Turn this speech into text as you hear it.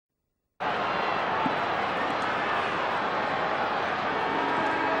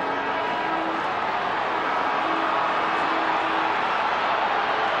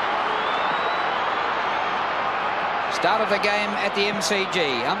Start of the game at the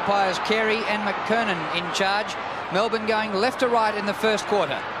MCG. Umpires Carey and McKernan in charge. Melbourne going left to right in the first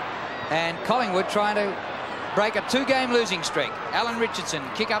quarter. And Collingwood trying to break a two-game losing streak. Alan Richardson,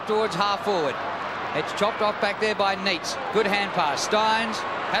 kick up towards half-forward. It's chopped off back there by Neitz. Good hand pass. Steins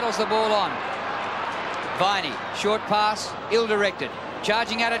paddles the ball on. Viney, short pass, ill-directed.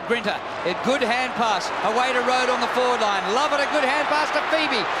 Charging at it, Grinter. A good hand pass away to Road on the forward line. Love it, a good hand pass to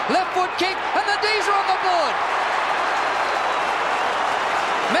Phoebe. Left foot kick, and the D's are on the board.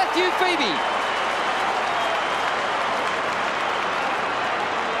 Matthew Phoebe.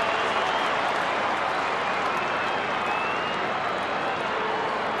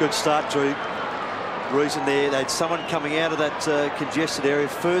 Good start, Drew. Reason there, they had someone coming out of that congested area.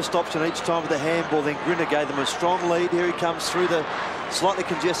 First option each time with the handball, then Grinter gave them a strong lead. Here he comes through the slightly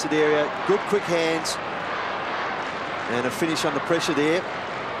congested area. Good quick hands. And a finish under pressure there.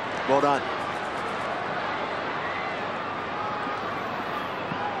 Well done.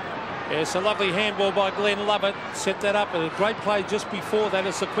 Yes, a lovely handball by Glenn Lovett. Set that up. A great play just before that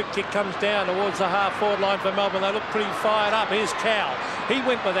as the quick kick comes down towards the half-forward line for Melbourne. They look pretty fired up. Here's Cowell. He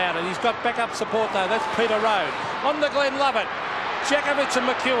went without it. He's got backup support, though. That's Peter Road. On to Glenn Lovett. Djakovic and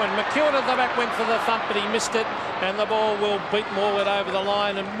McEwen. McEwen at the back went for the thump, but he missed it. And the ball will beat Morwood over the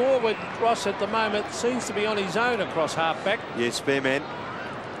line. And Morwood, Ross, at the moment, seems to be on his own across half-back. Yeah, spare man.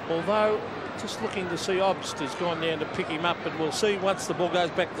 Although, just looking to see Obst has gone down to pick him up, but we'll see once the ball goes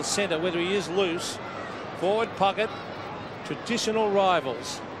back to centre whether he is loose. Forward pocket, traditional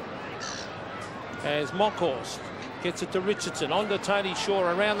rivals. As Monkhorst gets it to Richardson, on to Tony Shaw,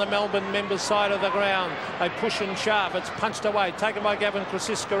 around the Melbourne members' side of the ground. They push in sharp, it's punched away, taken by Gavin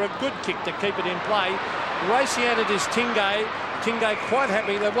Krasiska, a good kick to keep it in play. Racing at it is Tingay. Tingay quite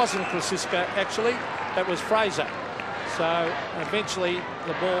happy. That wasn't Krasiska, actually, that was Fraser. So eventually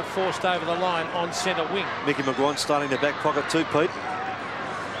the ball forced over the line on centre wing. Mickey McGuire starting the back pocket too, Pete.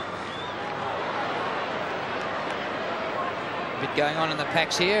 A bit going on in the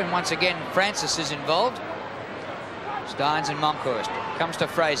packs here, and once again Francis is involved. Steins and Monkhorst. Comes to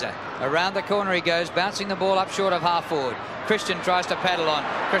Fraser. Around the corner he goes, bouncing the ball up short of half-forward. Christian tries to paddle on.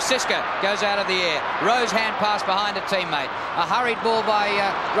 Krasiska goes out of the air. Rose hand pass behind a teammate. A hurried ball by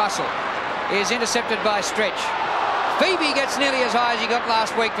Russell is intercepted by Stretch. Phoebe gets nearly as high as he got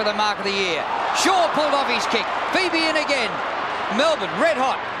last week for the mark of the year. Shaw pulled off his kick. Phoebe in again. Melbourne red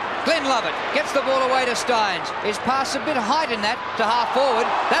hot. Glenn Lovett gets the ball away to Steins. His pass a bit height in that to half-forward.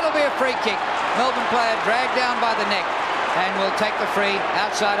 That'll be a free kick. Melbourne player dragged down by the neck and will take the free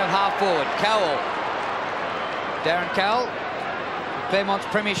outside of half-forward. Cowell. Darren Cowell, Claremont's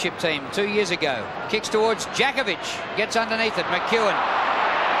premiership team 2 years ago. Kicks towards Djakovic. Gets underneath it. McEwen.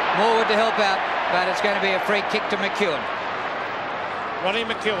 Morwood to help out, but it's going to be a free kick to McEwen. Ronnie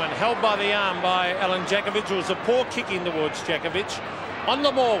McEwen held by the arm by Alan Djakovic. It was a poor kick in towards Djakovic. On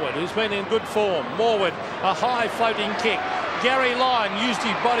the Morwood, who's been in good form. Morwood, a high floating kick. Gary Lyon used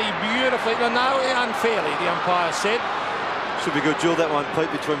his body beautifully. No, unfairly, the umpire said. Should be good duel, that one,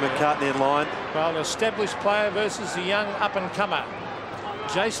 Pete, between McCartney and Lyon. Well, an established player versus the young up-and-comer.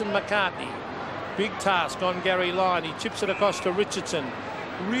 Jason McCartney. Big task on Gary Lyon. He chips it across to Richardson.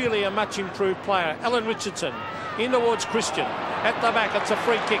 Really a much improved player. Alan Richardson in towards Christian. At the back, it's a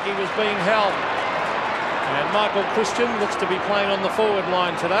free kick. He was being held. And Michael Christian looks to be playing on the forward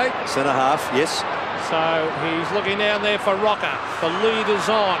line today. Centre half, yes. So he's looking down there for Rocker. The lead is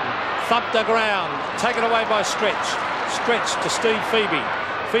on. Thump the ground. Taken away by Stretch. Stretch to Steve Phoebe.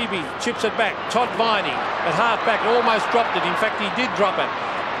 Phoebe chips it back. Todd Viney at half-back almost dropped it. In fact, he did drop it.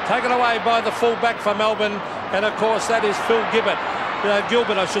 Taken away by the full-back for Melbourne. And, of course, that is Phil Gilbert,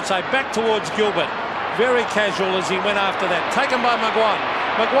 I should say. Back towards Gilbert. Very casual as he went after that. Taken by McGuire.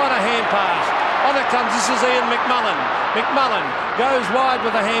 McGuire a hand pass. On it comes, this is Ian McMullen. McMullen goes wide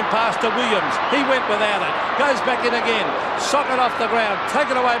with a hand pass to Williams. He went without it. Goes back in again. Socket off the ground.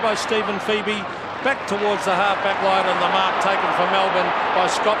 Taken away by Stephen Phoebe. Back towards the half-back line, and the mark taken for Melbourne by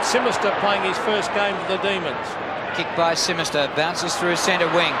Scott Simister, playing his first game for the Demons. Kick by Simister. Bounces through centre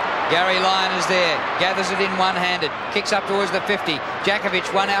wing. Gary Lyon is there. Gathers it in one-handed. Kicks up towards the 50. Djakovic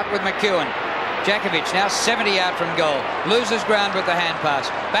one out with McEwen. Djakovic now 70 out from goal. Loses ground with the hand pass.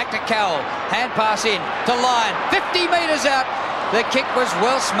 Back to Cowell. Hand pass in to Lyon. 50 metres out. The kick was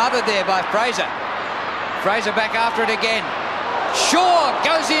well smothered there by Fraser. Fraser back after it again. Shaw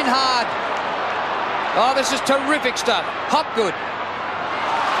goes in hard. Oh, this is terrific stuff. Hopgood.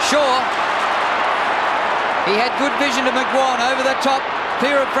 Shaw. He had good vision to McGuire over the top.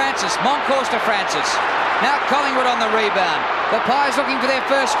 Clear of Francis. Monkhorst to Francis. Now Collingwood on the rebound. The Pies looking for their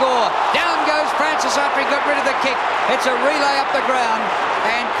first score. Down goes Francis after he got rid of the kick. It's a relay up the ground.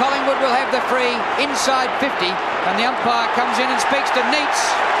 and Collingwood will have the free inside 50, and the umpire comes in and speaks to Neitz.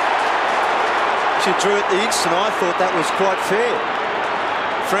 She drew at the instant. I thought that was quite fair.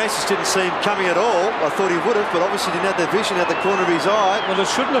 Francis didn't see him coming at all. I thought he would have, but obviously didn't have the vision at the corner of his eye. Well, it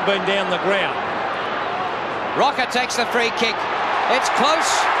shouldn't have been down the ground. Rocker takes the free kick. It's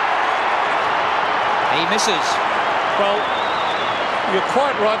close. He misses. Well, you're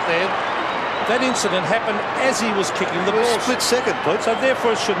quite right there. That incident happened as he was kicking the ball. Split second, Pete. So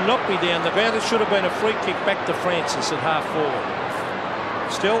therefore it should not be down the ground. It should have been a free kick back to Francis at half forward.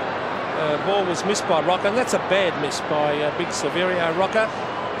 Still, ball was missed by Rocker, and that's a bad miss by Big Severio. Rocker.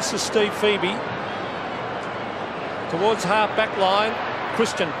 This is Steve Phoebe. Towards half back line.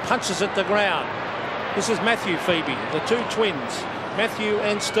 Christian punches at the ground. This is Matthew Phoebe, the two twins, Matthew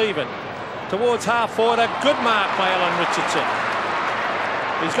and Stephen. Towards half forward, a good mark by Alan Richardson.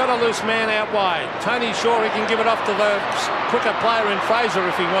 He's got a loose man out wide. Tony Shaw, he can give it off to the quicker player in Fraser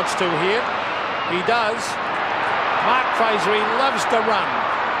if he wants to here. He does. Mark Fraser, he loves to run.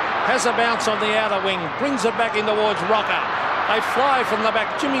 Has a bounce on the outer wing, brings it back in towards Rocker. They fly from the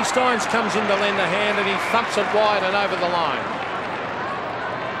back. Jimmy Steins comes in to lend a hand, and he thumps it wide and over the line.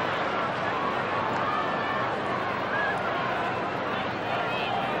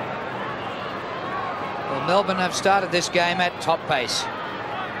 Well, Melbourne have started this game at top pace.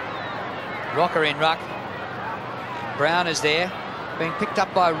 Rocker in ruck. Brown is there, being picked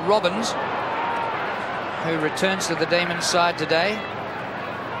up by Robbins, who returns to the Demons side today.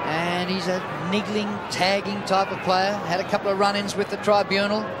 And he's a niggling, tagging type of player. Had a couple of run-ins with the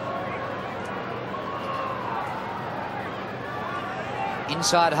tribunal.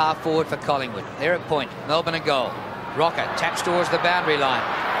 Inside half forward for Collingwood. They're at point. Melbourne a goal. Rocker taps towards the boundary line.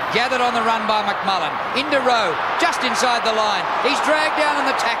 Gathered on the run by McMullen. Into row, just inside the line. He's dragged down on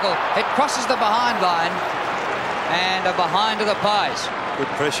the tackle. It crosses the behind line. And a behind to the Pies. Good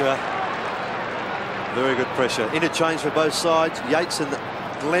pressure. Very good pressure. Interchange for both sides. Yates and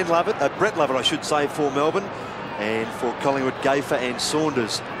Glenn Lovett, Brett Lovett, I should say, for Melbourne. And for Collingwood, Gafer and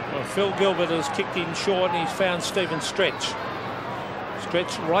Saunders. Well, Phil Gilbert has kicked in short, and he's found Stephen Stretch.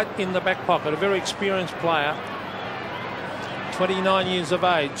 Stretch right in the back pocket. A very experienced player. 29 years of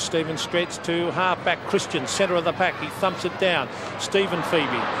age. Stephen Stretch to half-back Christian, centre of the pack. He thumps it down. Stephen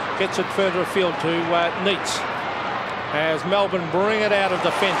Phoebe gets it further afield to Neitz. As Melbourne bring it out of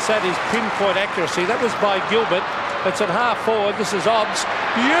defence. That is pinpoint accuracy. That was by Gilbert. It's at half forward. This is Obbs.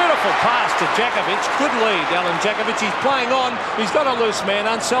 Beautiful pass to Jakovic. Good lead, Alan Jakovic. He's playing on. He's got a loose man.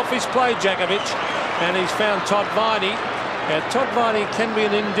 Unselfish play, Jakovic. And he's found Todd Viney. Todd Viney can be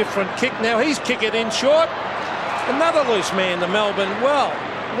an indifferent kick. Now he's kicked it in short. Another loose man to Melbourne. Well,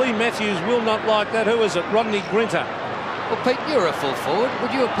 Lee Matthews will not like that. Who is it? Rodney Grinter. Well, Pete, you're a full forward.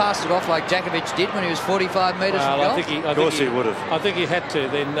 Would you have passed it off like Jakovic did when he was 45 metres from goal? Of course he would have. I think he had to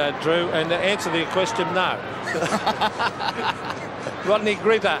then, Drew. And to answer the question, no. Rodney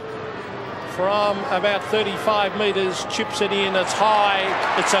Grinter from about 35 metres chips it in. It's high.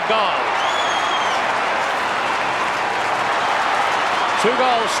 It's a goal. 2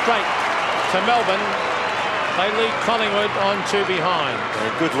 goals straight to Melbourne. They lead Collingwood on 2 behind.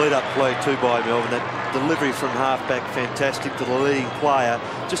 And good lead-up play too by Melbourne. That delivery from half-back, fantastic to the leading player.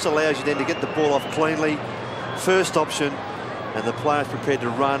 Just allows you then to get the ball off cleanly. First option, and the player's prepared to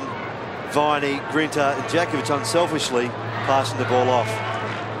run. Viney, Grinter and Jakovic unselfishly passing the ball off.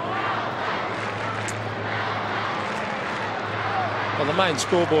 Well, the main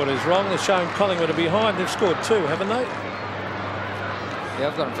scoreboard is wrong. They're showing Collingwood are behind. They've scored 2, haven't they? Yeah,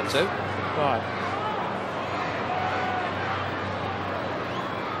 I've got them for 2. Right.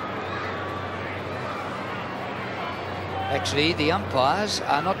 Actually, the umpires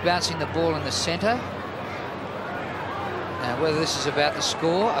are not bouncing the ball in the centre. Now, whether this is about the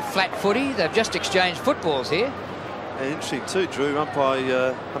score, a flat footy, they've just exchanged footballs here. And interesting too, Drew,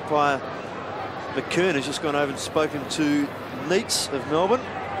 umpire McKern has just gone over and spoken to Neitz of Melbourne.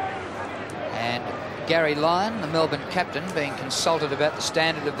 And Gary Lyon, the Melbourne captain, being consulted about the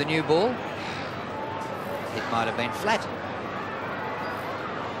standard of the new ball. It might have been flat.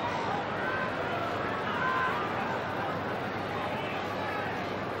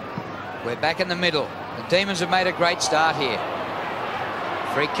 We're back in the middle. The Demons have made a great start here.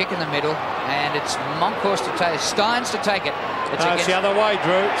 Free kick in the middle, and it's Monkhorst to take, Steins to take it. It's the other way,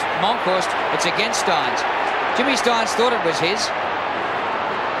 Drew. Monkhorst, it's against Steins. Jimmy Steins thought it was his.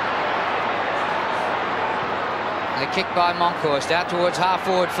 The kick by Monkhorst out towards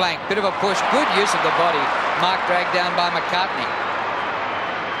half-forward flank. Bit of a push, good use of the body. Mark dragged down by McCartney.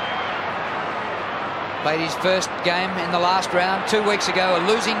 Played his first game in the last round 2 weeks ago, a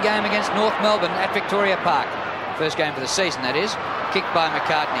losing game against North Melbourne at Victoria Park. First game for the season, that is. kick by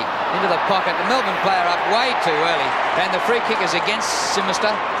McCartney into the pocket. The Melbourne player up way too early, and the free kick is against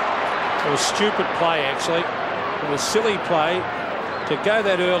Simister. It was stupid play, actually. It was silly play. To go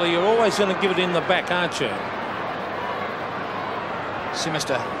that early, you're always going to give it in the back, aren't you?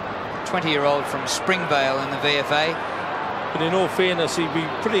 Simister, 20-year-old from Springvale in the VFA. But in all fairness, he'd be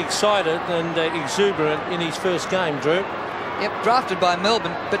pretty excited and exuberant in his first game, Drew. Yep, drafted by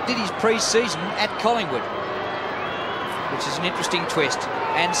Melbourne, but did his pre-season at Collingwood, which is an interesting twist,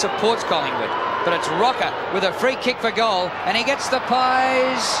 and supports Collingwood. But it's Rocker with a free kick for goal, and he gets the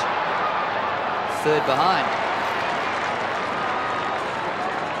Pies third behind.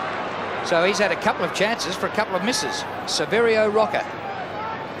 So he's had a couple of chances for a couple of misses. Severio Rocker.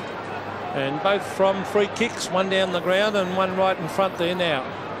 And both from free kicks, one down the ground and one right in front there now.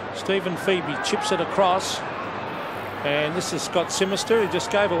 Stephen Phoebe chips it across. And this is Scott Simister, who just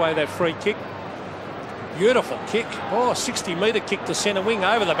gave away that free kick. Beautiful kick. Oh, 60-metre kick to centre wing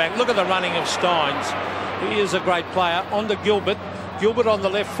over the back. Look at the running of Steins. He is a great player. On to Gilbert. Gilbert on the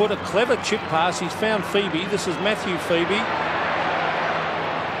left foot. A clever chip pass. He's found Phoebe. This is Matthew Phoebe.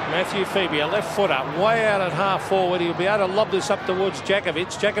 Matthew Phoebe, a left footer, way out at half forward. He'll be able to lob this up towards Jakovic.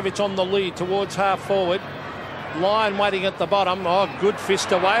 Jakovic on the lead towards half forward. Lyon waiting at the bottom. Oh, good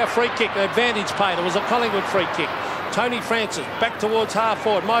fist away. A free kick. Advantage paid. It was a Collingwood free kick. Tony Francis back towards half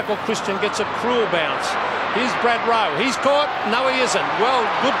forward. Michael Christian gets a cruel bounce. Here's Brad Rowe. He's caught. No, he isn't. Well,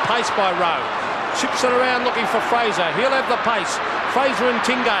 good pace by Rowe. Chips it around looking for Fraser. He'll have the pace. Fraser and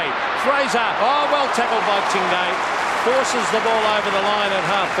Tingay. Fraser. Oh, well tackled by Tingay. Forces the ball over the line at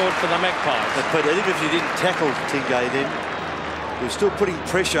half forward for the Magpies. But even if you didn't tackle Tingay then, you're still putting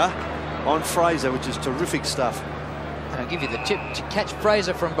pressure on Fraser, which is terrific stuff. And I'll give you the tip. To catch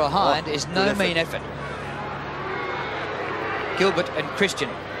Fraser from behind is no mean effort. Gilbert and Christian,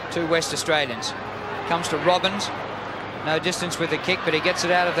 two West Australians. Comes to Robbins. No distance with the kick, but he gets it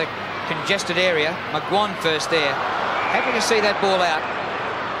out of the congested area. McGuan first there. Happy to see that ball out.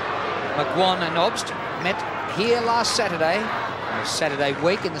 McGuan and Obst met here last Saturday, Saturday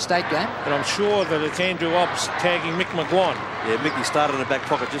week in the state game. But I'm sure that it's Andrew Obst tagging Mick McGuan. Yeah, Mickey started in the back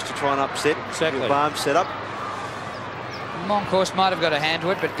pocket just to try and upset. Exactly. Barnes set up. Monkhorst might have got a hand to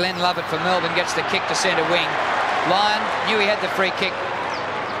it, but Glenn Lovett for Melbourne gets the kick to centre wing. Lyon knew he had the free kick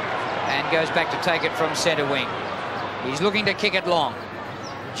and goes back to take it from centre wing. He's looking to kick it long.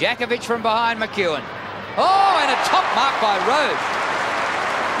 Jakovic from behind McEwen. Oh, and a top mark by Rode.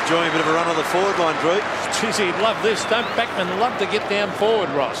 Enjoying a bit of a run on the forward line, Drew. Jeez, he'd love this. Don't backmen love to get down forward,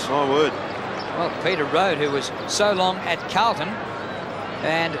 Ross? My word. Well, Peter Rode, who was so long at Carlton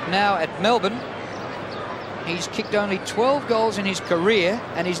and now at Melbourne, he's kicked only 12 goals in his career,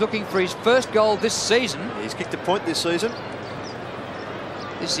 and he's looking for his first goal this season. Yeah, he's kicked a point this season.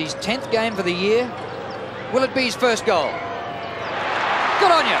 This is his 10th game for the year. Will it be his first goal?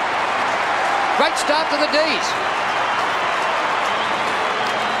 Good on you. Great start to the D's.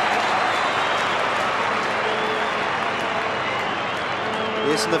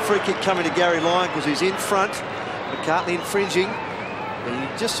 Yes, and the free kick coming to Gary Lyon because he's in front. McCartney infringing. And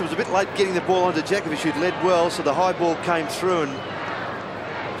he just was a bit late getting the ball onto Jakovic, who'd led well, so the high ball came through and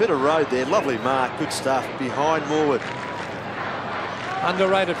a bit of road there. Lovely mark, good stuff behind Morwood.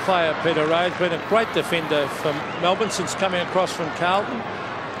 Underrated player, Peter Rhodes, been a great defender for Melbourne since coming across from Carlton.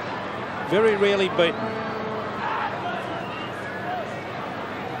 Very rarely beaten.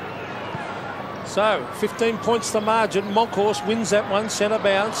 So, 15 points the margin. Monkhorst wins that one, centre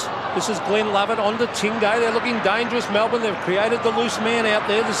bounce. This is Glenn Lovett on to Tingay. They're looking dangerous, Melbourne. They've created the loose man out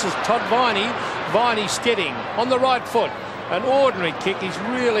there. This is Todd Viney. Viney steadying on the right foot. An ordinary kick. He's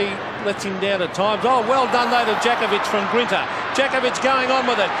really lets him down at times. Oh, well done though to Jakovic from Grinter. Jakovic going on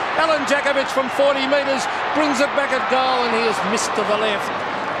with it. Alan Jakovic from 40 metres brings it back at goal, and he has missed to the left.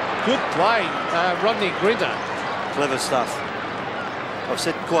 Good play, Rodney Grinter. Clever stuff. I've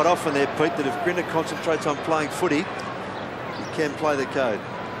said quite often there, Pete, that if Grinter concentrates on playing footy, he can play the code.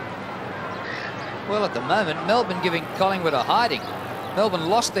 Well, at the moment, Melbourne giving Collingwood a hiding. Melbourne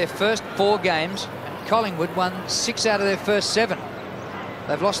lost their first 4 games, and Collingwood won 6 out of their first 7.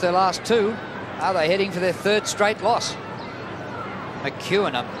 They've lost their last 2. Are they heading for their 3rd straight loss?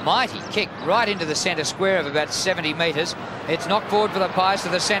 McEwen, a mighty kick right into the centre square of about 70 metres. It's knocked forward for the Pies to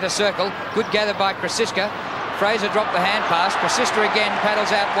the centre circle. Good gather by Krasiska. Fraser dropped the hand pass. Krasiska again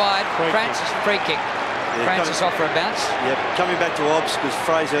paddles out wide. Francis, free kick. Yeah, Francis off for a bounce. Yep, coming back to Obst because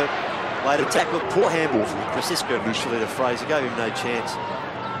Fraser later tackled. Poor handball from Krasiska initially to Fraser. Gave him no chance.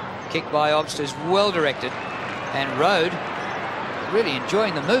 Kick by Obst is well directed. And Rode really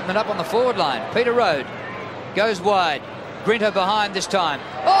enjoying the movement up on the forward line. Peter Rode goes wide. Grinter behind this time.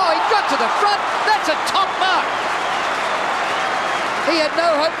 Oh, he got to the front. That's a top mark. He had no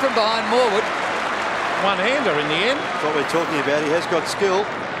hope from behind Morwood. One-hander in the end. That's what we're talking about. He has got skill.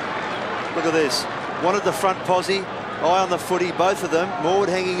 Look at this. Wanted the front posse. Eye on the footy, both of them. Morwood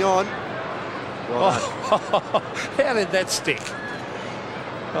hanging on. Well Oh, how did that stick?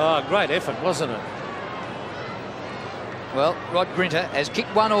 Oh, great effort, wasn't it? Well, Rod Grinter has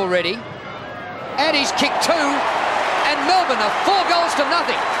kicked one already. And he's kicked two. And Melbourne are 4 goals to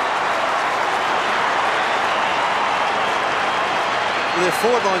nothing. Their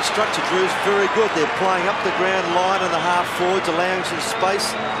forward line structure, Drew, is very good. They're playing up the ground line and the half forwards, allowing some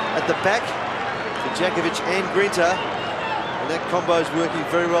space at the back for Djakovic and Grinter. And that combo's working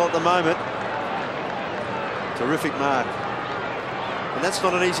very well at the moment. Terrific mark. And that's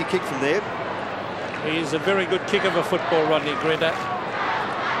not an easy kick from there. He is a very good kick of a football, Rodney Grinter.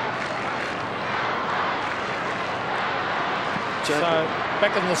 So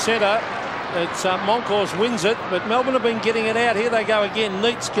back in the centre, it's Moncourse wins it, but Melbourne have been getting it out. Here they go again.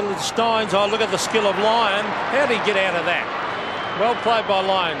 Neat skill of Steins. Oh, look at the skill of Lyon. How did he get out of that? Well played by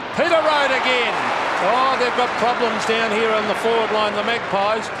Lyon. Peter Road again. Oh, they've got problems down here on the forward line, the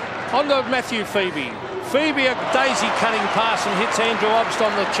Magpies. On to Matthew Phoebe. Phoebe, a daisy-cutting pass and hits Andrew Obst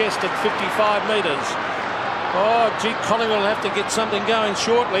on the chest at 55 metres. Oh, gee, Collingwood will have to get something going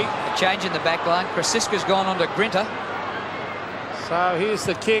shortly. A change in the back line. Krasiska's gone on to Grinter. So here's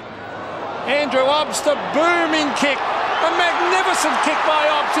the kick. Andrew Obst, a booming kick. A magnificent kick by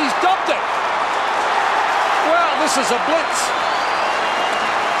Obst. He's dobbed it. Well, this is a blitz.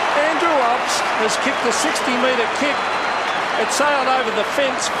 Andrew Obst has kicked a 60-metre kick. It sailed over the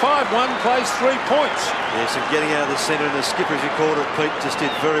fence. 5-1, plays 3 points. Yes, and getting out of the centre, and the skipper, as you called it, Pete, just did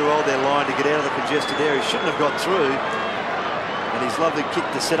very well their line to get out of the congested area. He shouldn't have got through. And his lovely kick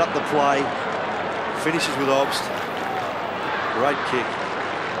to set up the play. Finishes with Obst. Great kick.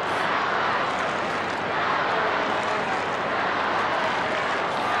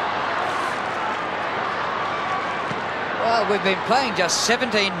 Well, we've been playing just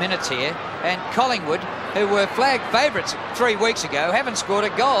 17 minutes here, and Collingwood, who were flag favourites 3 weeks ago, haven't scored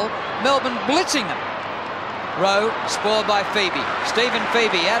a goal. Melbourne blitzing them. Rowe spoiled by Phoebe. Stephen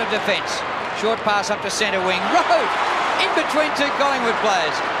Phoebe out of defence. Short pass up to centre wing. Rowe in between 2 Collingwood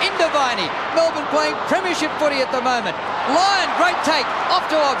players. Into Viney. Melbourne playing premiership footy at the moment. Lyon, great take. Off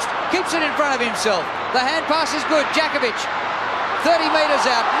to Obst. Keeps it in front of himself. The hand pass is good. Djakovic 30 metres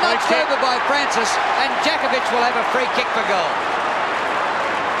out. Knocked over by Francis. And Djakovic will have a free kick for goal.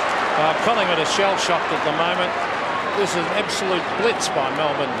 Collingwood are shell-shocked at the moment. This is an absolute blitz by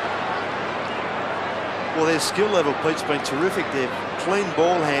Melbourne. Well, their skill level, Pete's been terrific. Their clean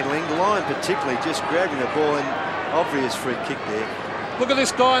ball handling. Lyon particularly just grabbing the ball, and obvious free kick there. Look at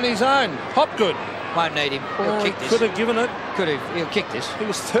this guy on his own. Hopgood. Won't need him. He'll kick this. Could have given it. Could have. He'll kick this. He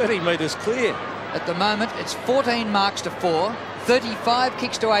was 30 metres clear. At the moment, it's 14 marks to 4, 35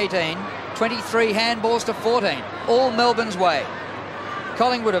 kicks to 18, 23 handballs to 14. All Melbourne's way.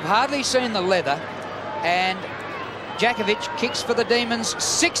 Collingwood have hardly seen the leather, and Djakovic kicks for the Demons.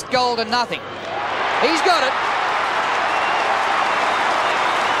 6th goal to nothing. He's got it.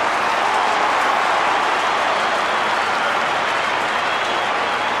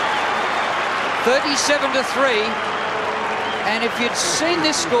 $37-3, and if you'd seen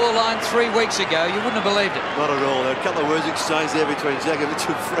this scoreline 3 weeks ago, you wouldn't have believed it. Not at all. There are a couple of words exchanged there between Djakovic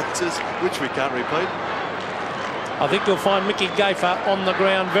and Francis, which we can't repeat. I think you'll find Mickey Gafer on the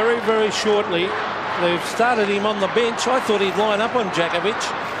ground very, very shortly. They've started him on the bench. I thought he'd line up on Djakovic.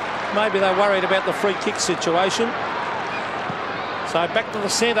 Maybe they're worried about the free kick situation. So back to the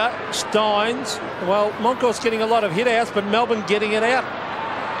centre, Steins. Well, Moncourse getting a lot of hit-outs, but Melbourne getting it out.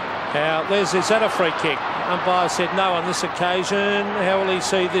 Now, is that a free kick? Umpire said no on this occasion. How will he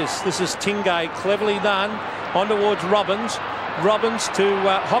see this? This is Tingay, cleverly done. On towards Robbins. Robbins to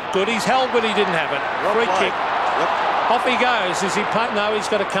Hopgood. He's held, but he didn't have it. Free kick. Yep. Off he goes. Is he punt? No, he's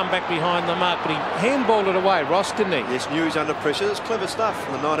got to come back behind the mark, but he handballed it away, Ross, didn't he? Yes, knew he's under pressure. That's clever stuff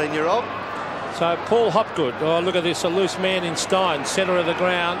from the 19-year-old. So Paul Hopgood. Oh, look at this. A loose man in Stein, centre of the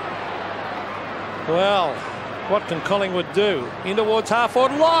ground. Well, what can Collingwood do? In towards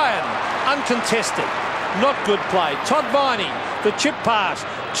half-forward. Lyon, uncontested. Not good play. Todd Viney, the chip pass.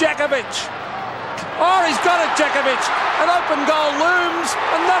 Djakovic. Oh, he's got it, Djakovic. An open goal looms.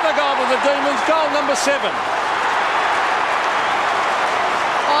 Another goal for the Demons. Goal number 7.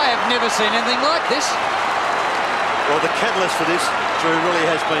 I have never seen anything like this. Well, the catalyst for this, Drew, really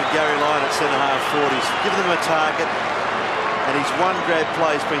has been Gary Lyon at centre-half forward. He's given them a target, and his one grab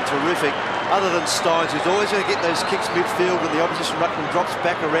play has been terrific. Other than Steins, who's always going to get those kicks midfield when the opposition ruckman drops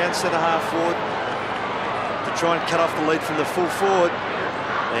back around centre-half forward to try and cut off the lead from the full forward.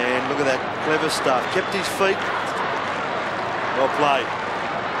 And look at that clever stuff. Kept his feet. Well played.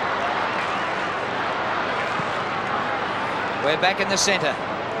 We're back in the centre.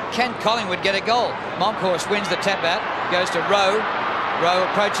 Can Collingwood get a goal? Monkhorst wins the tap out, goes to Rowe. Rowe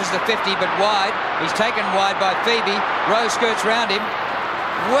approaches the 50 but wide. He's taken wide by Phoebe. Rowe skirts round him.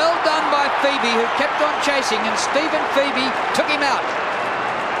 Well done by Phoebe, who kept on chasing, and Stephen Phoebe took him out.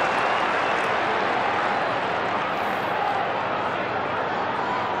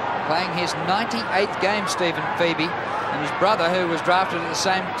 Playing his 98th game, Stephen Phoebe, and his brother, who was drafted at the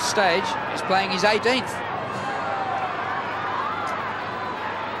same stage, is playing his 18th.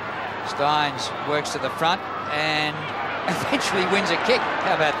 Steins works to the front and eventually wins a kick.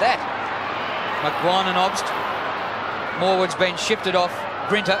 How about that? McGuan and Obst. Morwood's been shifted off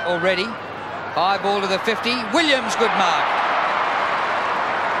Grinter already. High ball to the 50. Williams, good mark.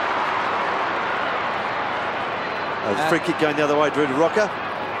 Free kick going the other way, Drew, to Rocker.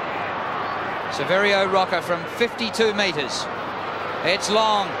 Severio Rocker from 52 metres. It's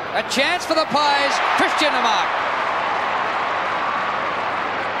long. A chance for the Pies. Christian a mark.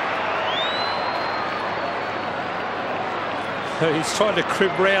 He's trying to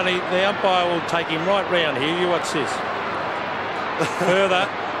crib round. The umpire will take him right round here. You watch this. Further,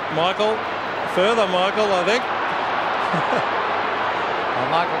 Michael. Further, Michael, I think. Well,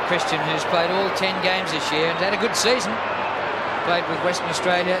 Michael Christian, who's played all 10 games this year and had a good season. Played with Western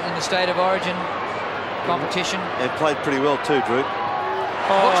Australia in the State of Origin competition. And played pretty well too, Drew.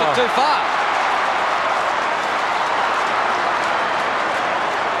 Hooks it too far.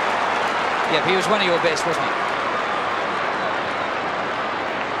 Yep, he was one of your best, wasn't he?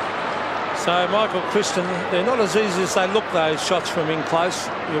 So Michael Christian, they're not as easy as they look, those shots from in close.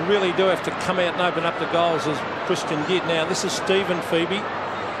 You really do have to come out and open up the goals as Christian did. Now this is Stephen Phoebe.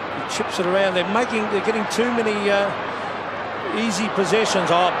 He chips it around. They're getting too many easy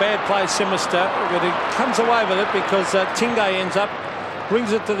possessions. Oh, bad play, Simister. But he comes away with it because Tingay ends up,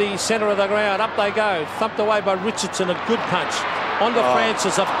 brings it to the centre of the ground. Up they go. Thumped away by Richardson. A good punch. On to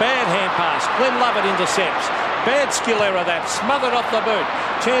Francis. A bad hand pass. Glenn Lovett intercepts. Bad skill error that. Smothered off the boot.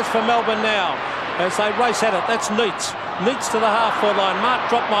 Chance for Melbourne now as they race at it. That's Neitz. Neitz to the half-forward line. Mark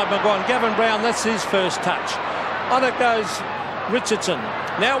dropped by McGuan. Gavin Brown, that's his first touch. On it goes Richardson.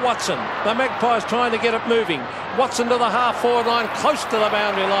 Now Watson. The Magpies trying to get it moving. Watson to the half-forward line. Close to the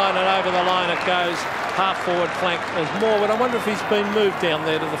boundary line, and over the line it goes. Half-forward flank. There's more, but I wonder if he's been moved down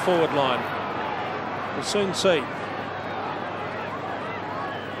there to the forward line. We'll soon see.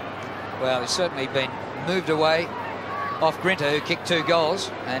 Well, he's certainly been moved away off Grinter, who kicked 2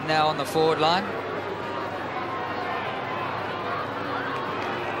 goals, and now on the forward line.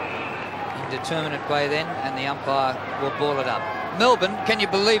 Indeterminate play then, and the umpire will ball it up. Melbourne, can you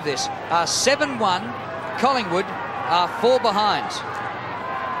believe this, are 7-1. Collingwood are 4 behind.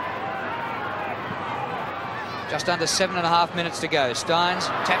 Just under 7.5 minutes to go. Steins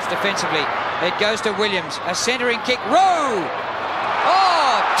taps defensively. It goes to Williams. A centering kick. Rowe!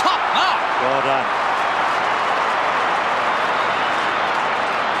 Oh, top mark! Well done.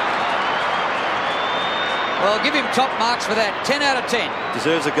 Well, give him top marks for that. 10 out of 10.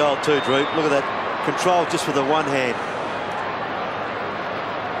 Deserves a goal too, Drew. Look at that control just with the one hand.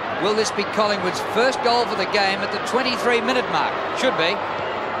 Will this be Collingwood's first goal for the game at the 23-minute mark? Should be.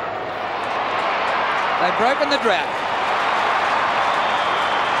 They've broken the drought.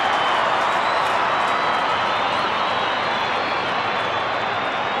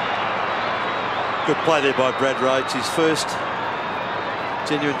 Good play there by Brad Rhodes. His first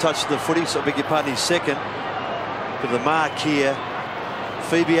genuine touch of the footy, so I beg your pardon, his second. But the mark here,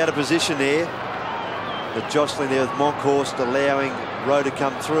 Phoebe out of position there. The jostling there with Monkhorst allowing Rowe to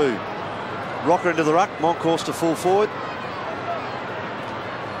come through. Rocker into the ruck, Monkhorst to full forward.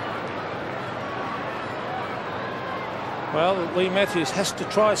 Well, Lee Matthews has to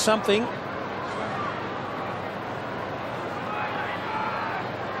try something.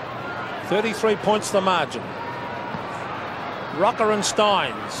 .33 points the margin. Rocker and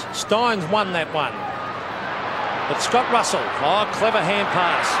Steins. Steins won that one. But Scott Russell, oh, clever hand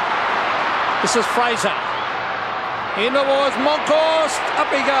pass. This is Fraser. In towards Monkhorst. Up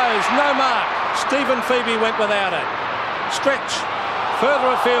he goes. No mark. Stephen Phoebe went without it. Stretch.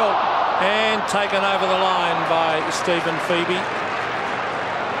 Further afield. And taken over the line by Stephen Phoebe.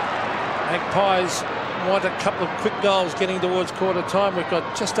 Magpies want a couple of quick goals getting towards quarter time. We've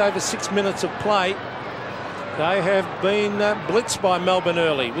got just over 6 minutes of play. They have been blitzed by Melbourne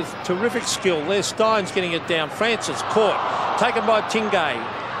early with terrific skill. There's Steins getting it down. Francis caught. Taken by Tingay.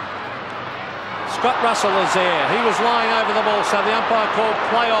 Scott Russell is there. He was lying over the ball, so the umpire called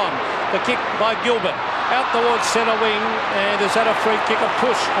play on. The kick by Gilbert. Out towards centre wing. And is that a free kick? A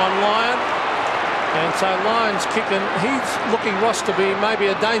push on Lyon. And so Lyons kicking. He's looking, Ross, to be maybe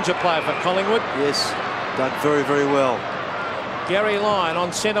a danger player for Collingwood. Yes, done very, very well. Gary Lyon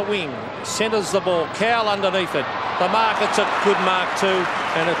on centre wing. Centres the ball. Cowell underneath it. The mark, it's a good mark too.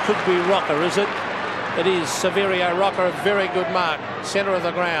 And it could be Rocker, is it? It is. Severio Rocker, a very good mark. Centre of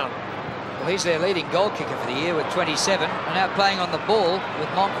the ground. Well, he's their leading goal kicker for the year with 27. And now playing on the ball with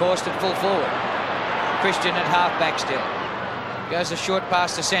Monkhorst at full forward. Christian at half-back still. Goes a short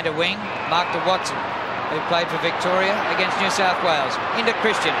pass to centre wing. Mark to Watson, who played for Victoria against New South Wales. Into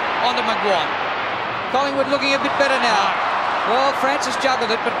Christian. Onto McGuan. Collingwood looking a bit better now. Well, Francis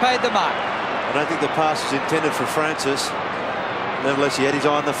juggled it, but paid the mark. I don't think the pass was intended for Francis. Nevertheless, he had his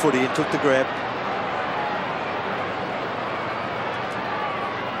eye on the footy and took the grab.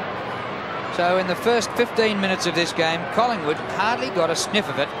 So in the first 15 minutes of this game, Collingwood hardly got a sniff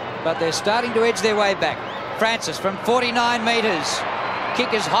of it, but they're starting to edge their way back. Francis from 49 metres.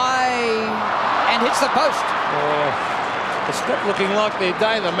 Kick is high and hits the post. Oh, it's not looking like their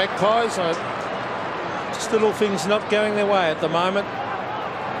day, the Magpies. Just little things not going their way at the moment.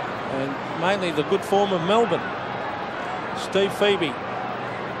 And mainly the good form of Melbourne. Steve Phoebe.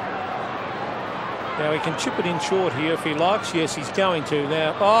 Now he can chip it in short here if he likes. Yes, he's going to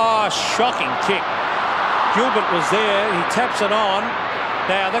now. Oh, shocking kick. Gilbert was there. He taps it on.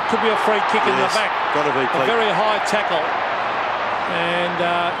 Now that could be a free kick in the back. Got to be, a very high tackle. And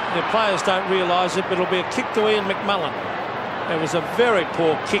the players don't realise it, but it'll be a kick to Ian McMullen. It was a very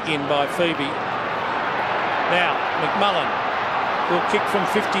poor kick in by Phoebe. Now McMullen will kick from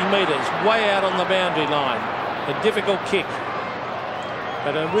 50 metres, way out on the boundary line. A difficult kick.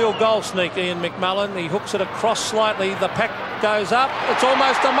 But a real goal sneak, Ian McMullen. He hooks it across slightly. The pack goes up. It's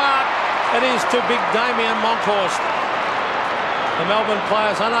almost a mark. It is to big Damien Monkhorst. The Melbourne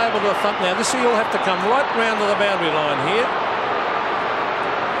players unable to thump. Now this will have to come right round to the boundary line here.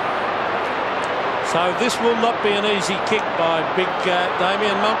 So this will not be an easy kick by big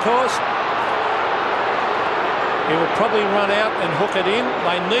Damien Monkhorst. He will probably run out and hook it in.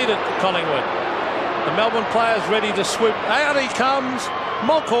 They need it, Collingwood. The Melbourne players ready to swoop. Out he comes.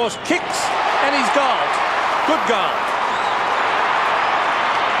 Monkhorst kicks and he's goal. Good goal.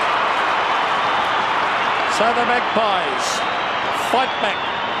 So the Magpies fight back.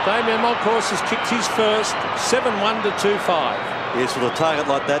 Damien Monkhorst has kicked his first. 7-1 to 2-5. Yes, with a target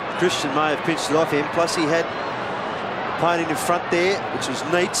like that, Christian may have pinched it off him. Plus he had painting in front there, which was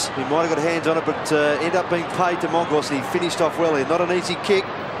neat. He might have got hands on it, but ended up being paid to Monkhorst, and he finished off well here. Not an easy kick.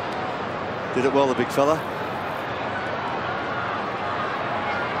 Did it well, the big fella.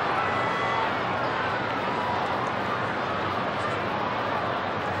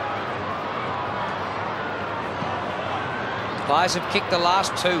 Pies have kicked the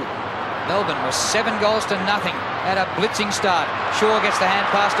last two. Melbourne was 7 goals to nothing. Had a blitzing start. Shaw gets the hand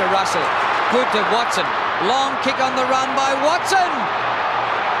pass to Russell. Good to Watson. Long kick on the run by Watson.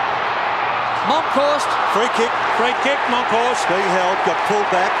 Monkhorst. Free kick. Free kick, Monkhorst. Being held, got pulled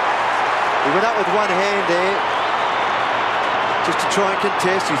back. He went up with one hand there just to try and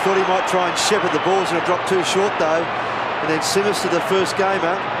contest. He thought he might try and shepherd the balls, and it dropped too short though. And then Simmons, to the first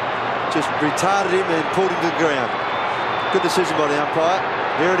gamer, just retarded him and pulled him to the ground. Good decision by the umpire.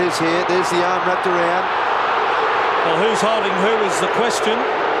 Here it is here. There's the arm wrapped around. Well, who's holding who is the question.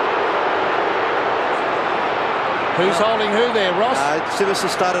 Who's holding who there, Ross? Simmons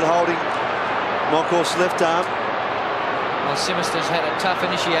has started holding Monkhorst's left arm. Well, Simister's had a tough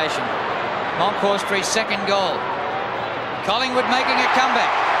initiation. Monkhorst for his second goal. Collingwood making a comeback.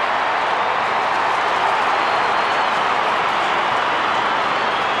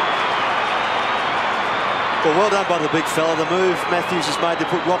 Well, well done by the big fella. The move Matthews has made to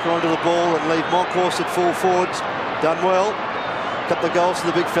put Rocker onto the ball and leave Monkhorst at full forwards. Done well. A couple of goals to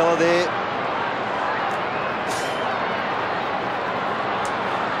the big fella there.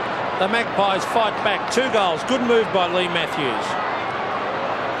 The Magpies fight back. 2 goals. Good move by Lee Matthews.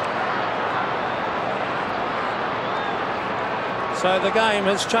 So the game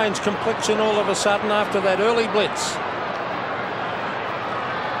has changed complexion all of a sudden after that early blitz.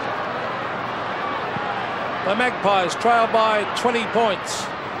 The Magpies trail by 20 points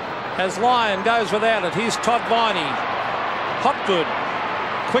as Lyon goes without it. Here's Todd Viney. Hopgood.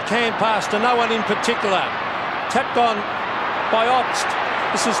 Quick hand pass to no one in particular. Tapped on by Obst.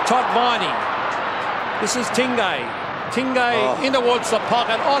 This is Todd Viney. This is Tingay. Tingay in towards the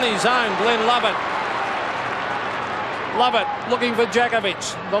pocket on his own. Glenn Lovett. Lovett looking for Jakovic.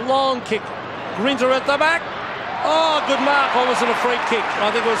 The long kick. Grinter at the back. Oh, good mark. Or was it a free kick? I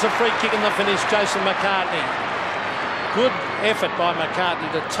think it was a free kick in the finish. Jason McCartney. Good effort by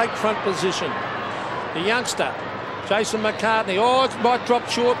McCartney to take front position. The youngster Jason McCartney. Oh, it might drop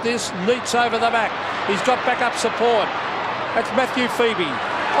short this. Neats over the back. He's got backup support. That's Matthew Phoebe.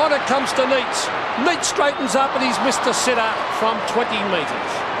 On it comes to Neats. Neats straightens up and he's missed a sitter from 20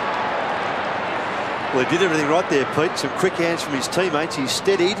 metres. Well, he did everything right there, Pete. Some quick hands from his teammates. He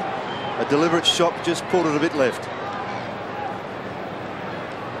steadied. A deliberate shot, just pulled it a bit left.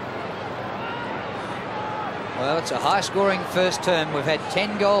 Well, it's a high-scoring first term. We've had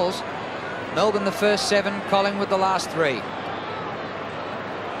 10 goals. Melbourne the first 7, Collingwood the last 3.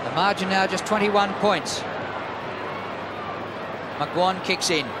 The margin now just 21 points. McGuan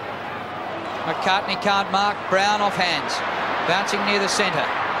kicks in. McCartney can't mark. Brown off hands. Bouncing near the centre.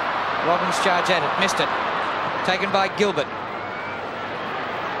 Robbins charge at it. Missed it. Taken by Gilbert.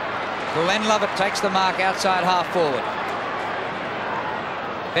 Glenn Lovett takes the mark outside half forward.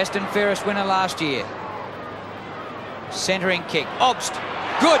 Best and fairest winner last year. Centering kick. Obst.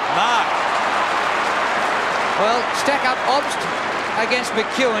 Good mark. Well, stack up Obst against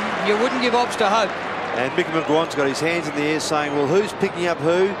McEwen. You wouldn't give Obst a hope. And Mickey McGuan's got his hands in the air saying, well, who's picking up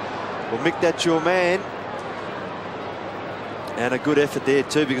who? Well, Mick, that's your man. And a good effort there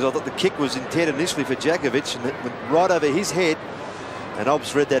too, because I thought the kick was intended initially for Djakovic and it went right over his head. And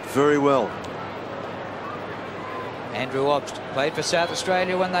Obst read that very well. Andrew Obst played for South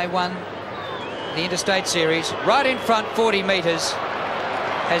Australia when they won the Interstate Series. Right in front, 40 metres.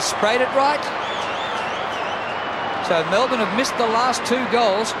 Has sprayed it right. So Melbourne have missed the last 2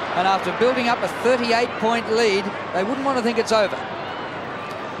 goals, and after building up a 38-point lead, they wouldn't want to think it's over.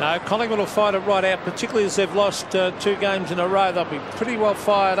 No, Collingwood will fight it right out, particularly as they've lost 2 games in a row. They'll be pretty well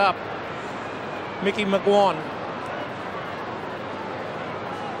fired up. Mickey McGuan.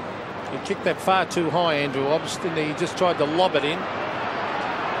 He kicked that far too high, Andrew Obst, and he just tried to lob it in.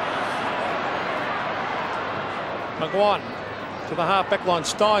 McGuan to the half-back line.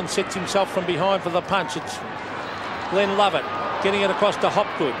 Stein sets himself from behind for the punch. It's Glenn Lovett getting it across to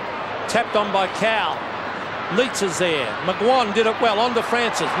Hopgood. Tapped on by Cowell. Neats is there. McGuan did it well. On to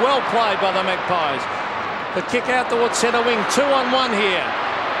Francis. Well played by the Magpies. The kick out towards centre wing. 2-on-1 here.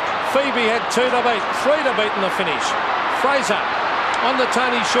 Phoebe had 2 to beat. 3 to beat in the finish. Fraser on to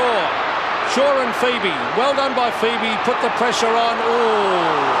Tony Shaw. Shaw and Phoebe. Well done by Phoebe. Put the pressure on.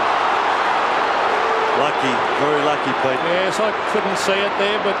 Oh. Lucky, very lucky, Pete. Yes, I couldn't see it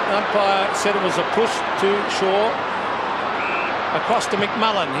there, but umpire said it was a push to Shaw. Across to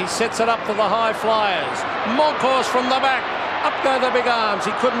McMullen. He sets it up for the high flyers. Monkhorst from the back. Up go the big arms.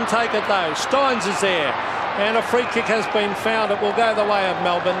 He couldn't take it though. Steins is there. And a free kick has been found. It will go the way of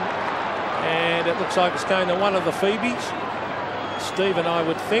Melbourne. And it looks like it's going to one of the Phoebes. Stephen, I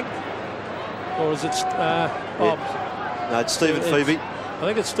would think. Or is it... Yeah. No, it's Stephen Phoebe. I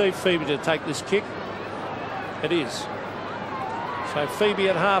think it's Steve Phoebe to take this kick. It is. So Phoebe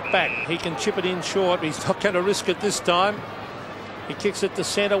at half back. He can chip it in short. He's not going to risk it this time. He kicks it to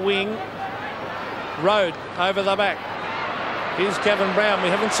centre wing. Road over the back. Here's Gavin Brown. We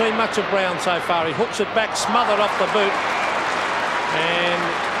haven't seen much of Brown so far. He hooks it back, smothered off the boot. And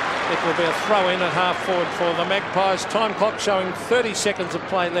it will be a throw in at half forward for the Magpies. Time clock showing 30 seconds of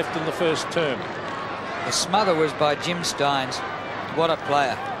play left in the first term. The smother was by Jim Steins. What a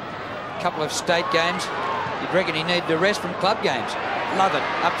player. A couple of state games. You'd reckon he needed a rest from club games. Love it.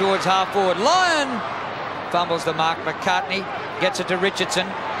 Up towards half forward. Lyon fumbles the mark. McCartney gets it to Richardson.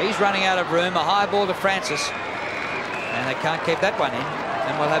 He's running out of room. A high ball to Francis. And they can't keep that one in.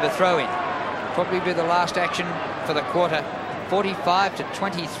 And we'll have a throw in. Probably be the last action for the quarter.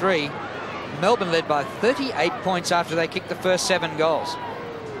 45-23. Melbourne led by 38 points after they kicked the first 7 goals.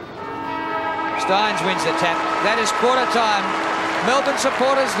 Steins wins the tap. That is quarter time. Melbourne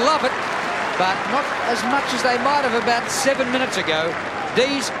supporters love it, but not as much as they might have about 7 minutes ago.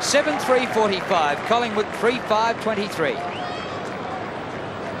 D's 7-3-45. Collingwood 3-5-23.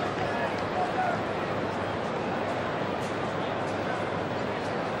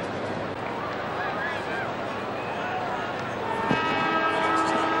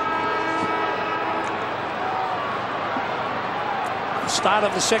 Start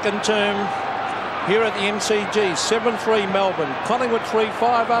of the second term here at the MCG. 7-3 Melbourne. Collingwood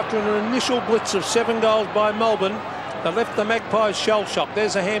 3-5 after an initial blitz of 7 goals by Melbourne. They left the Magpies shell-shocked.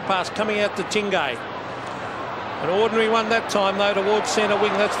 There's a hand pass coming out to Tingay. An ordinary one that time though towards centre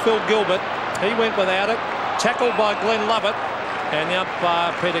wing. That's Phil Gilbert. He went without it. Tackled by Glenn Lovett. And the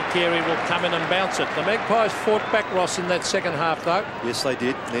umpire Peter Carey will come in and bounce it. The Magpies fought back, Ross, in that second half though. Yes, they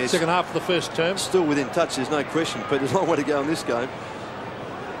did. Second half of the first term. Still within touch, there's no question, but there's a long way to go in this game.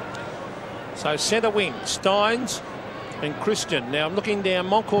 So centre wing, Steins and Christian. Now I'm looking down.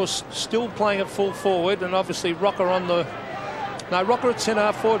 Monkhorst still playing at full forward, and obviously Rocker on the... No, Rocker at centre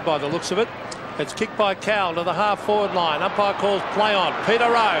half forward by the looks of it. It's kicked by Cowell to the half-forward line. Umpire calls play on. Peter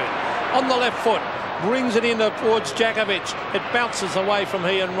Rowe on the left foot. Brings it in towards Djakovic. It bounces away from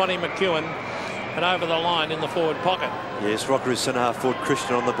he and Ronnie McEwen and over the line in the forward pocket. Yes, Rocker is centre-half forward.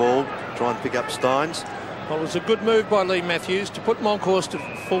 Christian on the ball. Try and pick up Steins. Well, it was a good move by Lee Matthews to put Monkhorst to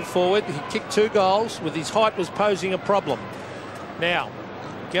full forward. He kicked 2 goals. With his height was posing a problem. Now,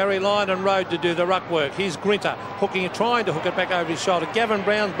 Gary Lyon and Rode to do the ruck work. Here's Grinter trying to hook it back over his shoulder. Gavin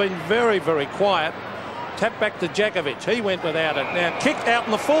Brown's been very, very quiet. Tap back to Djakovic. He went without it. Now, kicked out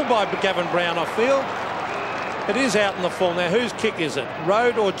in the full by Gavin Brown, I feel. It is out in the full. Now, whose kick is it?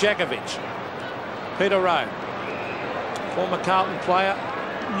 Rode or Djakovic? Peter Rode. Former Carlton player.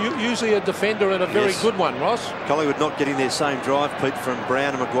 Usually a defender and a very good one, Ross. Collingwood not getting their same drive, Pete, from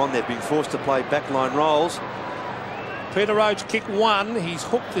Brown and McGuan. They've been forced to play backline roles. Peter Rhodes kick 1. He's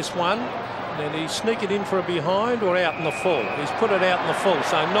hooked this one. And he's sneaking in for a behind or out in the full. He's put it out in the full,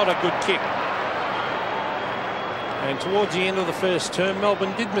 so not a good kick. And towards the end of the first term,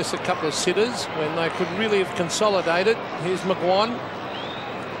 Melbourne did miss a couple of sitters when they could really have consolidated. Here's McGuan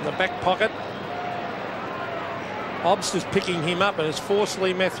in the back pocket. Hobbs is picking him up and has forced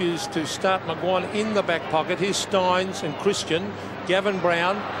Lee Matthews to start McGuan in the back pocket. Here's Steins and Christian. Gavin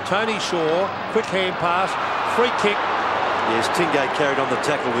Brown, Tony Shaw, quick hand pass, free kick. Yes, Tingay carried on the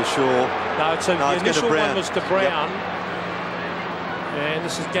tackle with Shaw. No, the initial one was to Brown. Yep. And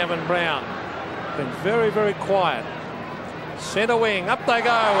this is Gavin Brown. Been very, very quiet. Centre wing, up they go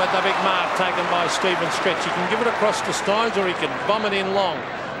at the big mark taken by Stephen Stretch. He can give it across to Steins or he can bomb it in long.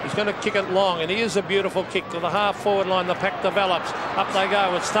 He's going to kick it long, and here's a beautiful kick to the half-forward line. The pack develops. Up they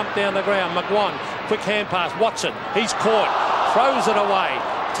go. It's thumped down the ground. McGuan, quick hand pass. Watson, he's caught. Throws it away.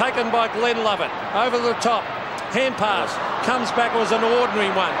 Taken by Glenn Lovett. Over the top. Hand pass. Comes back. It was an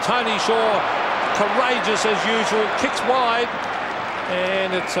ordinary one. Tony Shaw, courageous as usual. Kicks wide.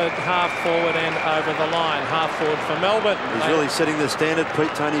 And it's a half-forward and over the line. Half-forward for Melbourne. He's really setting the standard,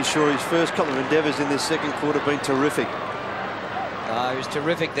 Pete. Tony Shaw, his first couple of endeavours in this second quarter have been terrific. He was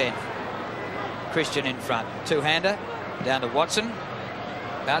terrific then. Christian in front. Two-hander down to Watson.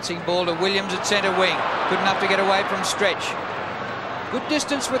 Bouncing ball to Williams at centre wing. Good enough to get away from Stretch. Good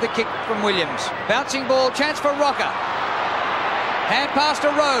distance with the kick from Williams. Bouncing ball, chance for Rocker. Hand pass to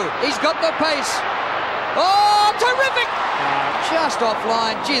Rowe. He's got the pace. Oh, terrific! Just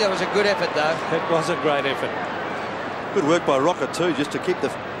offline. Gee, that was a good effort, though. It was a great effort. Good work by Rocker, too, just to keep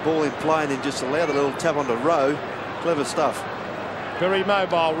the ball in play and then just allow the little tap onto Rowe. Clever stuff. Very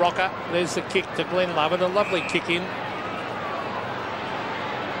mobile, Rocker. There's the kick to Glenn Lovett. A lovely kick in.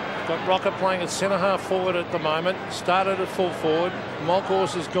 Got Rocker playing at centre-half forward at the moment. Started at full forward.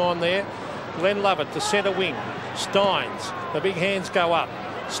 Monkhorst has gone there. Glenn Lovett to centre wing. Steins. The big hands go up.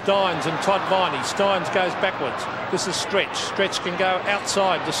 Steins and Todd Viney. Steins goes backwards. This is Stretch. Stretch can go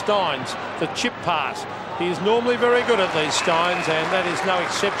outside to Steins. The chip pass. He is normally very good at these, Steins, and that is no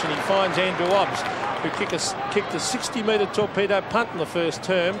exception. He finds Andrew Hobbs, who kicked a 60-metre torpedo punt in the first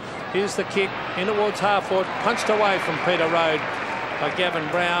term. Here's the kick in towards half-forward, punched away from Peter Rode by Gavin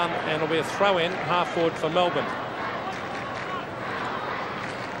Brown, and it'll be a throw-in half-forward for Melbourne.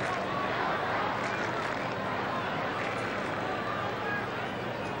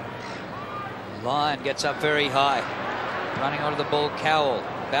 Lyon gets up very high. Running onto the ball, Cowell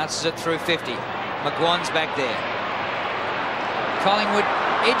bounces it through 50. McGuan's back there. Collingwood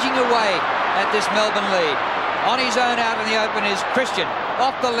edging away at this Melbourne lead. On his own out in the open is Christian.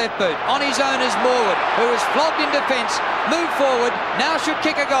 Off the left boot. On his own is Morwood, who is flogged in defence. Move forward. Now should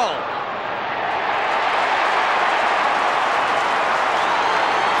kick a goal.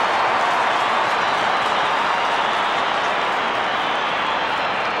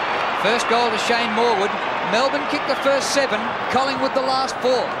 First goal to Shane Morwood. Melbourne kicked the first 7, Collingwood the last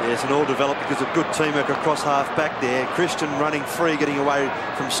 4. Yes, and all developed because of good teamwork across half back there. Christian running free, getting away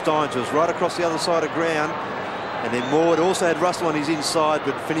from Steins, was right across the other side of ground. And then Morwood also had Russell on his inside,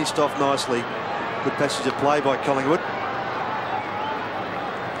 but finished off nicely. Good passage of play by Collingwood.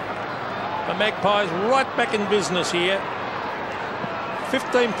 The Magpies right back in business here.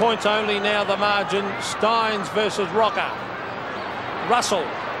 15 points only now the margin. Steins versus Rocker. Russell.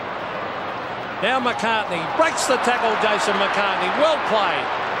 Now McCartney breaks the tackle. Jason McCartney, well played.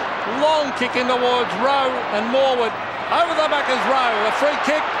 Long kick in towards Rowe and Morwood. Over the back is Rowe. A free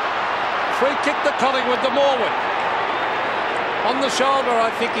kick to Collingwood to Morwood. On the shoulder,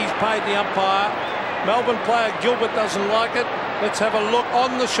 I think he's paid the umpire. Melbourne player Gilbert doesn't like it. Let's have a look.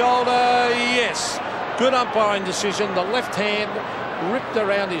 On the shoulder, yes. Good umpiring decision. The left hand ripped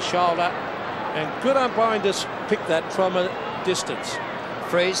around his shoulder, and good umpiring to pick that from a distance.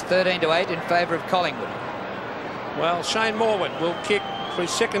 Freeze 13-8 in favour of Collingwood. Well, Shane Morwood will kick for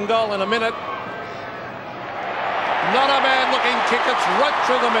his second goal in a minute. Not a bad-looking kick. It's right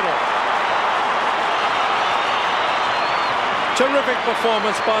through the middle. Terrific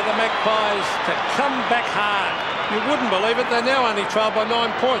performance by the Magpies to come back hard. You wouldn't believe it. They're now only trailed by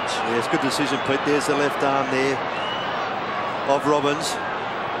 9 points. Yes, good decision, Pete. There's the left arm there of Robbins.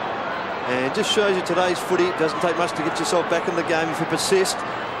 And just shows you today's footy. It doesn't take much to get yourself back in the game if you persist.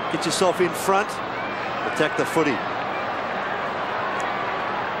 Get yourself in front. Attack the footy.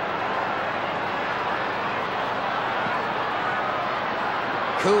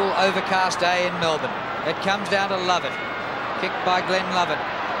 Cool, overcast day in Melbourne. It comes down to Lovett. Kicked by Glenn Lovett.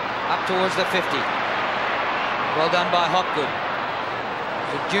 Up towards the 50. Well done by Hopgood.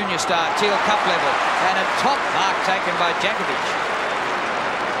 The junior star, Teal Cup level. And a top mark taken by Jakovic.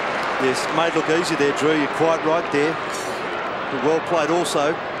 Yes, made look easy there, Drew. You're quite right there. But well played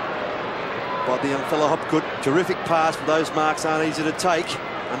also by the young fella Hopgood. Terrific pass, but those marks aren't easy to take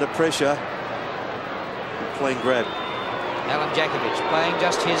under pressure. Clean grab. Alan Jakovic playing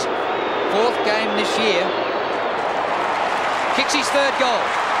just his 4th game this year. Kicks his 3rd goal.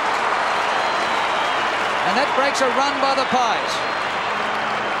 And that breaks a run by the Pies.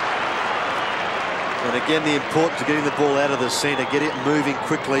 And again, the importance of getting the ball out of the centre, get it moving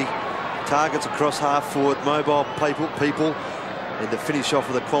quickly. Targets across half forward, mobile people, and to finish off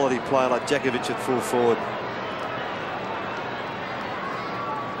with a quality player like Jakovic at full forward.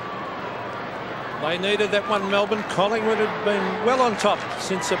 They needed that one, Melbourne. Collingwood had been well on top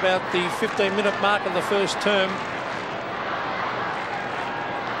since about the 15-minute mark of the first term.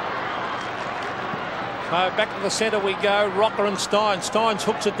 So back to the centre we go. Rocker and Stein. Steins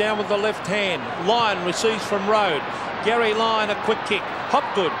hooks it down with the left hand. Lyon receives from Road. Gary Lyon, a quick kick.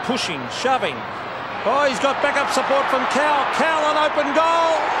 Hopgood pushing, shoving. Oh, he's got backup support from Cowell. Cowell, an open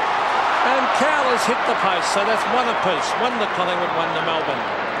goal. And Cowell has hit the post. So that's one apiece. One to Collingwood, one to Melbourne.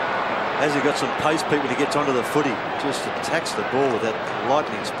 Has he got some pace, Pete, when he gets onto the footy? Just attacks the ball with that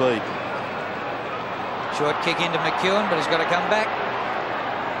lightning speed. Short kick into McEwen, but he's got to come back.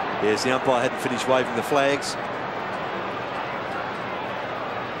 Yes, the umpire hadn't finished waving the flags.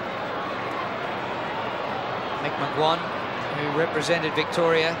 Mick McGuan, who represented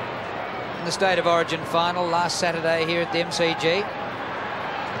Victoria in the State of Origin final last Saturday here at the MCG.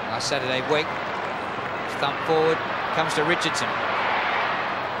 Last Saturday week. Thump forward, comes to Richardson.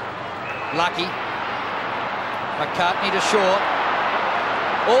 Lucky. McCartney to Shaw.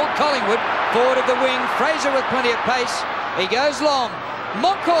 All Collingwood, forward of the wing. Fraser with plenty of pace. He goes long.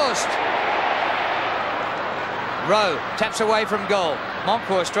 Monkhorst. Rowe taps away from goal.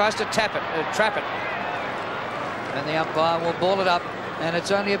 Monkhorst tries to trap it. And the umpire will ball it up. And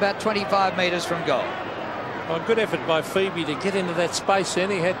it's only about 25 metres from goal. Well, good effort by Phoebe to get into that space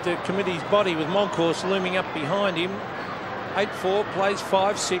then. He had to commit his body with Monkhorst looming up behind him. 8-4, plays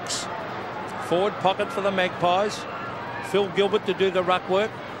 5-6. Forward pocket for the Magpies. Phil Gilbert to do the ruck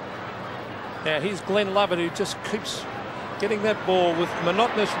work. Now here's Glenn Lovett, who just keeps getting that ball with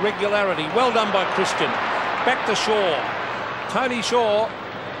monotonous regularity. Well done by Christian. Back to Shaw. Tony Shaw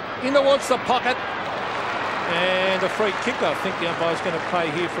in towards the pocket. And a free kick, I think the umpire's going to pay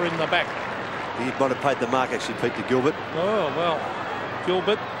here for in the back. He might have paid the mark, actually, Pete, to Gilbert. Oh, well,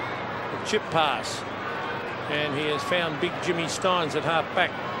 Gilbert, a chip pass. And he has found big Jimmy Steins at half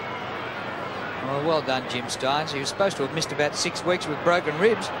back. Well done, Jim Steins. He was supposed to have missed about 6 weeks with broken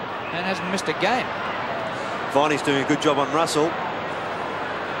ribs and hasn't missed a game. Viney's doing a good job on Russell.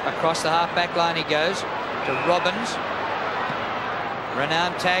 Across the half-back line he goes to Robbins.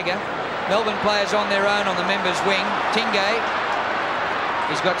 Renowned tagger. Melbourne players on their own on the members' wing. Tingay.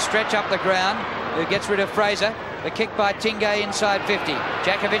 He's got Stretch up the ground, who gets rid of Fraser. The kick by Tingay inside 50.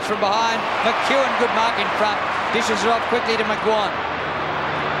 Jakovic from behind. McEwen, good mark in front. Dishes it off quickly to McGuan.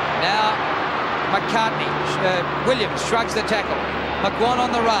 Now McCartney. Williams shrugs the tackle. McGuan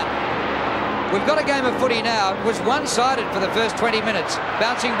on the run. We've got a game of footy now. It was one-sided for the first 20 minutes.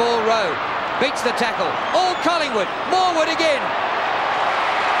 Bouncing ball, Rowe. Beats the tackle. All Collingwood. Morwood again.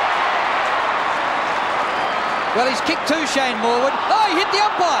 Well, he's kicked too, Shane Morwood. Oh, he hit the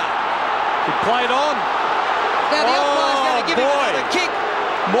umpire. He played on. Now the umpire's going to give him another kick.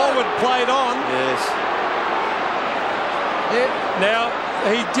 Morwood played on. Yes. Now,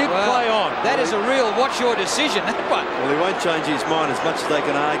 he did play on. That is a real watch your decision, that one. Well, he won't change his mind as much as they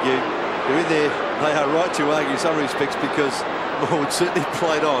can argue. They're in there. They are right to argue in some respects because Morwood certainly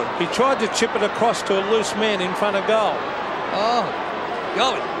played on. He tried to chip it across to a loose man in front of goal. Oh,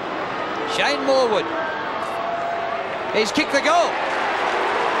 golly. Shane Morwood. He's kicked the goal.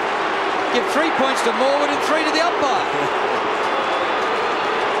 Give 3 points to Morwood and 3 to the umpire.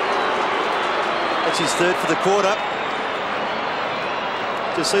 That's his third for the quarter.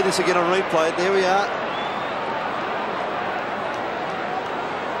 To see this again on replay, there we are.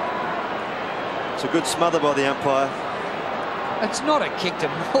 It's a good smother by the umpire. It's not a kick to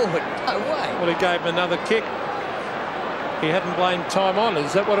Norwood. No way. Well, he gave him another kick. He hadn't blamed time on.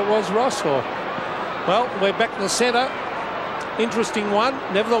 Is that what it was, Ross? Or... Well, we're back in the centre. Interesting one.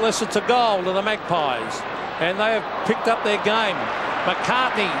 Nevertheless, it's a goal to the Magpies. And they have picked up their game.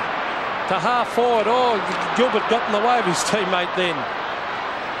 McCartney to half forward. Oh, Gilbert got in the way of his teammate then.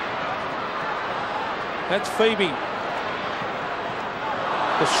 That's Phoebe.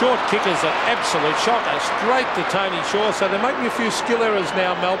 The short kick is an absolute shocker. Straight to Tony Shaw. So they're making a few skill errors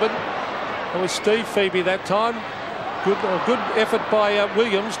now, Melbourne. It was Steve Phoebe that time. A good effort by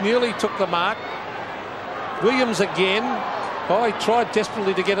Williams. Nearly took the mark. Williams again. Oh, he tried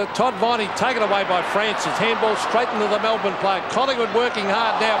desperately to get it. Todd Viney taken away by Francis. Handball straight into the Melbourne player. Collingwood working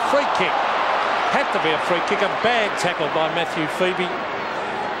hard now. Free kick. Had to be a free kick. A bad tackle by Matthew Phoebe.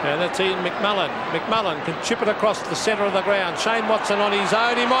 And that's Ian McMullen. McMullen can chip it across the centre of the ground. Shane Watson on his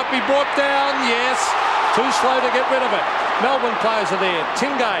own. He might be brought down. Yes. Too slow to get rid of it. Melbourne players are there.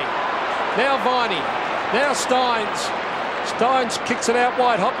 Tingay. Now Viney. Now Steins. Steins kicks it out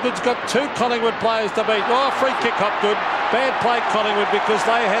wide. Hopgood's got two Collingwood players to beat. Oh, free kick Hopgood. Bad play Collingwood because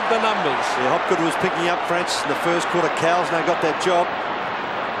they had the numbers. Yeah, Hopgood was picking up Francis in the first quarter. Cowles now got that job.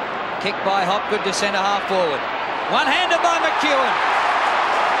 Kick by Hopgood to centre half forward. One-hander by McEwen.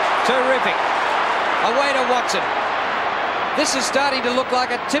 Terrific. Away to Watson. This is starting to look like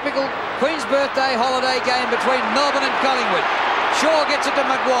a typical Queen's Birthday holiday game between Melbourne and Collingwood. Shaw gets it to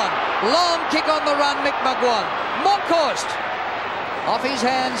McGuan. Long kick on the run, Mick McGuan. Monkhorst off his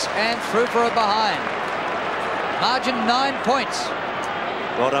hands and through for a behind. Margin 9 points.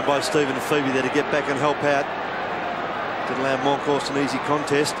 Well done by Stephen Phoebe there to get back and help out. Didn't allow Monkhorst an easy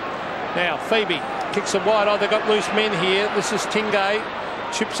contest. Now Phoebe kicks it wide. Oh, they've got loose men here. This is Tingay.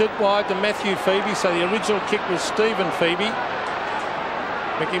 Chips it wide to Matthew Phoebe. So the original kick was Stephen Phoebe.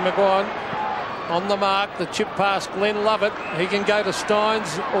 Mickey McGuan on the mark. The chip past Glenn Lovett. He can go to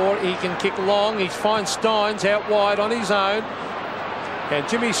Steins or he can kick long. He finds Steins out wide on his own. And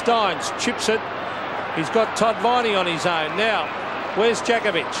Jimmy Steins chips it. He's got Todd Viney on his own. Now, where's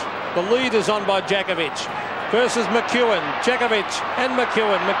Jakovic? The lead is on by Jakovic versus McEwen. Jakovic and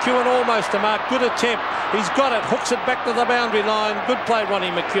McEwen. McEwen almost a mark. Good attempt. He's got it. Hooks it back to the boundary line. Good play, Ronnie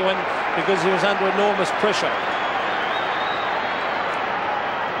McEwen, because he was under enormous pressure.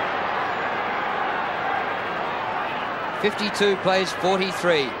 .52 plays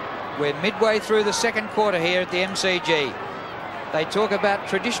 43. We're midway through the second quarter here at the MCG. They talk about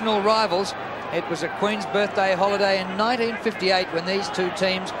traditional rivals. It was a Queen's Birthday holiday in 1958 when these two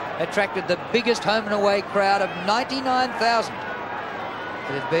teams attracted the biggest home and away crowd of 99,000.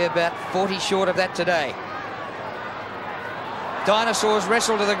 It'd be about 40 short of that today. Dinosaurs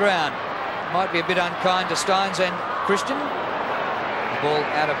wrestle to the ground. Might be a bit unkind to Steins and Christian. The ball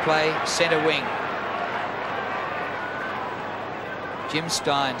out of play, centre wing. Jim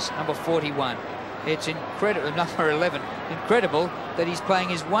Steins, number 41. It's incredible, number 11. Incredible that he's playing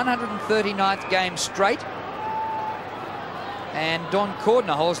his 139th game straight. And Don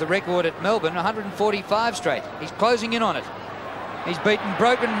Cordner holds the record at Melbourne, 145 straight. He's closing in on it. He's beaten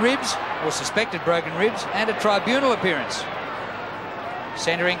broken ribs, or suspected broken ribs, and a tribunal appearance.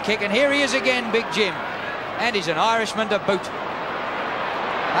 Centering kick, and here he is again, Big Jim. And he's an Irishman to boot.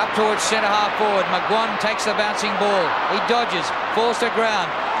 Up towards centre half forward. McGuan takes the bouncing ball. He dodges, falls to ground.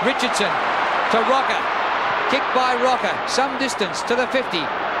 Richardson to Rocker. Kick by Rocker. Some distance to the 50.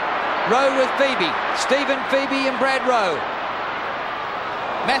 Rowe with Phoebe. Stephen Phoebe and Brad Rowe.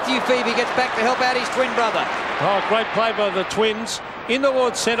 Matthew Phoebe gets back to help out his twin brother. Oh, great play by the twins. In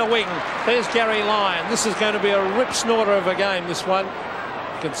towards centre wing. There's Gary Lyon. This is going to be a rip snorter of a game, this one.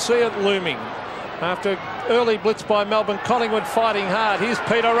 You can see it looming. After early blitz by Melbourne, Collingwood fighting hard. Here's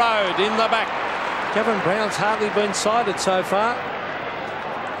Peter Rode in the back. Gavin Brown's hardly been sighted so far.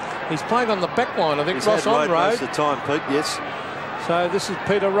 He's playing on the back line, I think. He's Ross on Rode. Most of the time, Pete, yes. So this is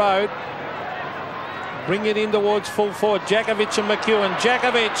Peter Rode. Bring it in towards full forward. Jakovic and McEwen.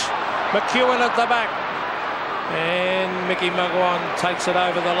 Jakovic, McEwen at the back. And Mickey McGuan takes it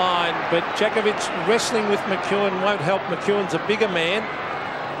over the line. But Jakovic wrestling with McEwen won't help. McEwen's a bigger man.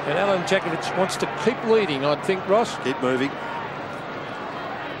 And Alan Jakovic wants to keep leading, I think, Ross. Keep moving.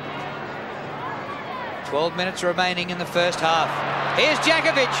 12 minutes remaining in the first half. Here's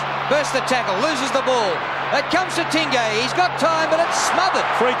Jakovic. Bursts the tackle, loses the ball. It comes to Tingay. He's got time, but it's smothered.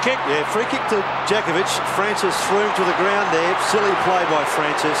 Free kick. Yeah, free kick to Jakovic. Francis threw him to the ground there. Silly play by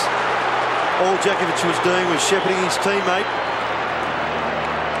Francis. All Jakovic was doing was shepherding his teammate.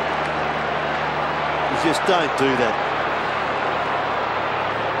 You just don't do that.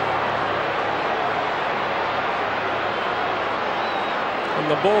 And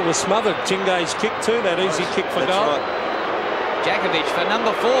the ball was smothered. Tingay's kick too, that easy kick for goal. Right. Jakovic for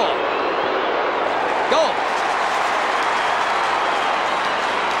number 4. Goal.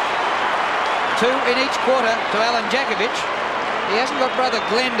 2 in each quarter to Alan Jakovic. He hasn't got brother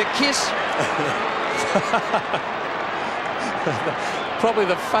Glenn to kiss. Probably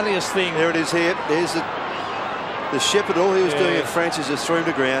the funniest thing. There it is here. There's the shepherd. All he was doing at Francis just threw him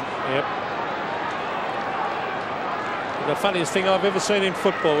to ground. Yep. The funniest thing I've ever seen in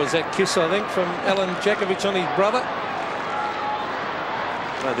football was that kiss, I think, from Alan Jakovic on his brother.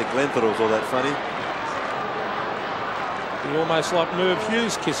 I don't think Glenn thought it was all that funny. Be almost like Merv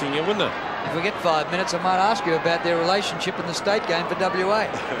Hughes kissing you, wouldn't it? If we get 5 minutes, I might ask you about their relationship in the state game for WA.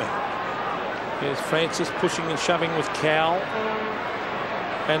 There's Francis pushing and shoving with Cowell.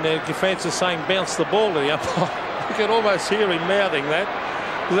 And Francis saying bounce the ball to the umpire. You can almost hear him mouthing that.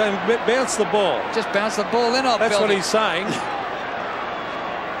 Then bounce the ball. Just bounce the ball in. That's what he's saying.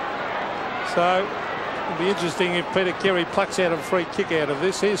 So it'll be interesting if Peter Carey plucks out a free kick out of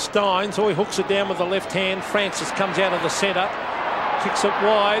this. Here's Steins. Oh, he hooks it down with the left hand. Francis comes out of the centre. Kicks it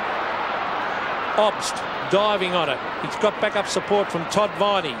wide. Obst diving on it. He's got backup support from Todd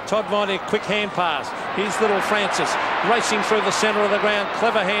Viney. Todd Viney, a quick hand pass. Here's little Francis racing through the centre of the ground.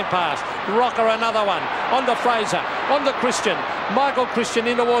 Clever hand pass. Rocker, another one. On to Fraser. On to Christian. Michael Christian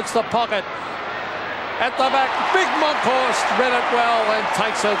in towards the pocket. At the back, big Monkhorst read it well and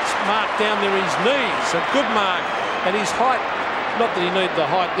takes a mark down near his knees. A good mark. And his height, not that he needed the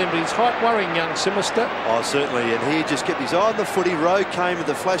height then, but his height worrying young Simister. Oh, certainly. And he just kept his eye on the footy. Rowe came with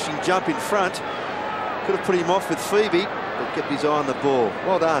the flashing jump in front. Could have put him off with Phoebe, but kept his eye on the ball.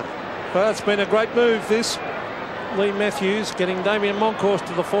 Well done. Well, it's been a great move, this. Lee Matthews getting Damien Monkhorst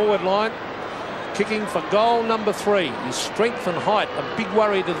to the forward line. Kicking for goal number 3. His strength and height, a big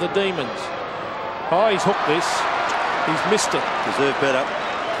worry to the Demons. Oh, he's hooked this. He's missed it. Deserved better.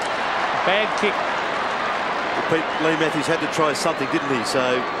 Bad kick. Lee Matthews had to try something, didn't he?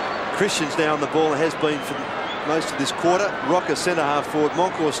 So Christian's now on the ball and has been for most of this quarter. Rocker centre half forward.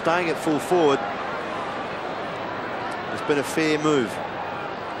 Monkhorst staying at full forward. It's been a fair move.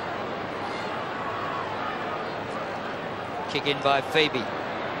 Kick in by Phoebe.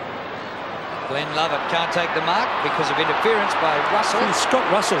 Glenn Lovett can't take the mark because of interference by Russell. Scott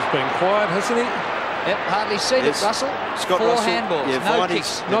Russell's been quiet, hasn't he? Yep, hardly seen it, Russell. Scott 4 Russell, handballs, yeah, no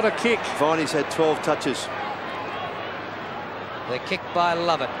Viney's, kicks. Not a kick. Viney's had 12 touches. The kick by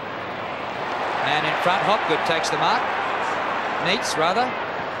Lovett. And in front, Hopgood takes the mark. Neats, rather.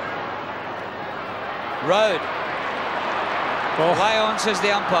 Road. Oh. Way on, says the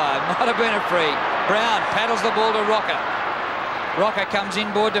umpire. Might have been a free. Brown paddles the ball to Rocker. Rocker comes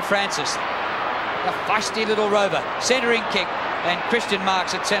inboard to Francis. A feisty little rover. Centering kick. And Christian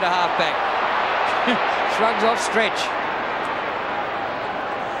marks at centre half back. Shrugs off Stretch.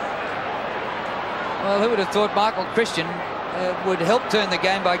 Well, who would have thought Michael Christian would help turn the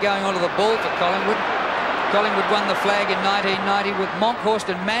game by going onto the ball for Collingwood. Collingwood won the flag in 1990 with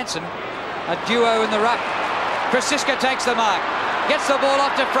Monkhorst and Manson, a duo in the ruck. Krasiska takes the mark. Gets the ball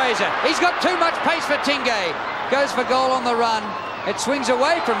off to Fraser. He's got too much pace for Tingay. Goes for goal on the run. It swings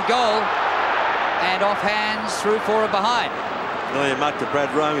away from goal. And off hands through for a behind. Earlier mark to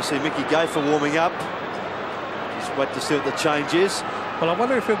Brad Rowe. We see Mickey Gayfer warming up. Just wait to see what the change is. Well, I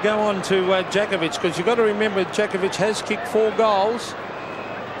wonder if he'll go on to Jakovic, because you've got to remember Jakovic has kicked 4 goals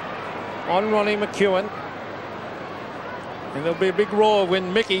on Ronnie McEwen. And there'll be a big roar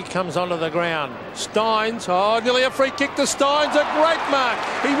when Mickey comes onto the ground. Steins, oh, nearly a free kick to Steins, a great mark.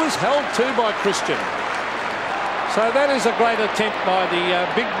 He was held too by Christian. So that is a great attempt by the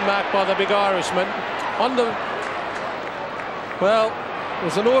big mark by the big Irishman. On the, well, it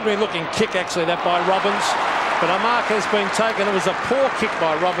was an ordinary looking kick actually, that by Robbins. But a mark has been taken. It was a poor kick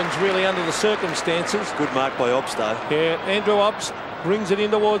by Robbins, really, under the circumstances. Good mark by Obst, though. Yeah, Andrew Obst brings it in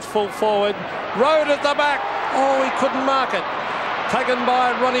towards full forward. Road at the back. Oh, he couldn't mark it. Taken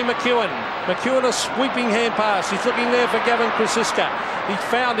by Ronnie McEwen. McEwen, a sweeping hand pass. He's looking there for Gavin Krasiska. He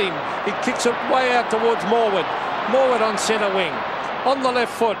found him. He kicks it way out towards Morwood. Morwood on centre wing. On the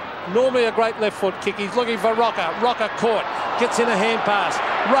left foot. Normally a great left foot kick. He's looking for Rocker. Rocker caught. Gets in a hand pass.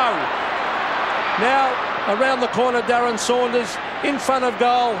 Rowe. Now around the corner, Darren Saunders in front of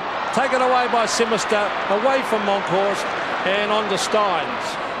goal, taken away by Simister, away from Monkhorst, and on to Steins.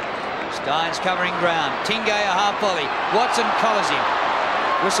 Steins covering ground. Tingay a half volley. Watson collars him.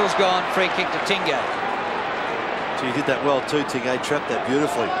 Whistle's gone. Free kick to Tingay. So you did that well too, Tingay. Trapped that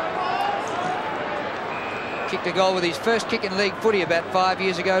beautifully. Kicked a goal with his first kick in league footy about 5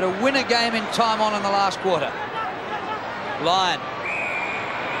 years ago to win a game in time on in the last quarter. Lyon.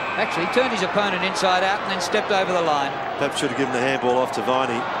 Actually, turned his opponent inside out and then stepped over the line. Perhaps should have given the handball off to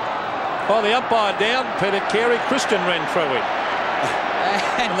Viney. Oh, the umpire down. Peter Carey. Christian ran through it.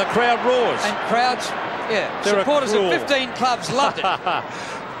 And the crowd roars. And crowds, yeah. Supporters of 15 clubs loved it.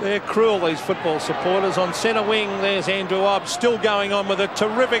 They're cruel, these football supporters. On centre wing, there's Andrew Obbs, still going on with a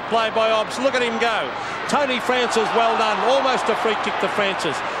terrific play by Obbs. Look at him go. Tony Francis, well done. Almost a free kick to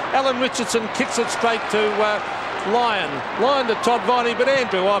Francis. Alan Richardson kicks it straight to Lyon. Lyon to Todd Viney, but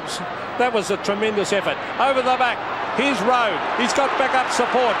Andrew Obbs, that was a tremendous effort. Over the back, here's Road. He's got backup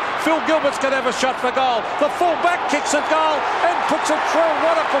support. Phil Gilbert's going to have a shot for goal. The full back kicks at goal and puts it through.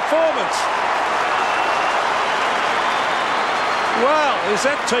 What a performance. Wow, is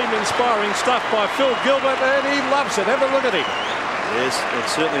that team inspiring stuff by Phil Gilbert, and he loves it. Have a look at him. Yes, and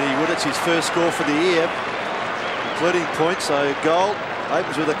certainly he would. It's his first score for the year, including points. So goal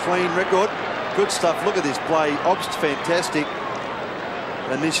opens with a clean record. Good stuff. Look at this play. Obbs fantastic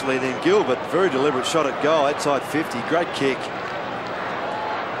initially, then Gilbert, very deliberate shot at goal outside 50. Great kick.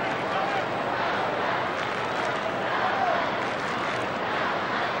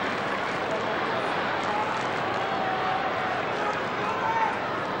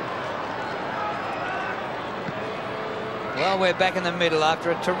 Well, we're back in the middle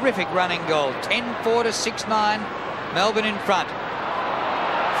after a terrific running goal. 10-4 to 6-9. Melbourne in front.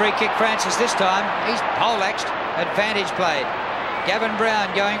 Free kick Francis this time. He's poleaxed. Advantage played. Gavin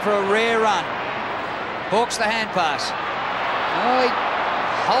Brown going for a rare run. Hawks the hand pass. Oh, he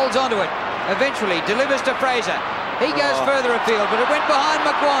holds onto it. Eventually delivers to Fraser. He goes further afield, but it went behind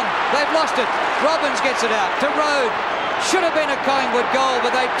McGuan. They've lost it. Robbins gets it out to Road. Should have been a Collingwood goal,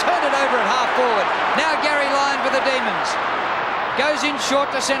 but they turned it over at half forward. Now Gary Lyon for the Demons. Goes in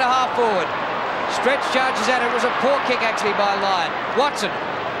short to centre half forward. Stretch charges at it. It was a poor kick actually by Lyon. Watson,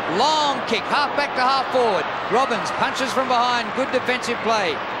 long kick, half back to half forward. Robbins punches from behind. Good defensive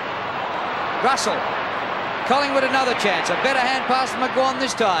play. Russell. Collingwood another chance. A better hand pass from McGuan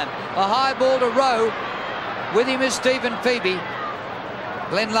this time. A high ball to Rowe. With him is Stephen Phoebe.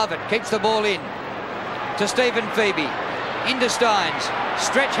 Glenn Lovett keeps the ball in to Stephen Phoebe. Into Steins.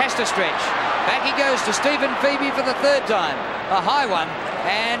 Stretch has to stretch. Back he goes to Stephen Phoebe for the third time. A high one,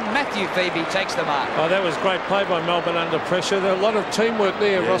 and Matthew Phoebe takes the mark. Oh, that was great play by Melbourne under pressure. There a lot of teamwork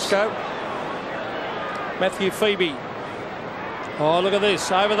there, yes. Roscoe. Matthew Phoebe. Oh, look at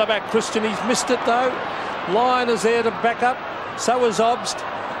this. Over the back. Christian, he's missed it though. Lyon is there to back up. So is Obbs.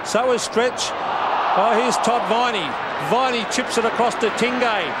 So is Stretch. Oh, here's Todd Viney. Viney chips it across to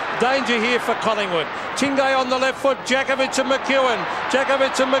Tingay. Danger here for Collingwood. Tingay on the left foot. Jakovich and McEwen.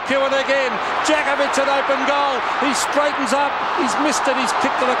 Jakovich and McEwen again. Jakovich an open goal. He straightens up. He's missed it. He's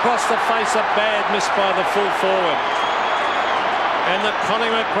kicked it across the face. A bad miss by the full forward. And the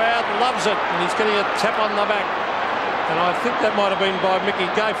Collingwood crowd loves it. And he's getting a tap on the back. And I think that might have been by Mickey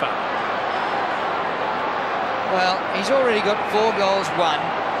Gaffer. Well, he's already got 4 goals, 1.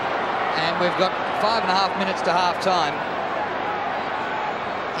 And we've got 5.5 minutes to half time.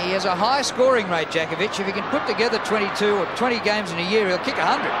 He has a high scoring rate, Jakovich. If he can put together 22 or 20 games in a year, he'll kick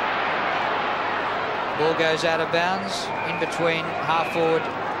 100. Ball goes out of bounds in between half forward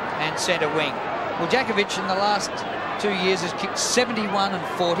and centre wing. Well, Jakovich in the last 2 years has kicked 71 and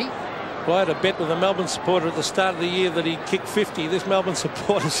 40. Well, I had a bet with a Melbourne supporter at the start of the year that he'd kick 50. This Melbourne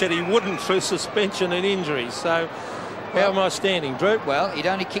supporter said he wouldn't through suspension and injuries. So how am I standing, Drew? Well, he'd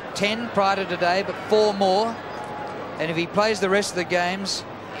only kicked 10 prior to today, but 4 more. And if he plays the rest of the games,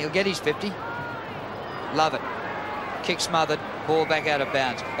 he'll get his 50. Love it. Kick smothered, ball back out of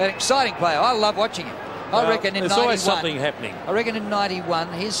bounds. An exciting player. I love watching him. I reckon in 91. There's always something happening. I reckon in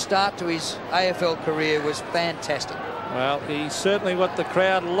 91, his start to his AFL career was fantastic. Well, he's certainly what the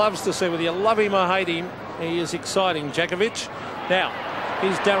crowd loves to see. Whether you love him or hate him, he is exciting, Jakovich. Now,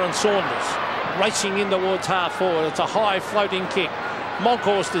 here's Darren Saunders racing in towards half forward. It's a high floating kick.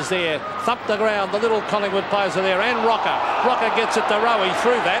 Monkhorst is there. Thump the ground. The little Collingwood players are there. And Rocker. Rocker gets it to Rowe. He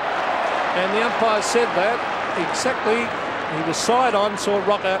threw that. And the umpire said that exactly. He was side on, saw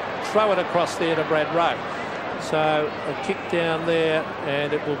Rocker throw it across there to Brad Rowe. So a kick down there,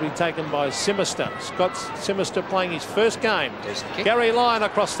 and it will be taken by Simister. Scott Simister playing his first game. Gary Lyon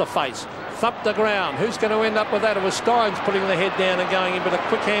across the face. Thump the ground. Who's going to end up with that? It was Steins putting the head down and going in, but a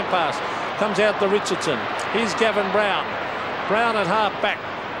quick hand pass comes out to Richardson. Here's Gavin Brown. Brown at half back.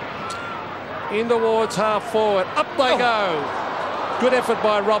 In towards half forward. Up they go. Good effort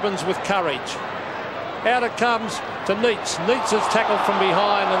by Robbins with courage. Out it comes to Neitz. Neitz is tackled from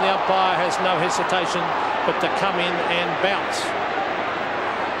behind, and the umpire has no hesitation but to come in and bounce.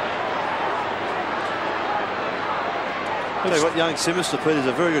 Tell you what, young Simister, Peter's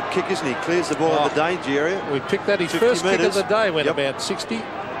a very good kick, isn't he? Clears the ball in the danger area. We picked that. His first kick of the day went about 60.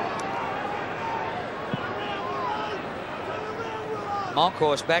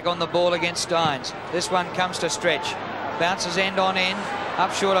 Monkhorst back on the ball against Steins. This one comes to Stretch. Bounces end on end.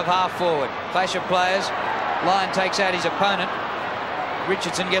 Up short of half forward. Clash of players. Lyon takes out his opponent.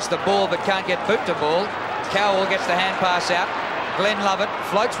 Richardson gets the ball but can't get boot to ball. Cowell gets the hand pass out. Glenn Lovett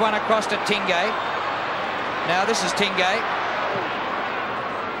floats one across to Tingay. Now this is Tingay.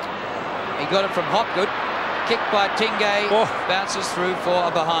 He got it from Hopgood. Kicked by Tingay. Oh. Bounces through for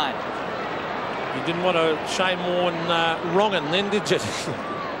a behind. You didn't want to Shane Warne wronging then, did you?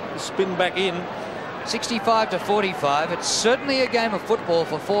 Spin back in. 65-45. It's certainly a game of football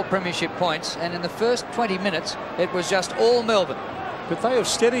for 4 premiership points, and in the first 20 minutes it was just all Melbourne. But they have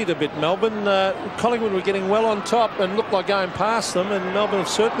steadied a bit, Melbourne. Collingwood were getting well on top and looked like going past them, and Melbourne have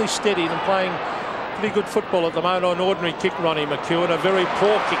certainly steadied and playing pretty good football at the moment. On ordinary kick, Ronnie McEwen. A very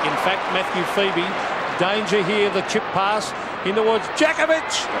poor kick, in fact. Matthew Phoebe. Danger here, the chip pass in towards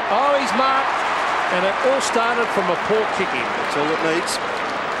Jakovic. Oh, he's marked. And it all started from a poor kicking. That's all it needs.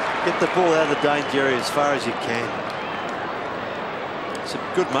 Get the ball out of the danger area as far as you can. It's a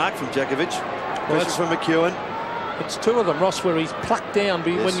good mark from Jakovic. Pressure from McEwen. It's 2 of them, Ross, where he's plucked down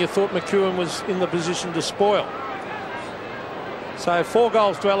when you thought McEwen was in the position to spoil. So 4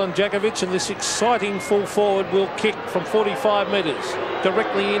 goals to Alan Jakovic, and this exciting full forward will kick from 45 metres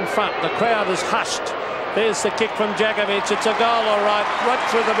directly in front. The crowd is hushed. There's the kick from Jakovic. It's a goal, all right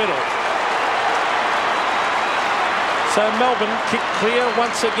through the middle. So Melbourne kick clear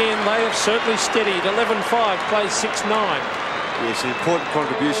once again. They have certainly steadied. 11-5, plays 6-9. Yes, an important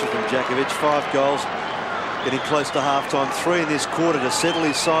contribution from Jakovic. 5 goals, getting close to half-time. 3 in this quarter to settle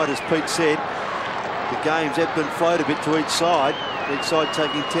his side, as Pete said. The game's ebbed and flowed a bit to each side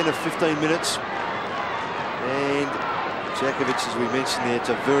taking 10 or 15 minutes. And Jakovic, as we mentioned there, it's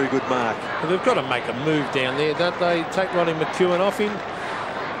a very good mark. Well, they've got to make a move down there, don't they? Take Ronnie McEwen off him.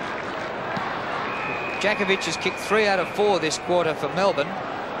 Jakovic has kicked 3 out of 4 this quarter for Melbourne,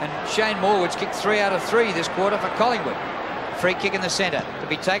 and Shane Morwood's kicked 3 out of 3 this quarter for Collingwood. Free kick in the centre to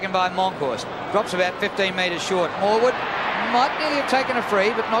be taken by Monkhorst. Drops about 15 metres short. Morwood might nearly have taken a free,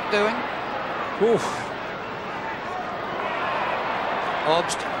 but not doing. Oof.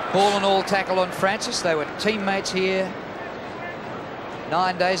 Obst, ball and all tackle on Francis. They were teammates here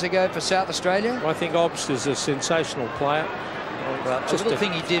 9 days ago for South Australia. I think Obst is a sensational player. Right, just a little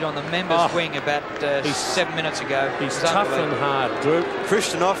thing he did on the members' wing about 7 minutes ago. He's tough and hard, Drew.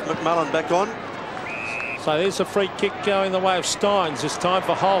 Christian off, McMullen back on. So there's a free kick going the way of Steins. This time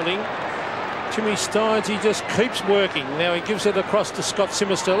for holding. Jimmy Steins, he just keeps working. Now he gives it across to Scott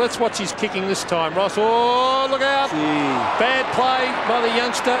Simmerstill. Let's watch his kicking this time, Ross. Oh, look out. Gee. Bad play by the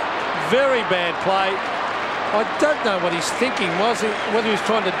youngster. Very bad play. I don't know what he's thinking, whether he was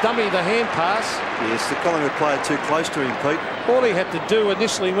trying to dummy the hand pass. Yes, the Collingwood player too close to him, Pete. All he had to do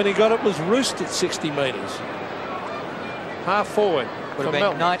initially when he got it was roost at 60 metres. Half forward. Would have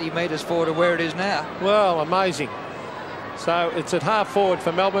been 90 metres forward to where it is now. Well, amazing. So it's at half forward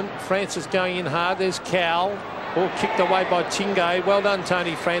for Melbourne. Francis going in hard. There's Cowell. Ball kicked away by Tingay. Well done,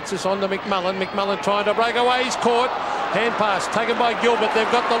 Tony Francis. On to McMullen. McMullen trying to break away. He's caught. Hand pass taken by Gilbert.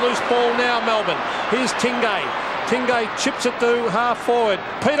 They've got the loose ball now, Melbourne. Here's Tingay. Tingay chips it to half forward.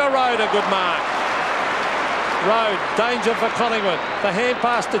 Peter Road, a good mark. Road, danger for Collingwood. The hand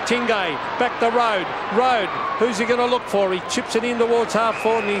pass to Tingay. Back to Road. Road, who's he going to look for? He chips it in towards half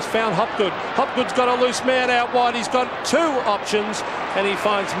forward, and he's found Hopgood. Hopgood's got a loose man out wide. He's got 2 options, and he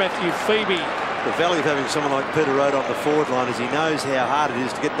finds Matthew Phoebe. The value of having someone like Peter Road on the forward line is he knows how hard it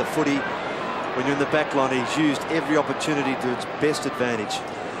is to get the footy. When you're in the back line, he's used every opportunity to its best advantage.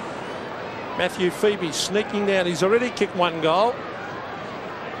 Matthew Phoebe sneaking down. He's already kicked 1 goal.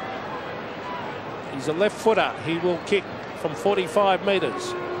 He's a left footer. He will kick from 45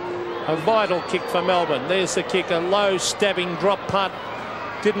 metres. A vital kick for Melbourne. There's the kick. A low stabbing drop punt.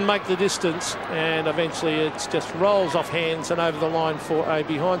 Didn't make the distance, and eventually it just rolls off hands and over the line for a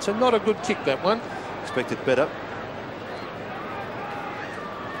behind. So not a good kick, that one. Expected better.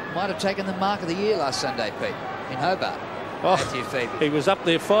 Might have taken the mark of the year last Sunday, Pete, in Hobart. Matthew Phoebe. He was up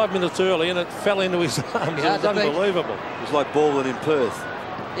there 5 minutes early and it fell into his arms. It was unbelievable. It was like Baldwin in Perth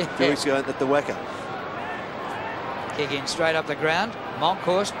a few weeks ago at the Wacker. Kick in straight up the ground.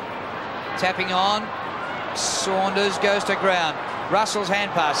 Monkhorst tapping on. Saunders goes to ground. Russell's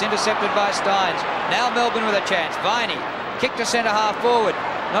hand pass intercepted by Steins. Now Melbourne with a chance. Viney kick to centre half forward.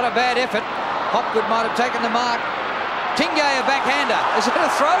 Not a bad effort. Hopgood might have taken the mark. Tingay a backhander. Is it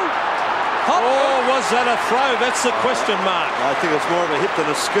a throw? Hopgood. Oh, was that a throw? That's the question mark. I think it's more of a hit than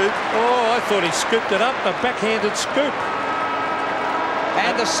a scoop. Oh, I thought he scooped it up. A backhanded scoop.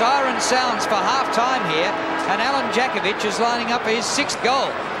 And the siren sounds for half-time here. And Alan Jakovic is lining up for his 6th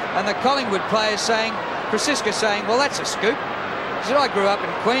goal. And the Collingwood players saying, Prasiska saying, well, that's a scoop. Said, I grew up in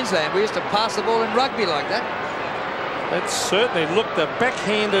Queensland. We used to pass the ball in rugby like that. That certainly looked a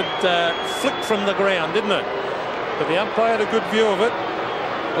backhanded flick from the ground, didn't it? But the umpire had a good view of it.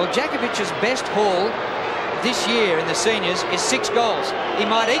 Well, Djakovic's best haul this year in the seniors is 6 goals. He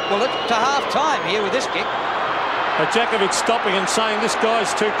might equal it to half-time here with this kick. Djakovic stopping and saying this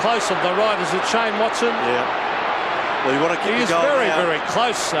guy's too close on the right. Is it Shane Watson? Yeah. Well, you want to kick the goal He's very, now. very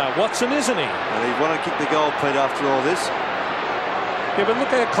close, Watson, isn't he? And you want to kick the goal, Pete, after all this. Yeah, but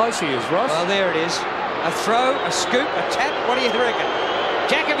look how close he is, Ross. Well, there it is. A throw, a scoop, a tap. What do you reckon?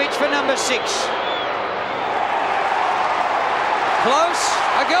 Djakovic for number 6. Close.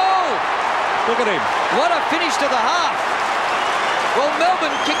 A goal. Look at him. What a finish to the half. Well,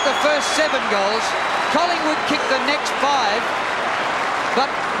 Melbourne kicked the first 7 goals. Collingwood kicked the next 5. But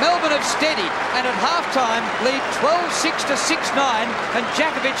Melbourne have steadied and at half-time lead 12-6 to 6-9, and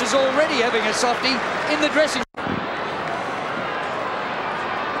Djakovic is already having a softie in the dressing room.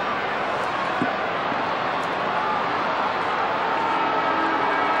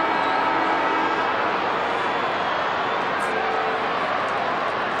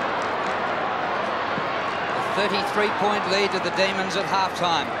 A 33-point lead to the Demons at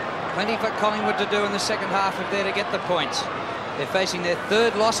half-time. Plenty for Collingwood to do in the second half if they're to get the points. They're facing their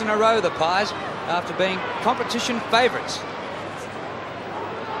 3rd loss in a row, the Pies, after being competition favourites.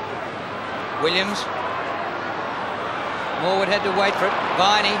 Williams. Morwood had to wait for it.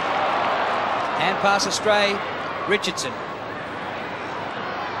 Viney. Hand pass astray. Richardson.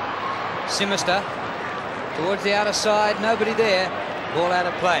 Simister. Towards the outer side. Nobody there. Ball out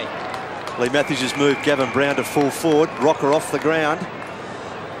of play. Lee Matthews has moved Gavin Brown to full forward. Rocker off the ground.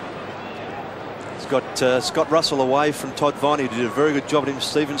 Got Scott Russell away from Todd Viney, who did a very good job at him.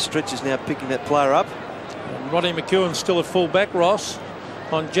 Stephen Stretch is now picking that player up. And Rodney McEwen's still at full back, Ross,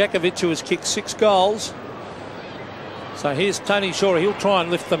 on Djakovic, who has kicked 6 goals. So here's Tony Shore. He'll try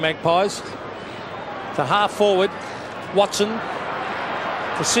and lift the Magpies. To half forward, Watson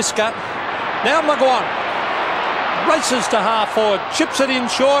for Siska. Now McGuan races to half forward, chips it in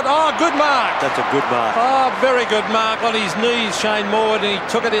short. Oh, good mark. That's a good mark. Oh, very good mark on his knees, Shane Morwood, and he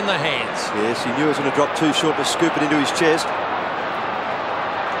took it in the hands. Yes, he knew it was going to drop too short to scoop it into his chest.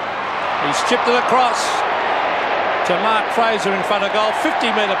 He's chipped it across to Mark Fraser in front of goal.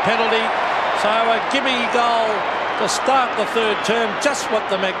 50-metre penalty. So a gimme goal to start the 3rd term, just what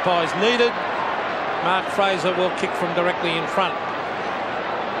the Magpies needed. Mark Fraser will kick from directly in front.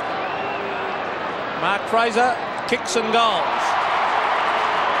 Mark Fraser, kicks and goals.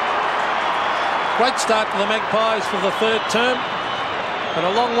 Great start to the Magpies for the 3rd term, and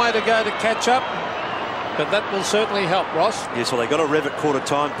a long way to go to catch up, but that will certainly help, Ross. Yes, well, they got a rev at quarter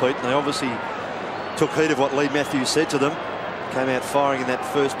time, Pete, and they obviously took heed of what Lee Matthews said to them. Came out firing in that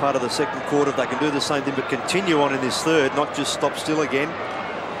first part of the second quarter. If they can do the same thing but continue on in this 3rd, not just stop still again,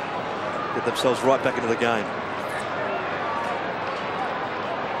 get themselves right back into the game.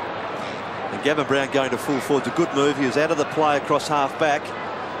 And Gavin Brown going to full forward is a good move. He was out of the play across half back.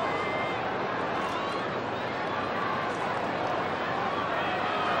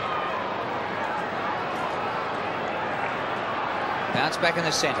 Bounce back in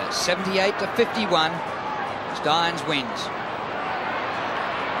the centre. 78 to 51. Steins wins.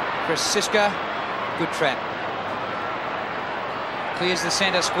 Chris Siska. Good trap. Clears the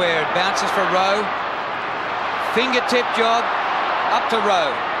centre square. It bounces for Rowe. Fingertip job. Up to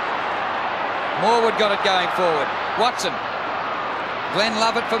Rowe. Morwood got it going forward. Watson. Glenn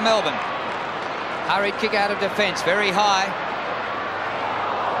Lovett for Melbourne. Hurried kick out of defence. Very high.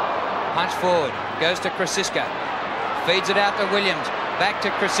 Punch forward. Goes to Krasiska. Feeds it out to Williams. Back to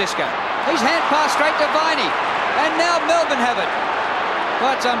Krasiska. He's hand passed straight to Viney. And now Melbourne have it.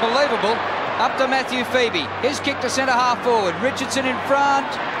 Well, it's unbelievable. Up to Matthew Phoebe. His kick to centre half forward. Richardson in front.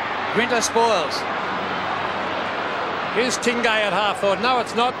 Grinter spoils. Here's Tingay at half forward. No,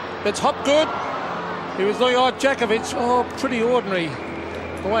 it's not. It's Hopgood. He was looking, oh, Djakovic. Oh, pretty ordinary.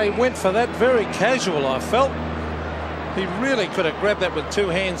 The way he went for that. Very casual, I felt. He really could have grabbed that with 2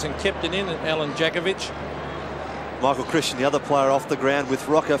 hands and kept it in, Alan Djakovic. Michael Christian, the other player off the ground with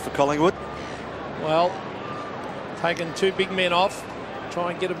Rocker for Collingwood. Well, taking 2 big men off.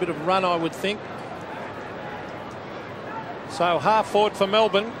 Try and get a bit of run, I would think. So half forward for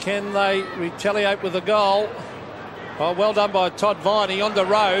Melbourne. Can they retaliate with a goal? Oh, well done by Todd Viney on the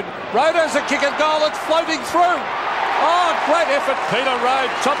road. Road has a kick at goal. It's floating through. Oh, great effort, Peter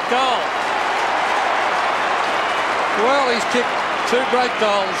Road. Top goal. Well, he's kicked 2 great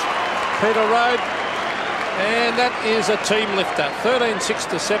goals, Peter Road. And that is a team lifter. 13-6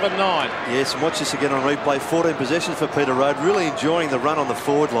 to 7-9. Yes, and watch this again on replay. 14 possessions for Peter Road. Really enjoying the run on the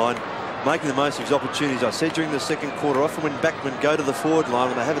forward line. making the most of his opportunities. I said during the second quarter, often when backmen go to the forward line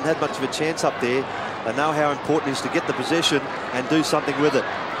and they haven't had much of a chance up there, they know how important it is to get the possession and do something with it.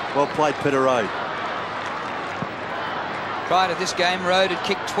 Well played, Peter Rode. Prior to this game, Rode had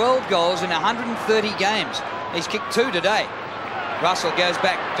kicked 12 goals in 130 games. He's kicked 2 today. Russell goes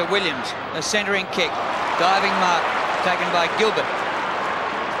back to Williams. A centering kick. Diving mark taken by Gilbert.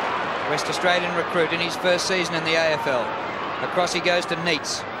 West Australian recruit in his first season in the AFL. Across he goes to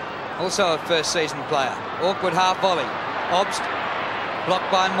Neitz. Also a first season player. Awkward half volley. Obst.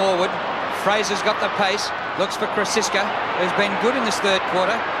 Blocked by Morwood. Fraser's got the pace. Looks for Krasiska, who's been good in this third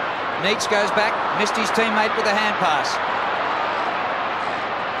quarter. Neitz goes back. Missed his teammate with a hand pass.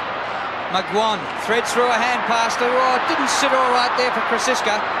 McGuan threads through a hand pass to, it didn't sit all right there for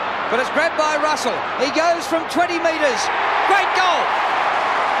Krasiska, but it's grabbed by Russell. He goes from 20 metres. Great goal.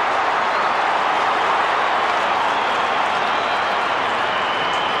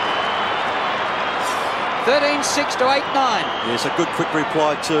 (13-6 to 8-9). Yes, a good quick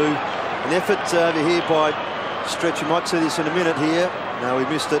reply to an effort over here by Stretch. You might see this in a minute here. No, he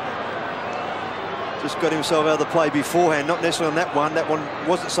missed it. Just got himself out of the play beforehand, not necessarily on that one. That one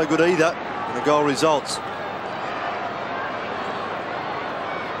wasn't so good either, and the goal results.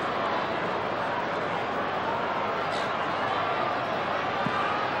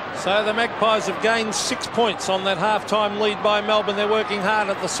 So the Magpies have gained 6 points on that half-time lead by Melbourne. They're working hard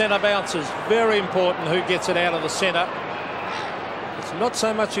at the centre bounces. Very important who gets it out of the centre. It's not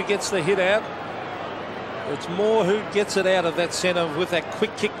so much who gets the hit out. It's more who gets it out of that centre with that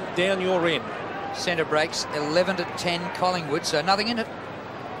quick kick down your end. Centre breaks 11-10 Collingwood, so nothing in it.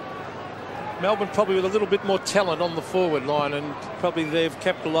 Melbourne probably with a little bit more talent on the forward line, and probably they've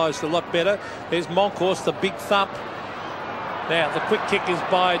capitalised a lot better. There's Monkhorst, the big thump. Now the quick kick is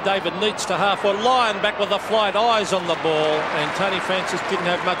by David Neitz to half-forward. Lyon back with the flight, eyes on the ball, and Tony Francis didn't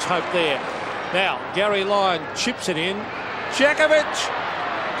have much hope there. Now Gary Lyon chips it in. Djakovic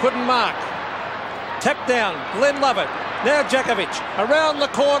couldn't mark. Tap down, Glenn Lovett. Now Djakovic around the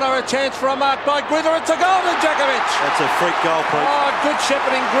corner, a chance for a mark by Grinter. It's a goal to Djakovic. That's a freak goal, Pete. Oh, good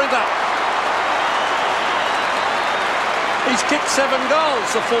shepherding, Grinter. He's kicked 7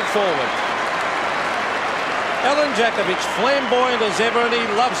 goals, the full forward. Alan Djakovic, flamboyant as ever, and he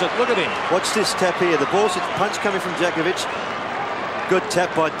loves it. Look at him. Watch this tap here. The ball's a punch coming from Djakovic. Good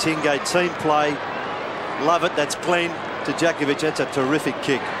tap by Tingay. Team play. Love it. That's Glenn to Djakovic. That's a terrific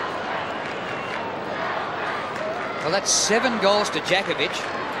kick. Well, that's 7 goals to Djakovic.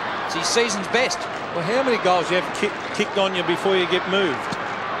 It's his season's best. Well, how many goals you have kicked on you before you get moved?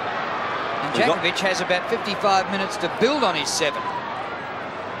 And Djakovic has about 55 minutes to build on his 7.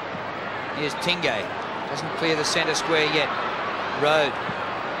 Here's Tingay. Doesn't clear the centre square yet. Rode.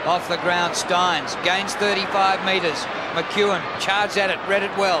 Off the ground, Steins. Gains 35 metres. McEwen charged at it, read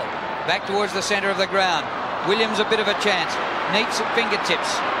it well. Back towards the centre of the ground. Williams a bit of a chance. Neitz at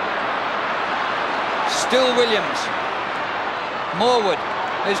fingertips. Still Williams. Morwood,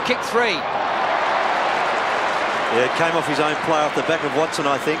 who's kicked 3. Yeah, it came off his own play off the back of Watson,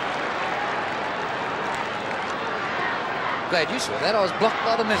 I think. Glad you saw that. I was blocked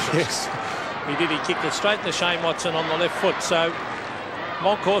by the missiles. Yes, he did. He kicked it straight to Shane Watson on the left foot. So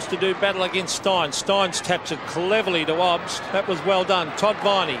Monkhorst to do battle against Steins. Steins taps it cleverly to Obbs. That was well done. Todd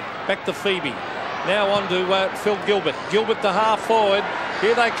Viney back to Phoebe. Now on to Phil Gilbert. Gilbert to half forward.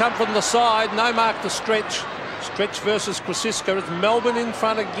 Here they come from the side. No mark to Stretch. Stretch versus Krasiska. It's Melbourne in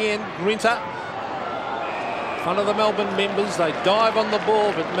front again. Grinter. In front of the Melbourne members. They dive on the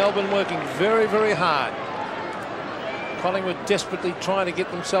ball, but Melbourne working very, very hard. Collingwood desperately trying to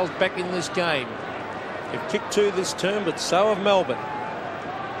get themselves back in this game. They've kicked 2 this term, but so have Melbourne.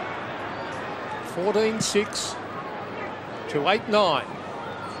 14-6 to 8-9.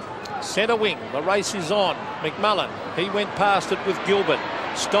 Centre wing, the race is on. McMullen, he went past it with Gilbert.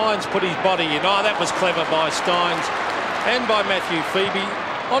 Steins put his body in. Oh, that was clever by Steins and by Matthew Phoebe.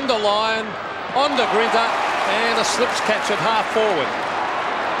 On to Lyon, on to Grinter, and a slips catch at half forward.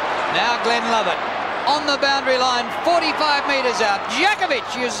 Now Glenn Lovett on the boundary line, 45 metres out. Djakovic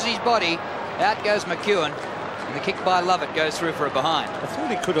uses his body. Out goes McEwen. And the kick by Lovett goes through for a behind. I thought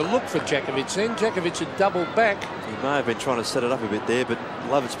he could have looked for Djakovic then. Djakovic had doubled back. He may have been trying to set it up a bit there, but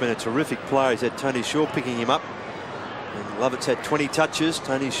Lovett's been a terrific player. He's had Tony Shaw picking him up. And Lovett's had 20 touches,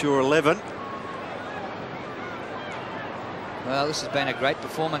 Tony Shaw 11. Well, this has been a great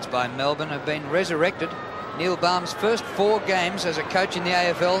performance by Melbourne. Have been resurrected. Neil Baum's first 4 games as a coach in the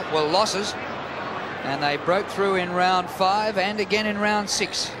AFL were losses. And they broke through in round 5 and again in round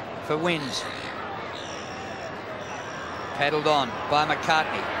 6 for wins. Paddled on by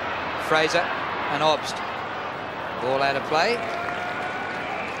McCartney, Fraser and Obst. Ball out of play.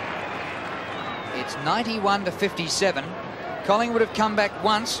 It's 91-57. Collingwood have come back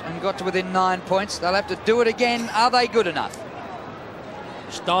once and got to within 9 points. They'll have to do it again. Are they good enough?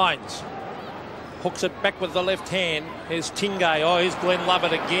 Steins hooks it back with the left hand. Here's Tingay. Oh, here's Glenn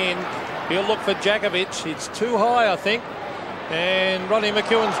Lovett again. He'll look for Jakovic. It's too high, I think. And Rodney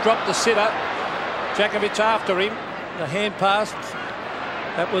McEwen's dropped the sitter. Jakovic after him. The hand pass.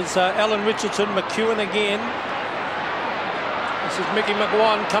 That was Alan Richardson. McEwen again. This is Mickey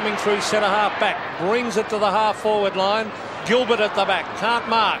McGuan coming through centre half back. Brings it to the half forward line. Gilbert at the back. Can't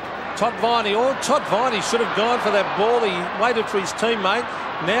mark. Todd Viney. Oh, Todd Viney should have gone for that ball. He waited for his teammate.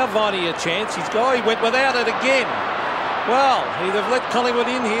 Now Viney a chance. He went without it again. Well, he'd have let Collingwood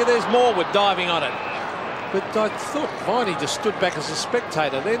in here. There's Morwood diving on it. But I thought Viney just stood back as a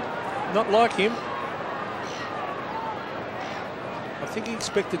spectator then. Not like him. I think he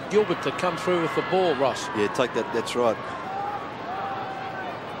expected Gilbert to come through with the ball, Ross. Yeah, take that. That's right.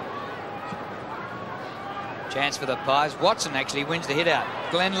 Chance for the Pies. Watson actually wins the hit out.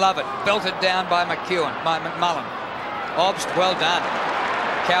 Glenn Lovett belted down by McMullen. Obst, well done.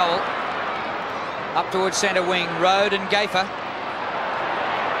 Cowell up towards centre wing. Rode and Gaffer.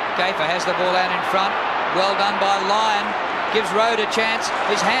 Gaffer has the ball out in front. Well done by Lyon. Gives Rode a chance.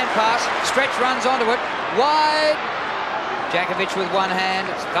 His hand pass. Stretch runs onto it. Wide. Jakovic with one hand.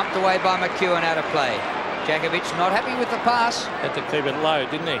 It's thumped away by McEwen out of play. Jakovic not happy with the pass. Had to keep it low,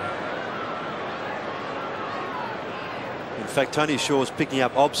 didn't he? In fact, Tony Shaw's picking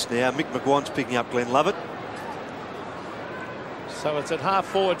up Obst now. Mick McGuan's picking up Glenn Lovett. So it's at half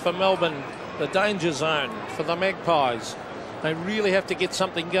forward for Melbourne. The danger zone for the Magpies. They really have to get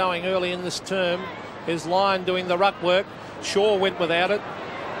something going early in this term. Here's Lyon doing the ruck work. Shaw went without it.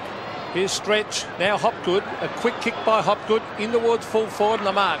 Here's Stretch. Now Hopgood. A quick kick by Hopgood in towards full forward, and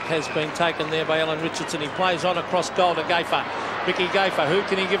the mark has been taken there by Alan Richardson. He plays on across goal to Gaffer. Vicky Gaffer. Who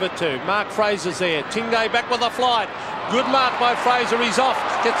can he give it to? Mark Fraser's there. Tingay back with a flight. Good mark by Fraser. He's off.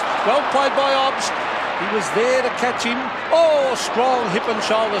 Gets well played by Obst. He was there to catch him. Oh, strong hip and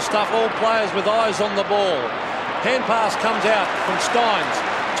shoulder stuff. All players with eyes on the ball. Hand pass comes out from Steins.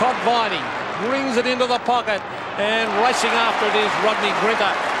 Todd Viney brings it into the pocket, and racing after it is Rodney Grinter.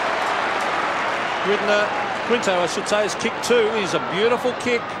 Grinter, I should say, is kick two. He's a beautiful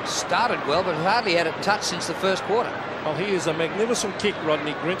kick. Started well, but hardly had it touched since the first quarter. Well, he is a magnificent kick,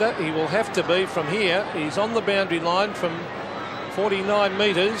 Rodney Grinter. He will have to be from here. He's on the boundary line from 49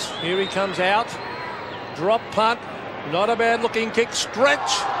 metres. Here he comes out. Drop punt. Not a bad looking kick.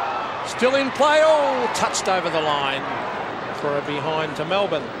 Stretch. Still in play. Oh, touched over the line for a behind to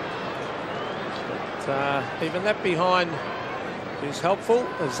Melbourne. But, even that behind is helpful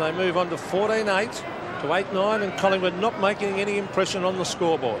as they move on to 14-8 to 8-9, and Collingwood not making any impression on the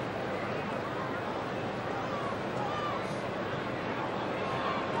scoreboard.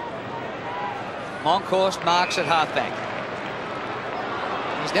 Monkhorst marks at halfback.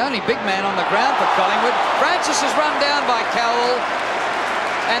 He's the only big man on the ground for Collingwood. Francis is run down by Cowell,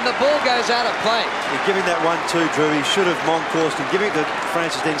 and the ball goes out of play. You're giving that 1-2, Drew. He should have Monkhorst and giving it to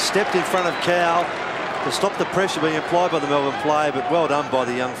Francis, then stepped in front of Cowell to stop the pressure being applied by the Melbourne player, but well done by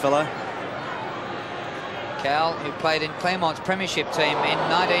the young fellow. Cowell, who played in Claremont's premiership team in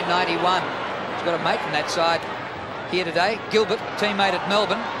 1991. He's got a mate from that side here today. Gilbert, teammate at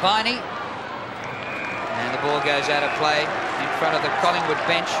Melbourne. Viney. And the ball goes out of play in front of the Collingwood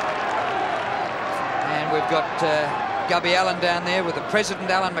bench. And we've got Gubby Allen down there with the president,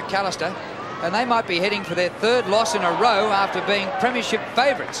 Alan McAllister. And they might be heading for their third loss in a row after being premiership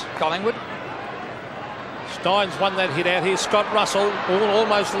favourites, Collingwood. Steins won that hit out here. Scott Russell,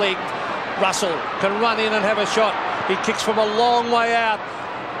 almost legged. Russell can run in and have a shot. He kicks from a long way out.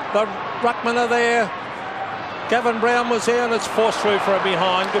 The ruckmen are there. Gavin Brown was there, and it's forced through for a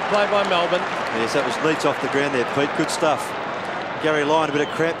behind. Good play by Melbourne. Yes, that was neat off the ground there, Pete. Good stuff. Gary Lyon, a bit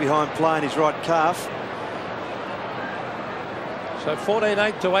of cramp behind playing his right calf. So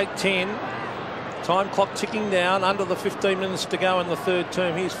 14-8 to 8-10. Time clock ticking down. Under the 15 minutes to go in the third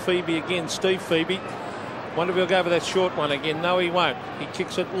term. Here's Phoebe again. Steve Phoebe. Wonder if he'll go for that short one again. No, he won't. He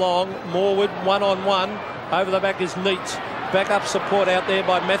kicks it long. Morwood, one-on-one. Over the back is Neitz. Backup support out there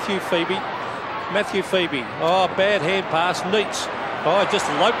by Matthew Phoebe. Matthew Phoebe. Oh, bad hand pass. Neitz. Oh, just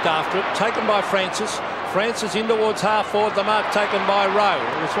loped after it. Taken by Francis. Francis in towards half forward. The mark taken by Rowe.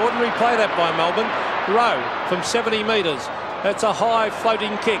 It's ordinary play that by Melbourne. Rowe from 70 metres. That's a high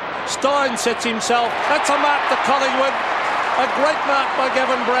floating kick. Stein sets himself. That's a mark to Collingwood. A great mark by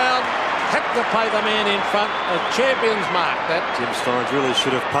Gavin Brown. Had to pay the man in front. A champion's mark, that. Tim Steins really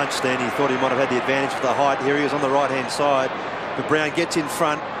should have punched then. He thought he might have had the advantage for the height. Here he is on the right-hand side. But Brown gets in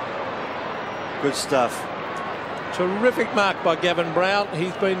front. Good stuff. Terrific mark by Gavin Brown.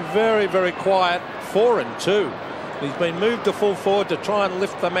 He's been very, very quiet. 4 and 2. He's been moved to full forward to try and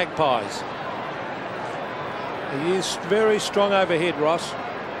lift the Magpies. He is very strong overhead, Ross.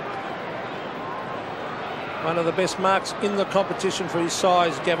 One of the best marks in the competition for his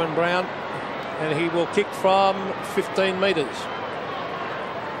size, Gavin Brown. And he will kick from 15 metres.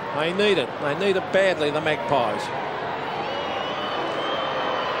 They need it. They need it badly, the Magpies.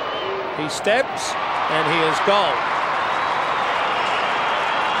 He stabs, and he is goal.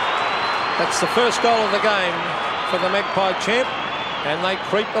 That's the first goal of the game for the Magpie champ. And they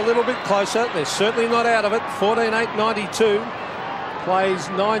creep a little bit closer. They're certainly not out of it. 14-8-92. Plays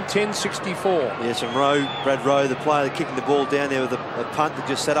 9-10-64. Yes, and Brad Rowe, the player kicking the ball down there with a punt that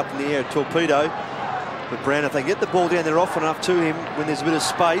just sat up in the air, a torpedo. But Brown, if they get the ball down there often enough to him when there's a bit of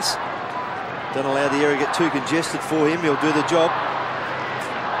space, don't allow the area to get too congested for him, he'll do the job.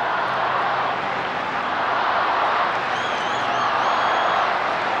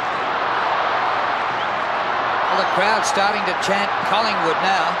 Well, the crowd's starting to chant Collingwood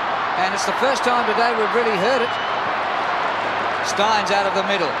now, and it's the first time today we've really heard it. Steins out of the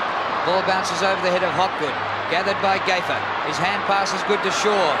middle. Ball bounces over the head of Hopgood. Gathered by Gaffer. His hand pass is good to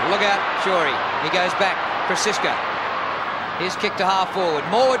Shaw. Look out, Shawry. He goes back. Krasiska. His kick to half forward.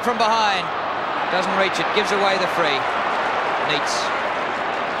 Morwood from behind. Doesn't reach it. Gives away the free. Neats.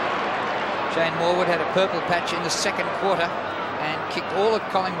 Shane Morwood had a purple patch in the second quarter and kicked all of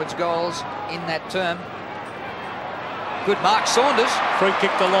Collingwood's goals in that term. Good mark, Saunders. Free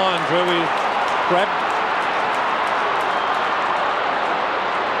kick to line, Drew. He grabbed.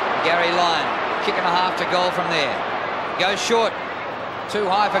 Gary Lyon, kick and a half to goal from there. Goes short. Too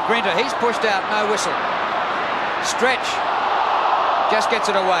high for Grinter. He's pushed out. No whistle. Stretch. Just gets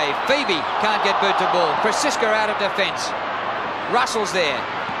it away. Phoebe can't get boot to ball. Krasiska out of defence. Russell's there.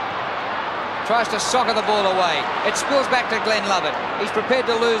 Tries to soccer the ball away. It spills back to Glenn Lovett. He's prepared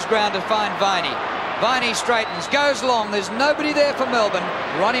to lose ground to find Viney. Viney straightens, goes long. There's nobody there for Melbourne.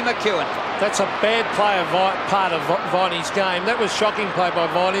 Ronnie McEwen. That's a bad play of part of Viney's game. That was shocking play by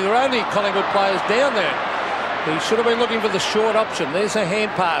Viney. There are only Collingwood players down there. He should have been looking for the short option. There's a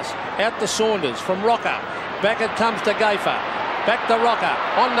hand pass out to Saunders from Rocker. Back it comes to Gaffer. Back to Rocker.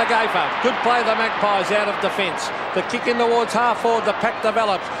 On to Gaffer. Good play the Magpies out of defence. The kick in towards half forward. The pack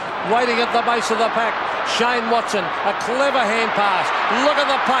develops. Waiting at the base of the pack. Shane Watson. A clever hand pass. Look at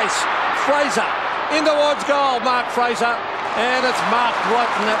the pace. Fraser. In towards goal, Mark Fraser, and it's marked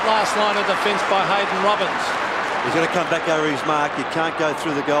right in that last line of defence by Hayden Robbins. He's got to come back over his mark. You can't go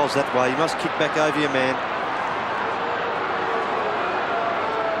through the goals that way. You must kick back over your man.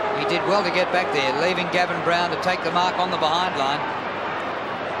 He did well to get back there, leaving Gavin Brown to take the mark on the behind line.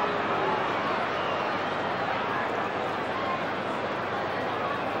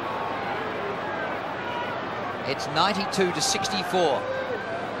 It's 92-64.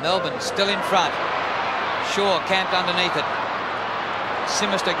 Melbourne still in front. Shaw camped underneath it.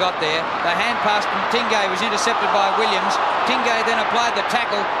 Simister got there. The hand pass from Tingay was intercepted by Williams. Tingay then applied the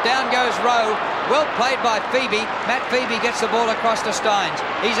tackle. Down goes Rowe. Well played by Phoebe. Matt Phoebe gets the ball across to Steins.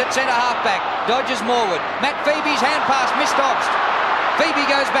 He's at centre half-back. Dodges Morwood. Matt Phoebe's hand pass missed Obst. Phoebe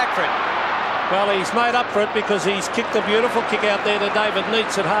goes back for it. Well, he's made up for it because he's kicked a beautiful kick out there to David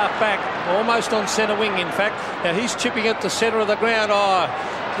Neitz at half-back. Almost on centre wing, in fact. Now he's chipping it to centre of the ground. Oh,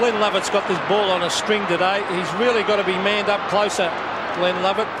 Glenn Lovett's got this ball on a string today. He's really got to be manned up closer. Glenn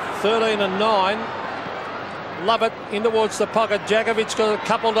Lovett, 13 and 9. Lovett in towards the pocket. Jakovic got a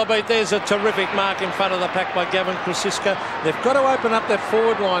couple to beat. There's a terrific mark in front of the pack by Gavin Krasiska. They've got to open up that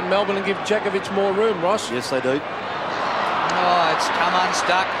forward line, Melbourne, and give Jakovic more room, Ross. Yes, they do. Oh, it's come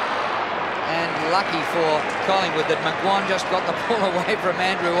unstuck. And lucky for Collingwood that McGuan just got the ball away from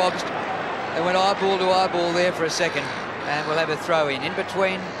Andrew Obst. They went eyeball to eyeball there for a second. And we'll have a throw in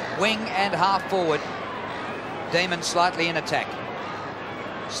between wing and half forward. Demon slightly in attack.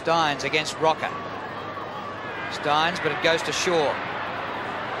 Steins against Rocker. Steins, but it goes to Shaw.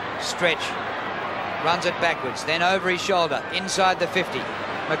 Stretch. Runs it backwards. Then over his shoulder. Inside the 50.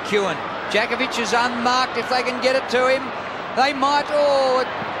 McEwen. Jakovic is unmarked. If they can get it to him, they might. Oh,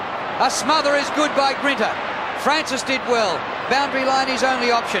 a smother is good by Grinter. Francis did well. Boundary line his only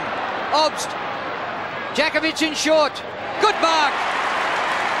option. Obst. Jakovic in short. Good mark.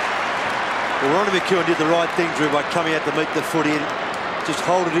 Well, Ronnie McEwen did the right thing, Drew, by coming out to meet the foot in. Just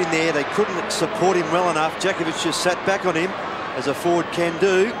hold it in there. They couldn't support him well enough. Jakovic just sat back on him, as a forward can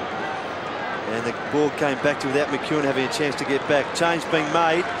do. And the ball came back to without McEwen having a chance to get back. Change being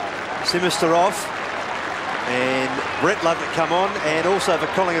made. Simister off. And Brett Lovett come on. And also for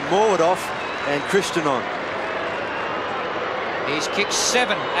Collingwood, Morwood off. And Christian on. He's kicked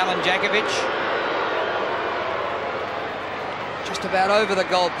 7, Alan Jakovic. about over the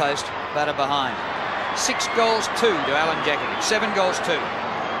goalpost, batter behind. 6 goals 2 to Alan Jakovic. 7 goals 2.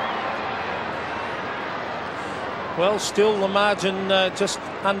 Well, still the margin just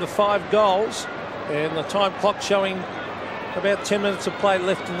under 5 goals, and the time clock showing about 10 minutes of play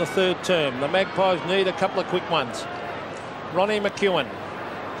left in the third term. The Magpies need a couple of quick ones. Ronnie McEwen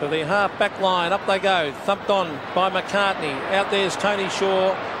to the half-back line. Up they go. Thumped on by McCartney. Out there's Tony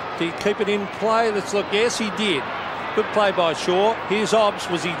Shaw. Did he keep it in play? Let's look. Yes, he did. Good play by Shaw. Here's Obbs.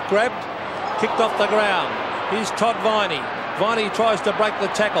 Was he grabbed? Kicked off the ground. Here's Todd Viney. Viney tries to break the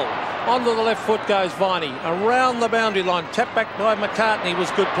tackle. Onto the left foot goes Viney. Around the boundary line. Tapped back by McCartney was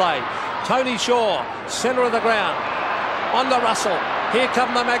good play. Tony Shaw. Centre of the ground. On to Russell. Here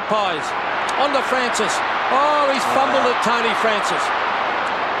come the Magpies. On to Francis. Oh, he's fumbled at Tony Francis.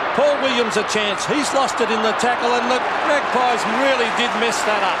 Paul Williams a chance. He's lost it in the tackle, and the Magpies really did mess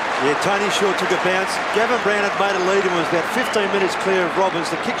that up. Yeah, Tony Shaw took a bounce. Gavin Brown had made a lead and was about 15 minutes clear of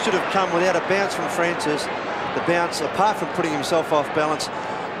Robbins. The kick should have come without a bounce from Francis. The bounce, apart from putting himself off balance,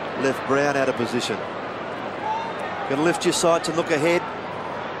 left Brown out of position. Going to lift your sights and look ahead.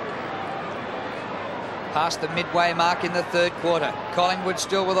 Past the midway mark in the third quarter. Collingwood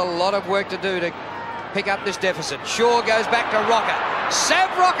still with a lot of work to do to pick up this deficit. Shaw goes back to Rocker. Sav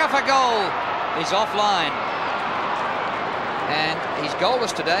Rocker for goal. He's offline. And he's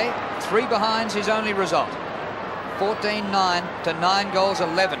goalless today. 3 behinds his only result. 14-9 to 9 goals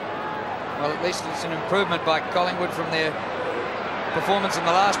 11. Well, at least it's an improvement by Collingwood from their performance in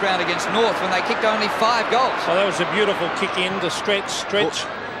the last round against North when they kicked only 5 goals. Well, that was a beautiful kick in to stretch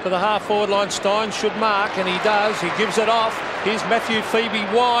to the half-forward line. Stein should mark, and he does. He gives it off. Here's Matthew Phoebe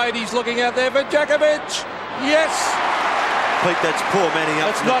wide. He's looking out there for Jakovic. Yes! Pete, that's poor manning up.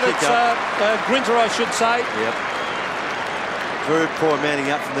 It's not, it's Grinter, I should say. Yep. Very poor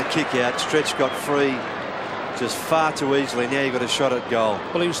manning up from the kick out. Stretch got free just far too easily. Now you've got a shot at goal.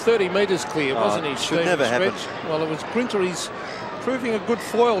 Well, he was 30 metres clear, wasn't he? Should never happen. Well, it was Grinter. He's proving a good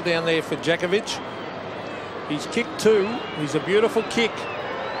foil down there for Jakovic. He's kicked 2. He's a beautiful kick.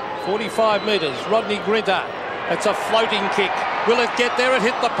 45 metres. Rodney Grinter. It's a floating kick. Will it get there? It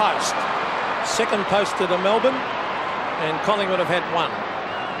hit the post. Second post to the Melbourne, and Collingwood have had 1.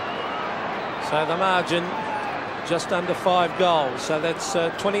 So the margin just under 5 goals. So that's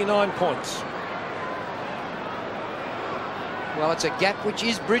 29 points. Well, it's a gap which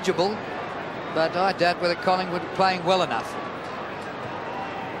is bridgeable, but I doubt whether Collingwood are playing well enough.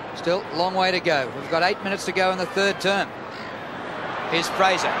 Still, long way to go. We've got 8 minutes to go in the third term. Here's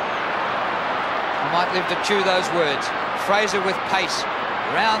Fraser. I might live to chew those words. Fraser with pace.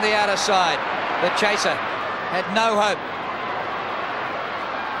 Round the outer side. The chaser had no hope.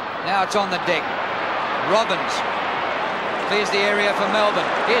 Now it's on the deck. Robbins clears the area for Melbourne.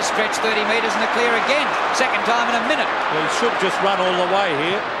 Here's Stretch 30 metres and a clear again. Second time in a minute. Well, he should just run all the way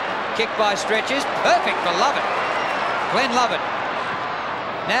here. Kick by Stretch is perfect for Lovett. Glenn Lovett.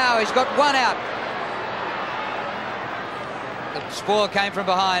 Now he's got 1 out. The spoil came from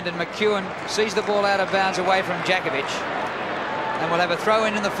behind, and McEwen sees the ball out of bounds away from Jakovic, and will have a throw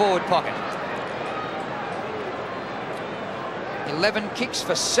in the forward pocket. 11 kicks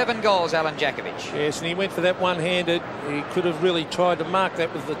for 7 goals, Alan Jakovic. Yes, and he went for that one-handed. He could have really tried to mark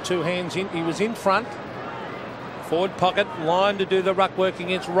that with the 2 hands in. He was in front. Forward pocket, line to do the ruck work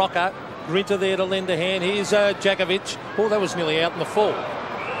against Rocker. Grinter there to lend a hand. Here's Jakovic. Oh, that was nearly out in the full.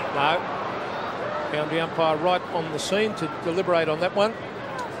 No. Found the umpire right on the scene to deliberate on that one.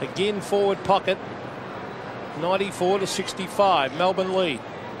 Again, forward pocket. 94 to 65. Melbourne lead.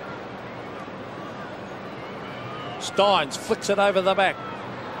 Steins flicks it over the back.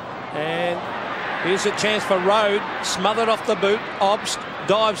 And here's a chance for Rode. Smothered off the boot. Obbs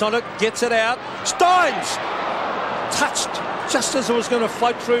dives on it. Gets it out. Steins! Touched just as it was going to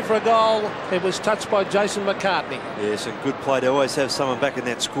float through for a goal. It was touched by Jason McCartney. Yes, and good play to always have someone back in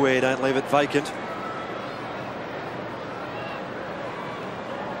that square. Don't leave it vacant.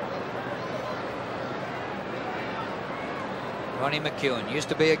 Ronnie McEwen used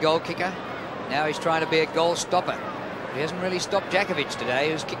to be a goal kicker. Now he's trying to be a goal stopper. He hasn't really stopped Jakovic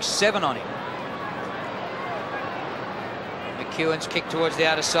today, who's kicked 7 on him. McEwen's kick towards the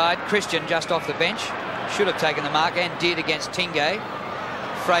outer side. Christian just off the bench. Should have taken the mark and did against Tingay.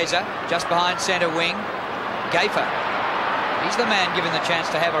 Fraser just behind centre wing. Gaffer. He's the man given the chance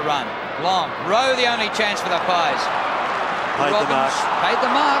to have a run. Long. Rowe the only chance for the Pies. Paid the mark. Paid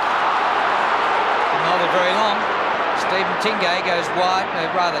the mark. Didn't hold it very long. Stephen Tingay goes wide.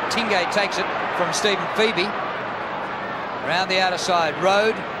 Rather, Tingay takes it from Stephen Phoebe. Round the outer side.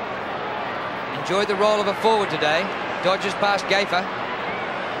 Rode enjoyed the role of a forward today. Dodges past Gaffer.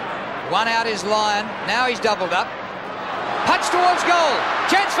 1 out is Lyon. Now he's doubled up. Punch towards goal.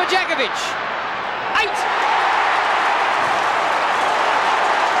 Chance for Djakovic. 8.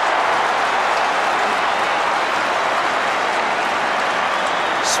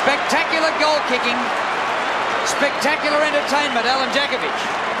 Spectacular goal kicking. Spectacular entertainment, Alan Djakovic.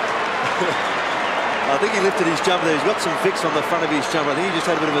 I think he lifted his jumper there. He's got some fix on the front of his jumper. I think he just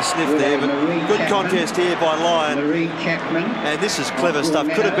had a bit of a sniff there. But good contest here by Lyon. And this is clever stuff.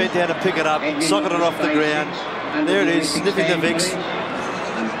 Could have bent down to pick it up, socketed it off the ground. There it is, sniffing the Vicks.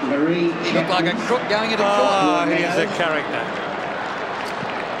 Looked like a crook going into court. Oh, he's a character.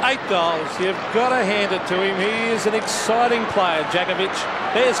 8 goals. You've got to hand it to him. He is an exciting player, Djakovic.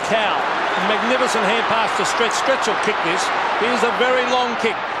 There's Cal. A magnificent hand pass to Stretch. Stretch will kick this. Here's a very long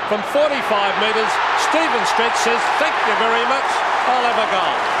kick from 45 metres. Stephen Stretch says, thank you very much. I'll have a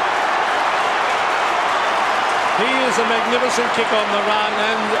goal. He is a magnificent kick on the run,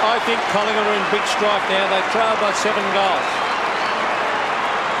 and I think Collingwood are in big strife now. They trail by 7 goals.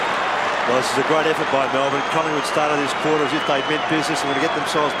 Well, this is a great effort by Melbourne. Collingwood started this quarter as if they'd meant business and were going to get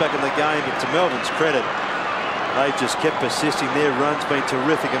themselves back in the game, but to Melbourne's credit, they just kept persisting. Their run's been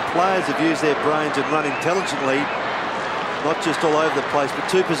terrific, and players have used their brains and run intelligently, not just all over the place, but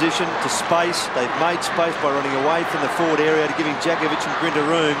to position, to space. They've made space by running away from the forward area to giving Djakovic and Grinda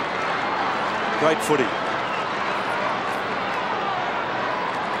room. Great footy.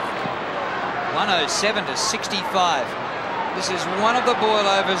 107 to 65. This is one of the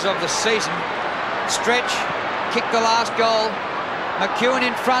boilovers of the season. Stretch kicked the last goal. McEwen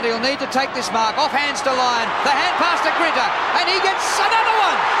in front. He'll need to take this mark. Off hands to Lyon. The hand pass to Grinda, and he gets another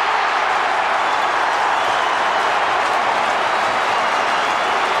one.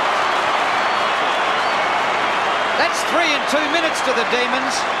 That's 3 in 2 minutes to the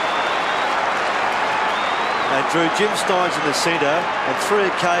Demons. And Drew, Jim Stein's in the centre, on 3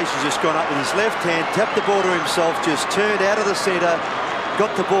 occasions just gone up with his left hand, tapped the ball to himself, just turned out of the centre,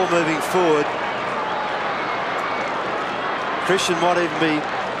 got the ball moving forward. Christian might even be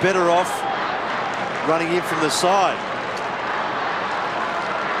better off running in from the side.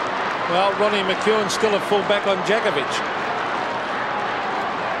 Well, Ronnie McEwen's still a full back on Djakovic.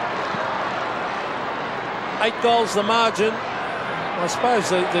 8 goals the margin. I suppose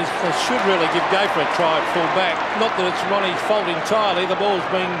they should really give Gayfer a try at full back. Not that it's Ronnie's fault entirely. The ball's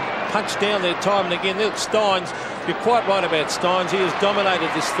being punched down there time and again. There's Steins. You're quite right about Steins. He has dominated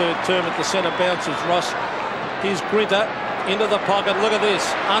this third term at the centre bounces. Ross. Here's Grinta into the pocket. Look at this.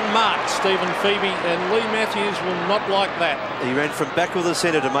 Unmarked Stephen Phoebe, and Lee Matthews will not like that. He ran from back of the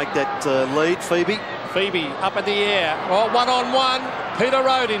centre to make that lead, Phoebe. Phoebe up in the air. Oh, 1-on-1. Peter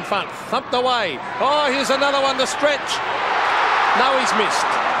Road in front. Thumped away. Oh, here's another one to Stretch. No, he's missed.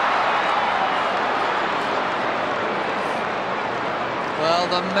 Well,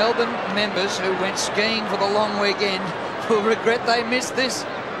 the Melbourne members who went skiing for the long weekend will regret they missed this.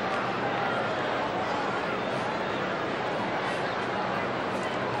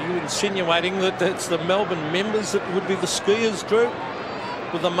 Are you insinuating that it's the Melbourne members that would be the skiers, Drew?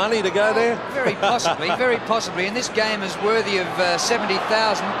 With the money to go there? Very possibly, very possibly. And this game is worthy of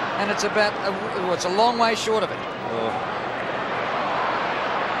 70,000, and it's about, it's a long way short of it. Oh.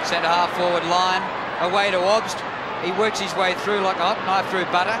 Centre half forward line, away to Obst. He works his way through like a hot knife through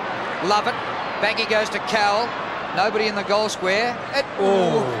butter. Love it. Back he goes to Cowell. Nobody in the goal square. It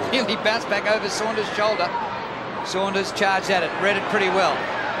nearly bounced back over Saunders' shoulder. Saunders charged at it, read it pretty well.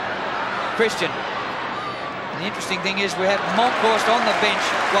 Christian. The interesting thing is we have Monkhorst on the bench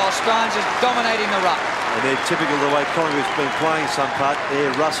while Steins is dominating the ruck. And they're typical of the way Collingwood's been playing some part.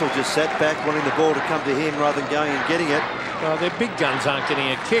 There, Russell just sat back, wanting the ball to come to him rather than going and getting it. Well, their big guns aren't getting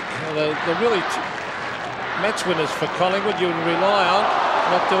a kick. They're really match winners for Collingwood. You would rely on,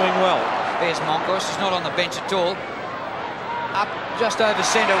 not doing well. There's Monkhorst. He's not on the bench at all. Up just over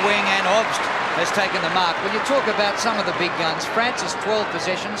centre wing, and Obst has taken the mark. When you talk about some of the big guns, Francis 12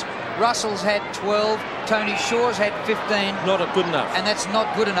 possessions, Russell's had 12, Tony Shaw's had 15. Not good enough. And that's not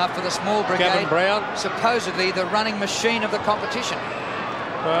good enough for the small brigade. Gavin Brown. Supposedly the running machine of the competition.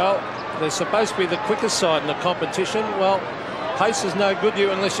 Well, they're supposed to be the quickest side in the competition. Well, pace is no good to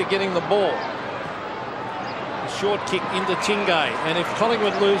you unless you're getting the ball. A short kick into Tingay. And if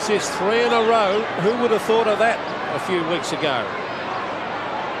Collingwood lose this 3 in a row, who would have thought of that a few weeks ago?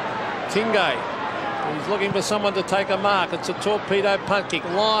 Tingay. He's looking for someone to take a mark. It's a torpedo punt kick.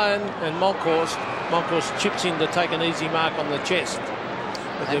 Lyon and Monkhorst. Monkhorst chips in to take an easy mark on the chest.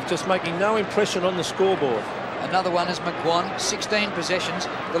 But they're just making no impression on the scoreboard. Another one is McGuan, 16 possessions.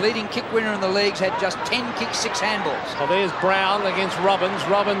 The leading kick winner in the league's had just 10 kicks, 6 handballs. Well, there's Brown against Robbins.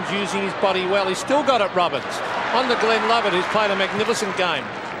 Robbins using his body well. He's still got it, Robbins. On to Glenn Lovett, who's played a magnificent game.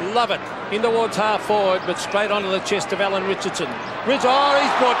 Lovett In towards half forward, but straight onto the chest of Alan Richardson. He's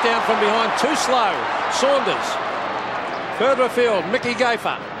brought down from behind. Too slow. Saunders. Further afield, Mickey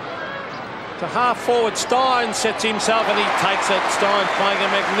Gafer. To half forward, Stein sets himself and he takes it. Stein playing a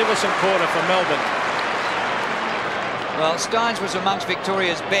magnificent quarter for Melbourne. Well, Steins was amongst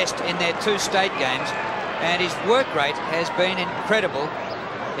Victoria's best in their 2 state games, and his work rate has been incredible.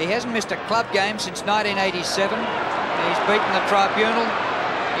 He hasn't missed a club game since 1987. He's beaten the tribunal.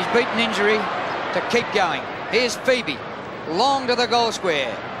 He's beaten injury to keep going. Here's Phoebe, long to the goal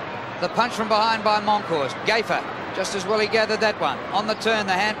square. The punch from behind by Monkhorst. Gafer, just as well he gathered that one. On the turn,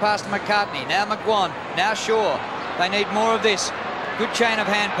 the hand pass to McCartney. Now McGuan, now Shaw. They need more of this. Good chain of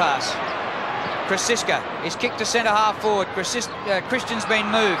hand pass. Krasiska is kicked to centre half forward. Christian's been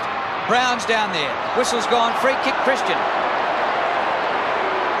moved. Brown's down there. Whistle's gone. Free kick Christian.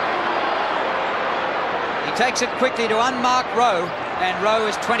 He takes it quickly to unmarked Rowe, and Rowe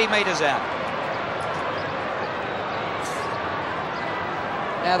is 20 metres out.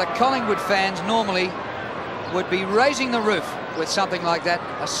 Now the Collingwood fans normally would be raising the roof with something like that,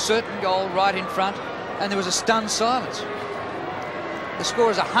 a certain goal right in front, and there was a stunned silence. The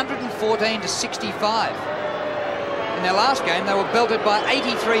score is 114 to 65. In their last game, they were belted by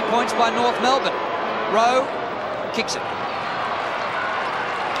 83 points by North Melbourne. Rowe kicks it.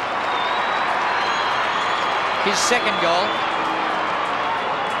 His second goal.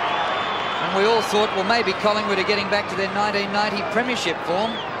 And we all thought, well, maybe Collingwood are getting back to their 1990 premiership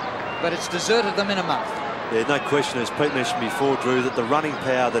form, but it's deserted them in a month. Yeah, no question, as Pete mentioned before, Drew, that the running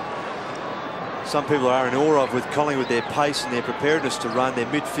power that some people are in awe of with Collingwood, their pace and their preparedness to run, their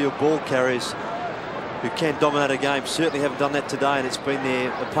midfield ball carriers who can dominate a game, certainly haven't done that today, and it's been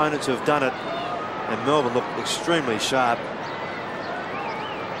their opponents who have done it. And Melbourne looked extremely sharp.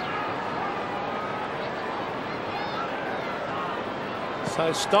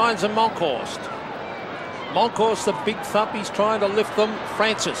 So Steins and Monkhorst. Monkhorst, the big thump, he's trying to lift them.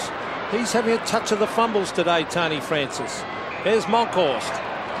 Francis, he's having a touch of the fumbles today, Tony Francis. There's Monkhorst.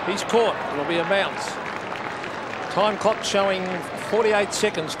 He's caught. It'll be a bounce. Time clock showing 48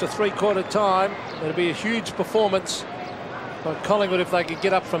 seconds to 3/4 time. It'll be a huge performance by Collingwood if they could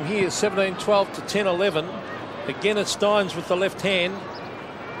get up from here. 17-12 to 10-11. Again, it's Steins with the left hand.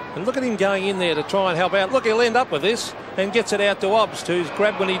 And look at him going in there to try and help out. Look, he'll end up with this and gets it out to Obbs, who's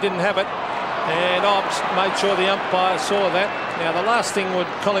grabbed when he didn't have it. And Obbs made sure the umpire saw that. Now, the last thing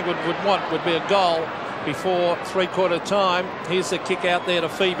Collingwood would want would be a goal before 3/4 time. Here's the kick out there to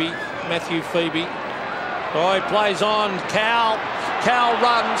Phoebe, Matthew Phoebe. Oh, he plays on. Cowell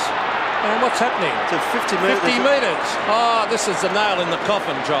runs. And what's happening? It's a 50 metres. 50 metres. Oh, this is the nail in the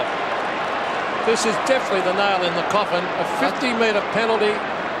coffin job. This is definitely the nail in the coffin. A 50-metre penalty.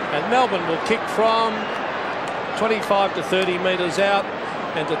 And Melbourne will kick from 25 to 30 metres out.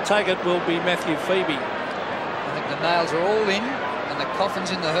 And to take it will be Matthew Phoebe. I think the nails are all in and the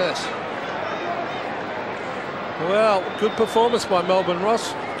coffin's in the hearse. Well, good performance by Melbourne,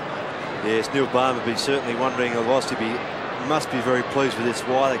 Ross. Yes, Neil Barham would be certainly wondering, whilst he must be very pleased with this,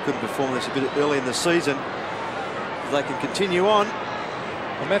 why they couldn't perform this a bit early in the season. If they can continue on.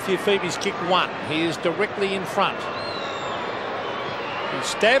 Well, Matthew Phoebe's kick one. He is directly in front. He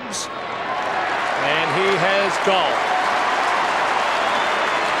stabs, and he has goal.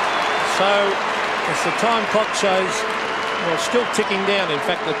 So, as the time clock shows, well, still ticking down, in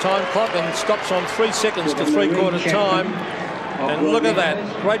fact, the time clock, and stops on 3 seconds to 3/4 time. And look at that.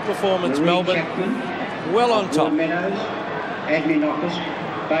 Great performance, Melbourne. Well on top.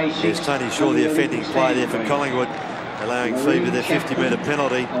 Yes, Tony Shaw, the offending play there for Collingwood, allowing Phoebe their 50-metre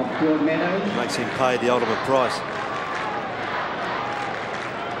penalty. Makes him pay the ultimate price.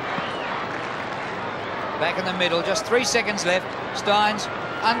 Back in the middle, just 3 seconds left. Steins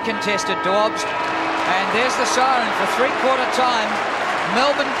uncontested to Obbs. And there's the siren for 3/4 time.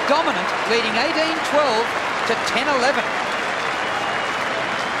 Melbourne dominant, leading 18-12 to 10-11.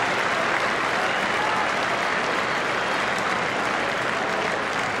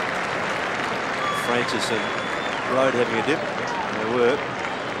 Francis and Road having a dip. They were.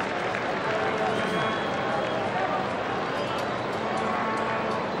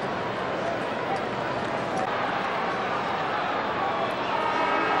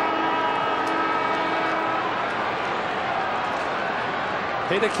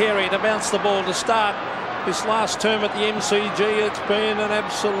 Peter Carey to bounce the ball to start this last term at the MCG. It's been an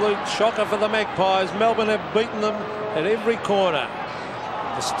absolute shocker for the Magpies. Melbourne have beaten them at every corner.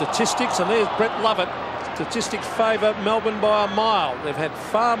 The statistics, and there's Brett Lovett, statistics favour Melbourne by a mile. They've had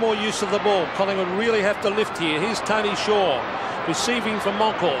far more use of the ball. Collingwood really have to lift here. Here's Tony Shaw receiving from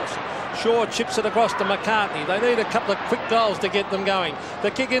Monkhorst. Shaw chips it across to McCartney. They need a couple of quick goals to get them going.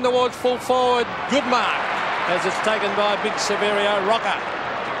 The kick in towards full forward. Good mark as it's taken by Big Severio. Rocker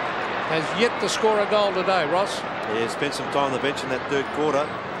has yet to score a goal today, Ross. Yeah, spent some time on the bench in that third quarter.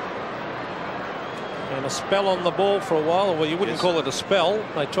 And a spell on the ball for a while. Well, you wouldn't call it a spell.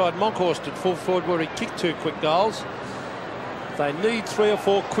 They tried Monkhorst at full forward where he kicked 2 quick goals. They need 3 or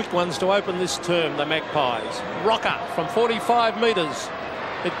 4 quick ones to open this term, the Magpies. Rocker from 45 metres.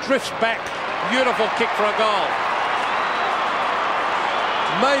 It drifts back. Beautiful kick for a goal.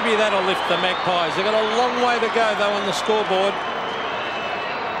 Maybe that'll lift the Magpies. They've got a long way to go, though, on the scoreboard.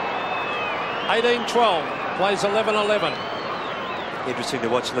 18-12. Plays 11-11. Interesting to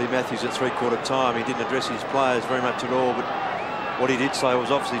watch Lee Matthews at three-quarter time. He didn't address his players very much at all, but what he did say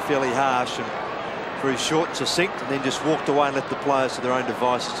was obviously fairly harsh and very short and succinct, and then just walked away and left the players to their own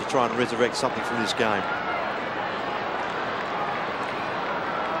devices to try and resurrect something from this game.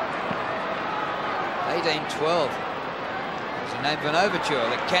 18-12. There's a name of an overture.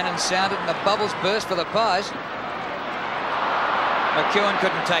 The cannon sounded and the bubbles burst for the Pies. McEwen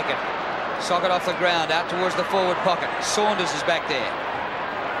couldn't take it. Socket off the ground, out towards the forward pocket. Saunders is back there.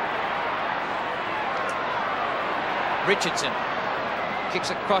 Richardson kicks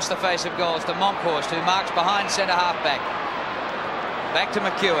across the face of goals to Monkhorst, who marks behind centre half-back. Back to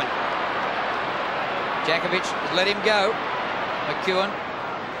McEwen. Jakovic let him go. McEwen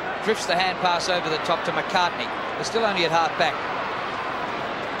drifts the hand pass over the top to McCartney. They're still only at half-back.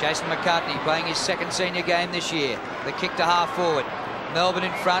 Jason McCartney playing his second senior game this year. The kick to half-forward. Melbourne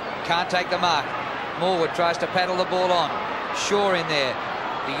in front, can't take the mark. Morwood tries to paddle the ball on. Shaw in there.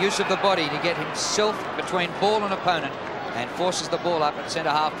 The use of the body to get himself between ball and opponent and forces the ball up at centre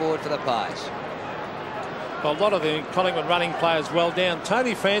half forward for the Pies. Well, a lot of the Collingwood running players well down.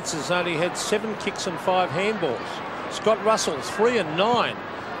 Tony Francis only had 7 kicks and 5 handballs. Scott Russell 3 and 9.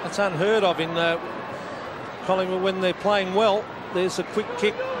 That's unheard of in Collingwood when they're playing well. There's a quick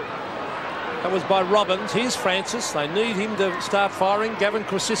kick. That was by Robbins. Here's Francis. They need him to start firing. Gavin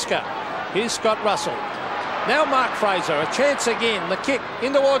Krasiska. Here's Scott Russell. Now Mark Fraser. A chance again. The kick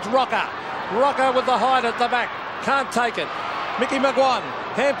in towards Rocker. Rocker with the height at the back. Can't take it. Mickey McGuan.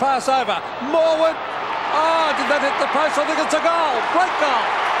 Hand pass over. Morwood. Oh, did that hit the post? I think it's a goal. Great goal.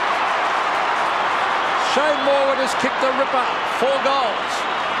 Shane Morwood has kicked a ripper. 4 goals.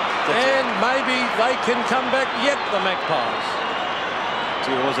 And maybe they can come back yet, the Magpies.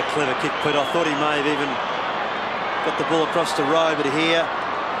 Gee, it was a clever kick, Pete. I thought he may have even got the ball across the row, but here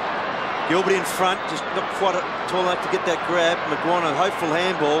Gilbert in front, just not quite tall enough to get that grab. McGuan, a hopeful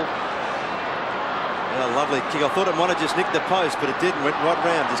handball. And a lovely kick. I thought it might have just nicked the post, but it didn't. Went right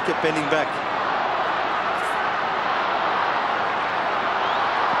round, just kept bending back.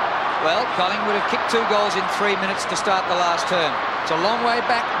 Well, Collingwood have kicked 2 goals in 3 minutes to start the last term. It's a long way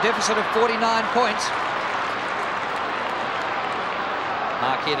back, deficit of 49 points.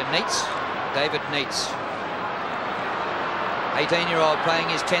 Mark here to Neitz, David Neitz. 18-year-old playing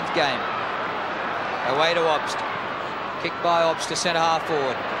his 10th game. Away to Obst. Kick by Obst to centre half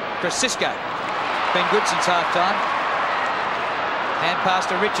forward. Krasiska. Been good since half-time. Hand pass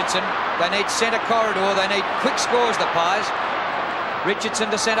to Richardson. They need centre corridor. They need quick scores, the Pies. Richardson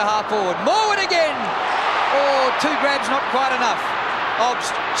to centre half forward. Morwood again! Oh, 2 grabs not quite enough.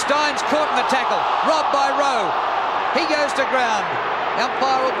 Obst. Steins caught in the tackle. Robbed by Rowe. He goes to ground. The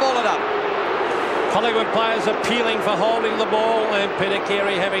umpire will ball it up. Collingwood players appealing for holding the ball, and Peter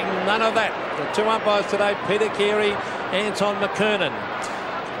Carey having none of that. The 2 umpires today, Peter Carey, Anton McKernan.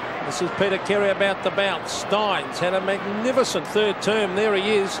 This is Peter Carey about to bounce. Steins had a magnificent 3rd term. There he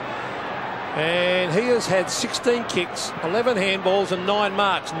is. And he has had 16 kicks, 11 handballs and 9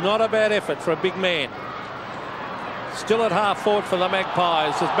 marks. Not a bad effort for a big man. Still at half forward for the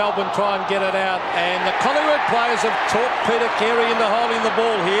Magpies as Melbourne try and get it out. And the Collingwood players have talked Peter Carey into holding the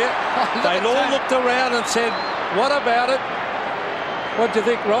ball here. They all looked around and said, what about it? What do you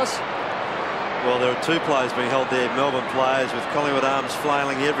think, Ross? Well, there are 2 players being held there, Melbourne players, with Collingwood arms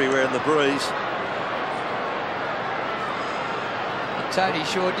flailing everywhere in the breeze. Tony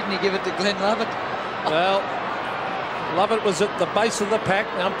Shaw, didn't he give it to Glenn Lovett? Well, Lovett was at the base of the pack.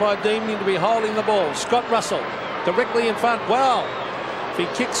 The umpire deemed him to be holding the ball. Scott Russell directly in front. Well, if he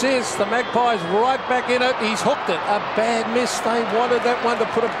kicks this, the Magpies right back in it. He's hooked it. A bad miss. They wanted that one to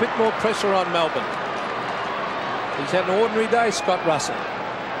put a bit more pressure on Melbourne. He's had an ordinary day, Scott Russell.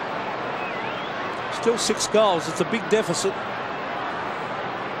 Still 6 goals. It's a big deficit.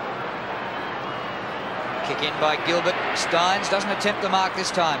 Kick in by Gilbert. Steins doesn't attempt the mark this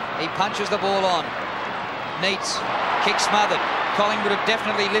time. He punches the ball on. Neitz. Kick smothered. Collingwood have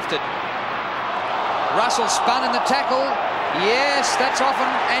definitely lifted. Russell spun in the tackle. Yes, that's often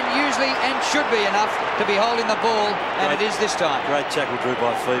and usually and should be enough to be holding the ball, and it is this time. Great tackle, Drew,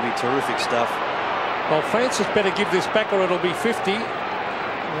 by Phoebe. Terrific stuff. Well, Francis better give this back or it'll be 50.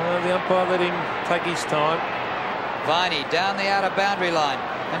 The umpire let him take his time. Viney down the outer boundary line,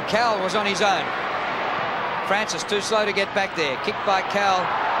 and Cowell was on his own. Francis too slow to get back there. Kicked by Cowell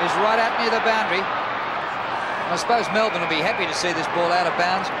is right out near the boundary. I suppose Melbourne will be happy to see this ball out of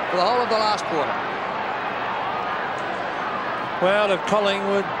bounds for the whole of the last quarter. Well, if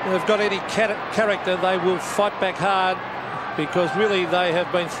Collingwood have got any character, they will fight back hard, because really they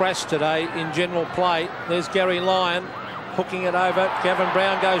have been thrashed today in general play. There's Gary Lyon hooking it over. Gavin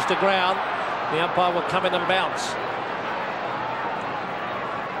Brown goes to ground. The umpire will come in and bounce.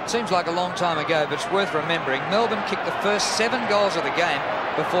 Seems like a long time ago, but it's worth remembering. Melbourne kicked the first 7 goals of the game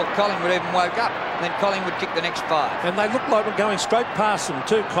before Collingwood even woke up. And then Collingwood kicked the next 5. And they looked like we're going straight past them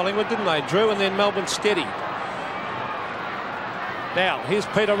too, Collingwood, didn't they, Drew? And then Melbourne steady. Now, here's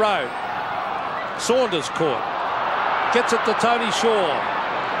Peter Rowe. Saunders caught. Gets it to Tony Shaw.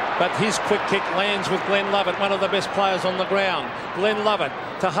 But his quick kick lands with Glenn Lovett, one of the best players on the ground. Glenn Lovett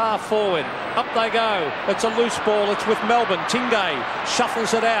to half forward. Up they go. It's a loose ball. It's with Melbourne. Tingay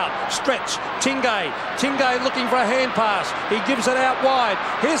shuffles it out. Stretch. Tingay. Tingay looking for a hand pass. He gives it out wide.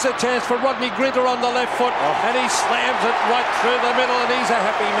 Here's a chance for Rodney Grinter on the left foot. And he slams it right through the middle, and he's a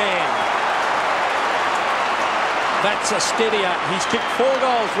happy man. That's a steadier. He's kicked 4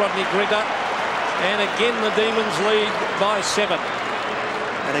 goals, Rodney Grinter. And again, the Demons lead by 7.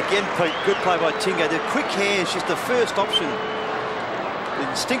 And again, Pete, good play by Tingay. The quick hands, just the first option. The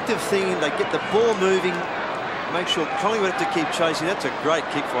instinctive thing, they get the ball moving, make sure Collingwood have to keep chasing. That's a great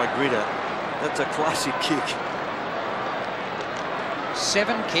kick by Grinter. That's a classic kick.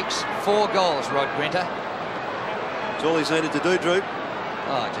 7 kicks, 4 goals, Rod Grinter. That's all he's needed to do, Drew.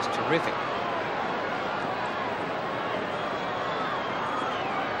 Oh, just terrific.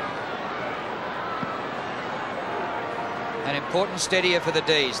 An important steadier for the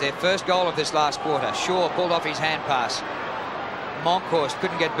D's. Their first goal of this last quarter. Shaw pulled off his hand pass. Monkhorst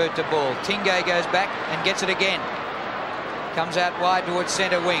couldn't get boot to ball. Tingay goes back and gets it again. Comes out wide towards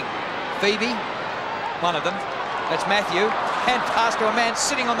centre wing. Phoebe, one of them. That's Matthew. Hand pass to a man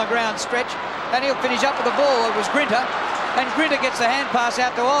sitting on the ground, Stretch. And he'll finish up with the ball. It was Grinter. And Grinter gets the hand pass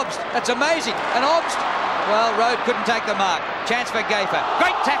out to Obst. That's amazing. And Obst, well, Rode couldn't take the mark. Chance for Gafer.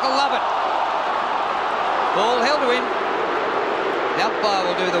 Great tackle, love it. Ball held to him. The umpire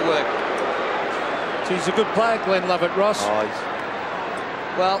will do the work. He's a good player, Glenn Lovett, Ross. Oh,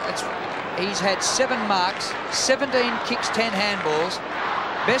 well, he's had 7 marks, 17 kicks, 10 handballs.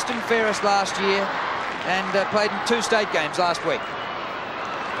 Best and fairest last year, and played in 2 state games last week.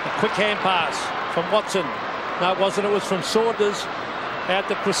 A quick hand pass from Watson. No, it wasn't. It was from Saunders out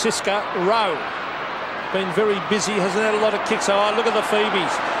to Krasiska. Rowe. Been very busy, hasn't had a lot of kicks. Oh, look at the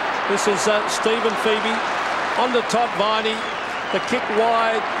Phoebes. This is Stephen Phoebe. On to Todd Viney. The kick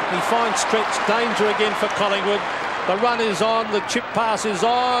wide, he finds Stretch. Danger again for Collingwood. The run is on, the chip pass is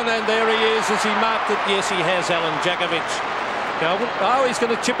on, and there he is. Has he marked it? Yes, he has, Alan Jakovic. Oh, he's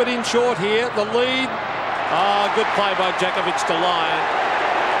going to chip it in short here. The lead. Oh, good play by Jakovic to Lyon.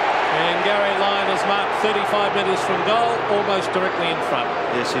 And Gary Lyon has marked 35 metres from goal, almost directly in front.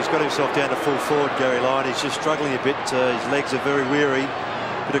 yes, he's got himself down to full forward, Gary Lyon. He's just struggling a bit. His legs are very weary.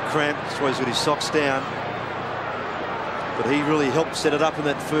 Bit of cramp. That's why he's got his socks down. But he really helped set it up in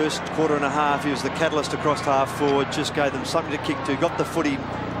that first quarter and a half. He was the catalyst across half forward, just gave them something to kick to, got the footy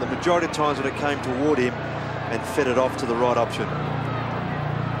the majority of times when it came toward him, and fed it off to the right option.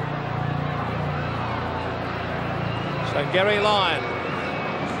 So Gary Lyon,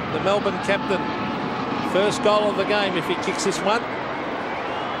 the Melbourne captain, first goal of the game if he kicks this one.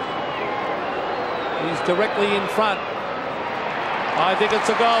 He's directly in front. I think it's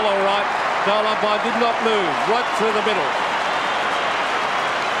a goal, all right. Goal umpire did not move, right through the middle.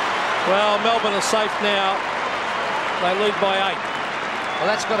 Well, Melbourne are safe now. They lead by 8. Well,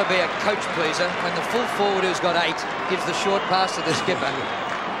 that's got to be a coach pleaser when the full forward who's got 8 gives the short pass to the skipper.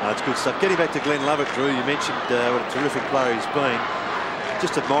 That's good stuff. Getting back to Glenn Lovett, Drew, you mentioned what a terrific player he's been.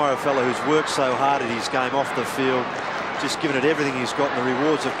 Just admire a fellow who's worked so hard at his game off the field, just given it everything he's got, and the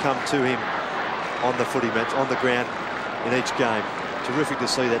rewards have come to him on the footy match, on the ground in each game. Terrific to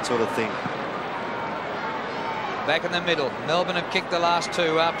see that sort of thing. Back in the middle. Melbourne have kicked the last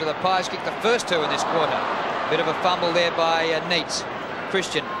 2 after the Pies kicked the first 2 in this quarter. Bit of a fumble there by Neitz.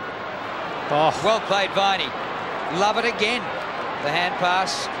 Christian. Oh. Well played, Viney. Love it again. The hand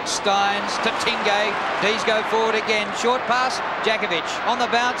pass. Steins to Tingay. D's go forward again. Short pass. Jakovic on the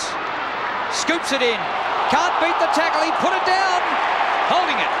bounce. Scoops it in. Can't beat the tackle. He put it down.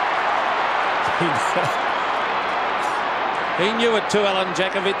 Holding it. He knew it too, Alan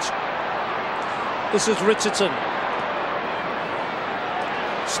Jakovic. This is Richardson.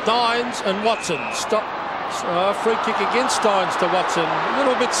 Steins and Watson. Free kick against Steins to Watson. A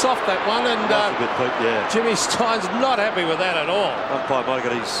little bit soft, that one. And a bit poop, yeah. Jimmy Steins not happy with that at all. Umpire might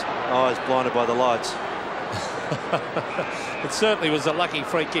have got his eyes blinded by the lights. It certainly was a lucky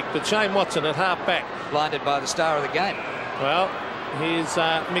free kick, but Shane Watson at half back. Blinded by the star of the game. Well, here's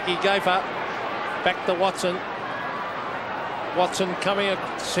Mickey Gafer. Back to Watson. Watson coming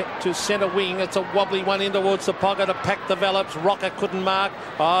to centre wing. It's a wobbly one in towards the pocket. A pack develops. Rocker couldn't mark.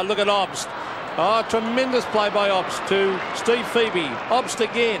 Oh, look at Obst. Oh, tremendous play by Obst to Steve Phoebe. Obst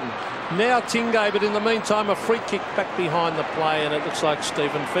again. Now Tingay, but in the meantime, a free kick back behind the play, and it looks like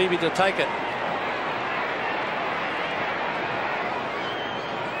Stephen Phoebe to take it.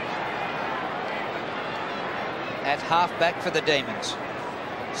 At half back for the Demons.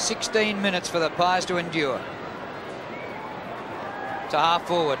 16 minutes for the Pies to endure. To half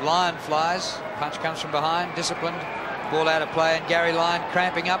forward, Lyon flies. Punch comes from behind, disciplined. Ball out of play, and Gary Lyon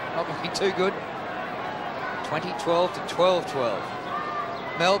cramping up, not looking too good. 2012 to 12-12.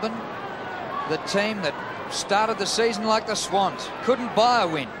 Melbourne, the team that started the season like the Swans, couldn't buy a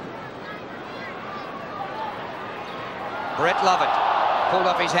win. Brett Lovett pulled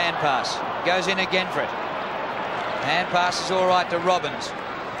off his hand pass, goes in again for it. Hand pass is all right to Robbins.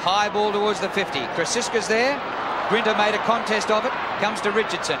 High ball towards the 50. Krasiska's there. Grinter made a contest of it. Comes to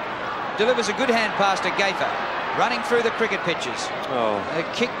Richardson. Delivers a good hand pass to Gafer. Running through the cricket pitches. Oh. The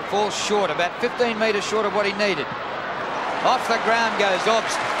kick falls short, about 15 metres short of what he needed. Off the ground goes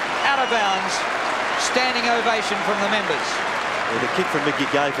Obst. Out of bounds. Standing ovation from the members. Yeah, the kick from Mickey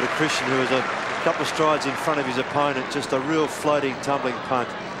Gafer to Christian, who was a couple of strides in front of his opponent. Just a real floating, tumbling punt.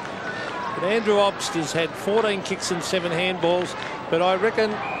 But Andrew Obst has had 14 kicks and 7 handballs, but I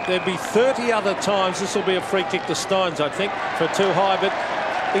reckon there'd be 30 other times. This will be a free kick to Steins, I think, for too high, but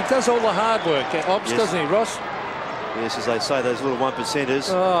he does all the hard work, Obst, yes. Doesn't he, Ross? Yes, as they say, those little 1%ers.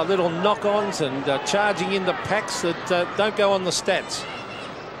 Oh, little knock-ons and charging into packs that don't go on the stats.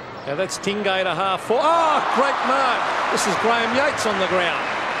 Now that's Tingay to half forward. Oh, great mark. This is Graham Yates on the ground.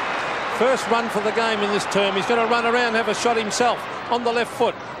 First run for the game in this term. He's going to run around and have a shot himself on the left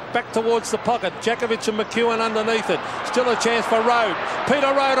foot. Back towards the pocket. Jakovic and McEwen underneath it. Still a chance for Rode. Peter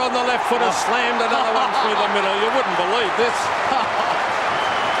Rode on the left foot has slammed another one through the middle. You wouldn't believe this.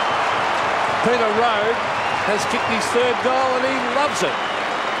 Peter Rode has kicked his 3rd goal and he loves it.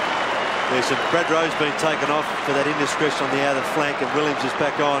 Yes, and Brad Rowe's been taken off for that indiscretion on the outer flank, and Williams is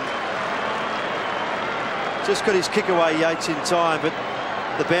back on. Just got his kick away, Yates, in time, but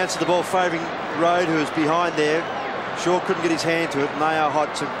the bounce of the ball favouring Rode, who was behind there. Shaw couldn't get his hand to it, and they are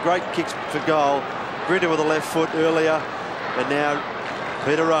hot. Some great kicks for goal. Grinter with the left foot earlier, and now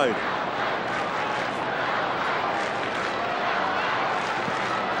Peter Rode.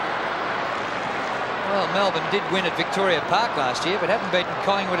 Well, Melbourne did win at Victoria Park last year, but haven't beaten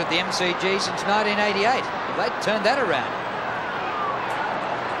Collingwood at the MCG since 1988. They'd turned that around.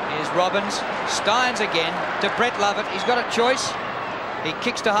 Here's Robbins. Steins again to Brett Lovett. He's got a choice. He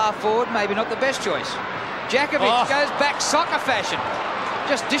kicks to half forward, maybe not the best choice. Jakovic goes back soccer fashion.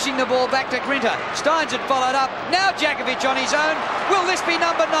 Just dishing the ball back to Grinter. Steins had followed up. Now Jakovic on his own. Will this be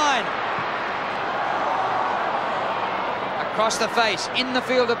number 9? Across the face, in the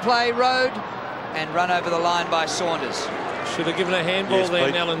field of play, Rode, and run over the line by Saunders. Should have given a handball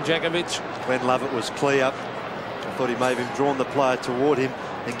there, Alan Jakovic. Glenn Lovett was clear. I thought he may have even drawn the player toward him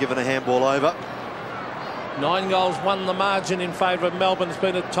and given a handball over. 9 goals won the margin in favour of Melbourne. It's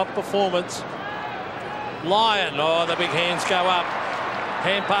been a top performance. Lyon, oh, the big hands go up.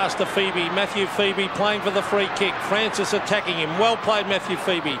 Hand pass to Phoebe. Matthew Phoebe playing for the free kick. Francis attacking him. Well played, Matthew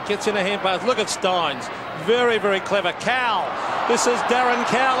Phoebe. Gets in a hand pass. Look at Steins. Very, very clever. Cowell. This is Darren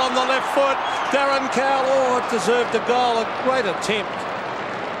Cowell on the left foot. Darren Cowell, oh, it deserved a goal. A great attempt.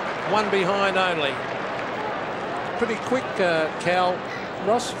 One behind only. Pretty quick, Cowell.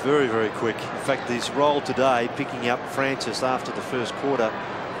 Ross? Very, very quick. In fact, his role today, picking up Francis after the first quarter,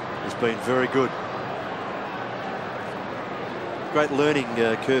 has been very good. Great learning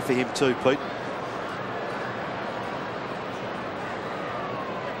curve for him too, Pete.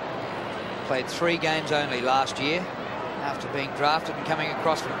 Played 3 games only last year after being drafted and coming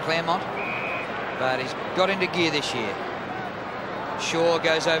across from Claremont, but he's got into gear this year. Shaw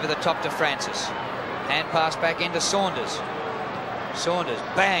goes over the top to Francis. Hand pass back into Saunders. Saunders,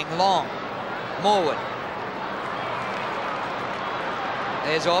 bang, long. Morwood.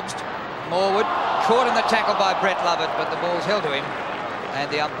 There's Obst. Morwood caught in the tackle by Brett Lovett, but the ball's held to him, and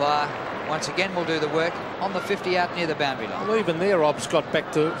the umpire once again will do the work on the 50 out near the boundary line. Well, even there, Obst got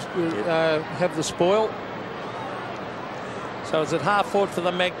back to have the spoil. So it's at half forward for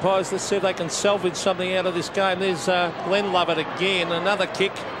the Magpies. Let's see if they can salvage something out of this game. There's Glenn Lovett again, another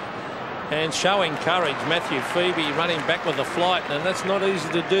kick, and showing courage. Matthew Phoebe running back with the flight, and that's not easy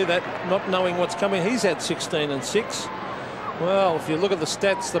to do that, not knowing what's coming. He's had 16 and 6. Well, if you look at the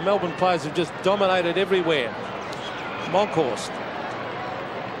stats, the Melbourne players have just dominated everywhere. Monkhorst.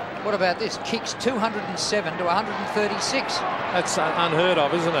 What about this? Kicks 207 to 136. That's unheard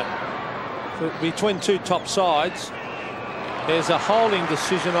of, isn't it? Between two top sides, there's a holding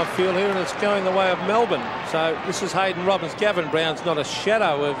decision, I feel, here, and it's going the way of Melbourne. So this is Hayden Robbins. Gavin Brown's not a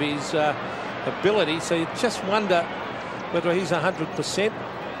shadow of his ability, so you just wonder whether he's 100%.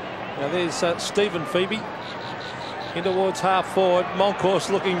 Now there's Stephen Phoebe in towards half forward. Monkhorst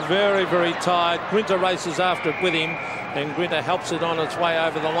looking very, very tired. Grinter races after it with him, and Grinter helps it on its way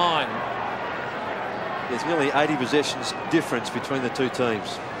over the line. There's nearly 80 possessions difference between the two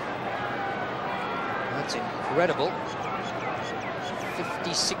teams. That's incredible.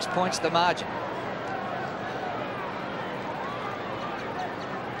 56 points the margin.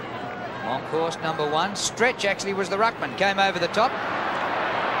 Monkhorst number 1. Stretch actually was the ruckman. Came over the top.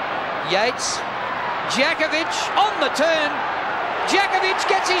 Yates. Jakovic on the turn. Jakovic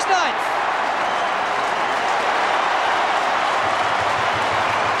gets his 9th.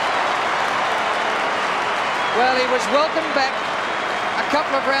 Well, he was welcomed back a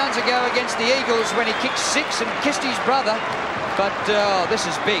couple of rounds ago against the Eagles when he kicked 6 and kissed his brother. But this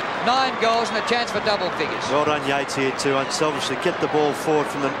is big. 9 goals and a chance for double figures. Well done, Yates here too. Unselfishly kept the ball forward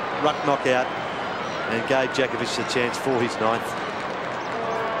from the ruck knockout and gave Jakovic the chance for his 9th.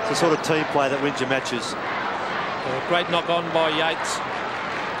 It's the sort of team play that wins your matches. Great knock on by Yates.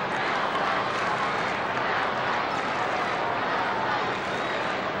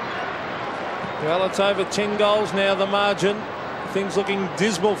 Well, it's over 10 goals now, the margin. Things looking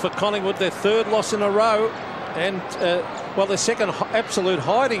dismal for Collingwood. Their 3rd loss in a row, and well, their 2nd absolute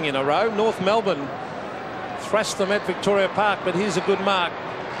hiding in a row. North Melbourne thrashed them at Victoria Park, but here's a good mark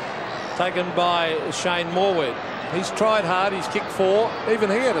taken by Shane Morwood. He's tried hard. He's kicked 4. Even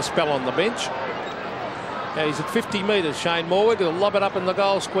he had a spell on the bench. Now he's at 50 metres, Shane Morwood. He'll lob it up in the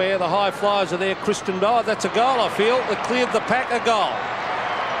goal square. The high flyers are there. Christian Dyer. That's a goal, I feel. They cleared the pack. A goal.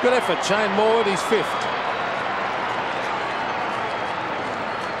 Good effort, Shane Morwood. He's 5th.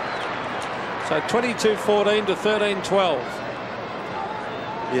 So 22-14 to 13-12.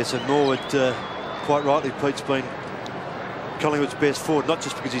 Yes, and Morwood, quite rightly, Pete's been Collingwood's best forward, not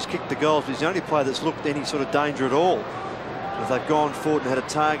just because he's kicked the goals, but he's the only player that's looked any sort of danger at all. If they've gone forward and had a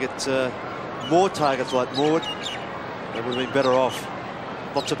target, more targets like Morwood, they would have been better off.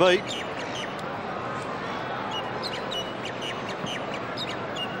 Not to be.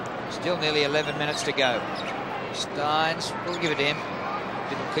 Still nearly 11 minutes to go. Steins, we'll give it to him.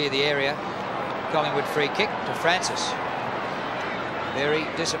 Didn't clear the area. Collingwood free kick to Francis. Very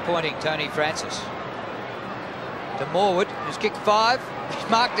disappointing, Tony Francis. To Morwood, who's kicked 5. He's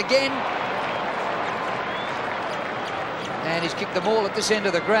marked again. And he's kicked them all at this end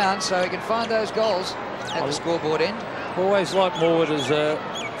of the ground, so he can find those goals at the scoreboard end. Always like Morwood as a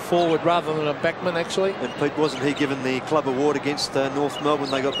forward rather than a backman, actually. And Pete, wasn't he given the club award against North Melbourne?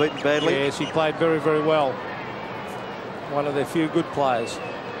 They got beaten badly. Yes, he played very, very well. One of their few good players.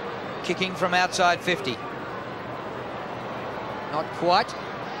 Kicking from outside 50. Not quite.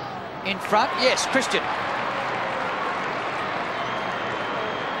 In front, yes, Christian.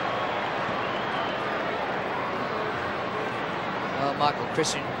 Well, Michael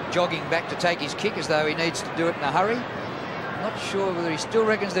Christian jogging back to take his kick as though he needs to do it in a hurry. Not sure whether he still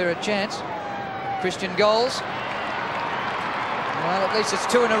reckons they're a chance. Christian goals. Well, at least it's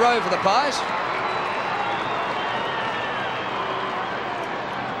 2 in a row for the Pies.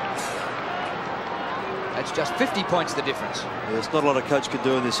 That's just 50 points the difference. Yeah, there's not a lot a coach can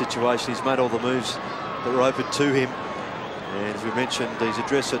do in this situation. He's made all the moves that were open to him. And as we mentioned, his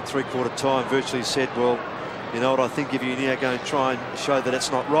address at 3/4 time virtually said, well, you know what, I think if you now go and try and show that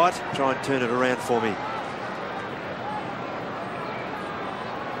it's not right, try and turn it around for me.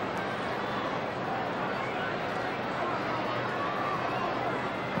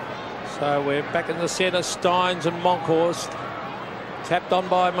 So we're back in the centre. Steins and Monkhorst. Tapped on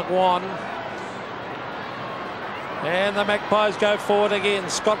by McGuan. And the Magpies go forward again.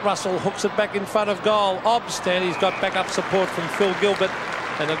 Scott Russell hooks it back in front of goal. Obst, and he's got backup support from Phil Gilbert.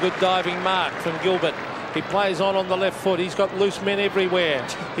 And a good diving mark from Gilbert. He plays on the left foot. He's got loose men everywhere.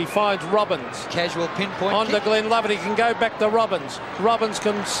 He finds Robbins. Casual pinpoint on kick. to Glenn Lovett. He can go back to Robbins. Robbins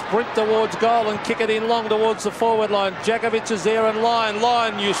can sprint towards goal and kick it in long towards the forward line. Jakovic is there and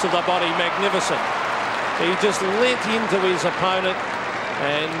Lyon use of the body, magnificent. He just leant into his opponent,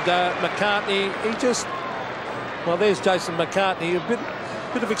 and McCartney, he just Well, there's Jason McCartney. A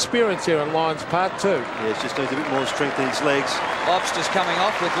bit of experience here in Lions part too. Yes, just needs a bit more strength in his legs. Obster's coming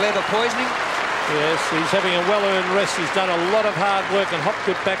off with leather poisoning. Yes, he's having a well-earned rest. He's done a lot of hard work, and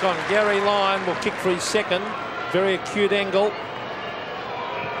Hopgood back on. Gary Lyon will kick for his second. Very acute angle.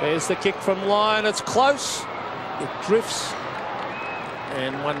 There's the kick from Lyon. It's close. It drifts.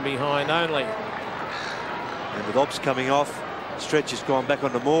 And one behind only. And with Obst coming off, Stretch has gone back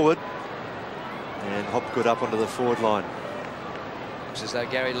onto Morwood. And Hopgood up onto the forward line. Looks as though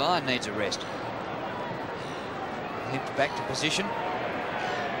Gary Lyon needs a rest. Limped back to position.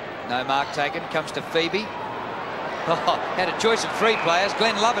 No mark taken. Comes to Phoebe. Oh, had a choice of three players.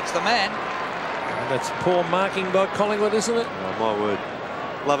 Glenn Lovett's the man. And that's poor marking by Collingwood, isn't it? Oh, my word.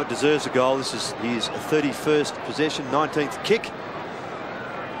 Lovett deserves a goal. This is his 31st possession, 19th kick.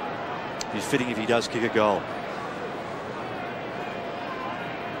 He's fitting if he does kick a goal.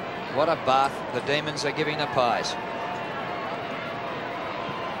 What a bath the Demons are giving the Pies.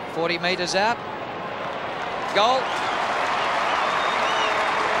 40 metres out. Goal.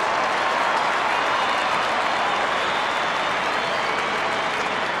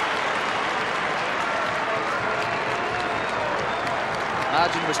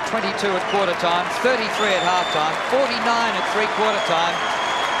 Margin was 22 at quarter time, 33 at half time, 49 at three-quarter time.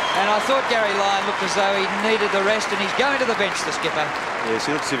 And I thought Gary Lyon looked as though he needed the rest, and he's going to the bench, the skipper. Yes,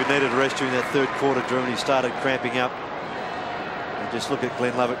 he looks as if he needed a rest during that third quarter, Drew, and he started cramping up. And just look at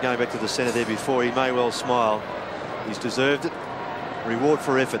Glenn Lovett going back to the centre there before. He may well smile. He's deserved it. Reward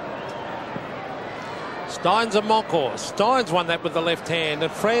for effort. Steins and Monkhorst. Steins won that with the left hand,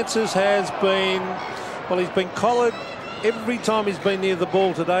 and Francis has been, well, he's been collared every time he's been near the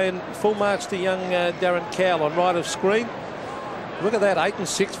ball today, and full marks to young Darren Cowell on right of screen. Look at that, 8 and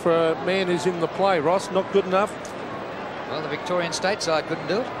 6 for a man who's in the play, Ross. Not good enough. Well, the Victorian state side couldn't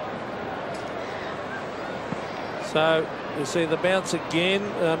do it. So you see the bounce again.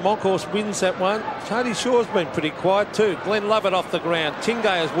 Monkhorst wins that one. Tony Shaw's been pretty quiet too. Glenn Lovett off the ground.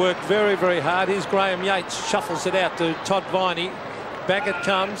 Tingay has worked very, very hard. Here's Graham Yates, shuffles it out to Todd Viney. Back it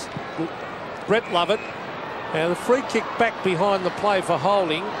comes. Brett Lovett. Now the free kick back behind the play for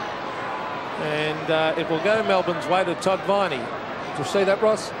holding, and it will go Melbourne's way to Todd Viney. Did you see that,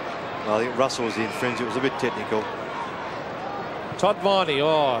 Ross? Well, I think Russell was the infringe. It was a bit technical. Todd Viney,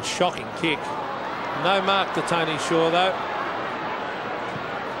 oh, shocking kick. No mark to Tony Shaw though.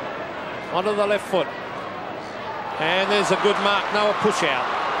 Onto the left foot, and there's a good mark. Noah push out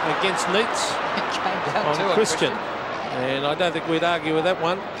against Neitz on Christian, and I don't think we'd argue with that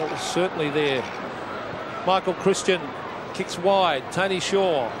one. It was certainly there. Michael Christian kicks wide. Tony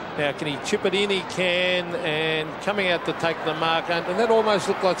Shaw. Now, can he chip it in? He can. And coming out to take the mark. And that almost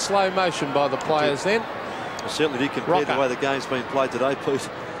looked like slow motion by the players then. It certainly did compare to the way the game's been played today, please.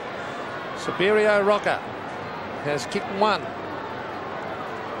 Saberio Rocker has kicked one.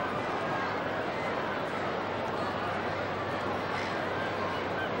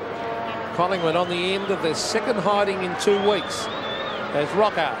 Collingwood on the end of their second hiding in 2 weeks. As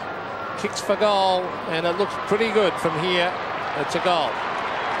Rocker kicks for goal, and it looks pretty good from here. It's a goal.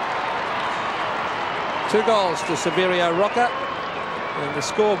 2 goals to Saverio Rocker, and the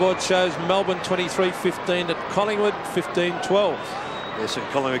scoreboard shows Melbourne 23-15 at Collingwood 15-12. Yes, and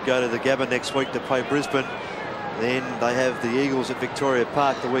Collingwood go to the Gabba next week to play Brisbane. Then they have the Eagles at Victoria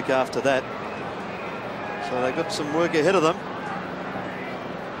Park the week after that. So they've got some work ahead of them.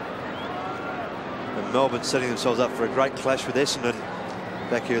 And Melbourne setting themselves up for a great clash with Essendon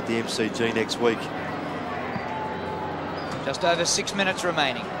back here at the MCG next week. Just over 6 minutes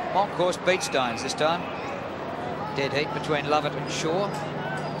remaining. Monkhorst beat Steins this time. Dead heat between Lovett and Shaw.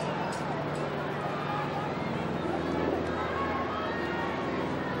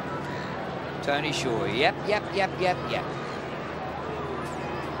 Tony Shaw, yep.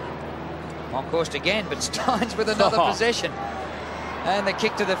 Monkhorst again, but Steins with another possession. And the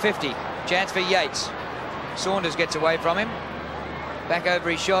kick to the 50. Chance for Yates. Saunders gets away from him. Back over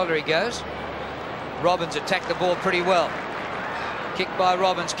his shoulder he goes. Robbins attacked the ball pretty well. Kicked by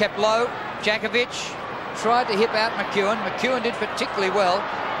Robbins, kept low. Jakovic tried to hip out McEwen. McEwen did particularly well,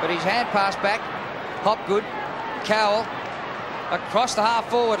 but his hand passed back. Hopgood, Cowell, across the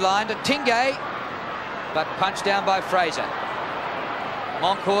half-forward line to Tingay, but punched down by Fraser.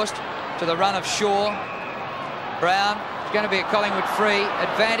 Monkhorst to the run of Shaw. Brown, it's going to be a Collingwood free.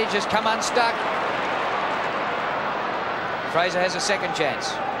 Advantage has come unstuck. Fraser has a second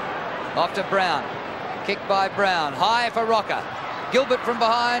chance. Off to Brown. Kicked by Brown. High for Rocker. Gilbert from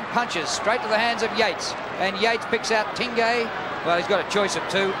behind punches straight to the hands of Yates. And Yates picks out Tingay. Well, he's got a choice of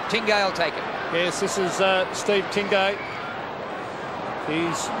two. Tingay will take it. Yes, this is Steve Tingay.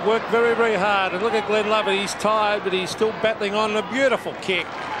 He's worked very, very hard. And look at Glenn Lovett. He's tired, but he's still battling on. A beautiful kick.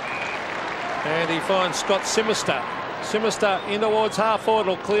 And he finds Scott Simister. Simister in towards half forward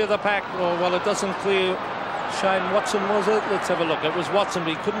will clear the pack. Oh, well, it doesn't clear Shane Watson, was it? Let's have a look. It was Watson, but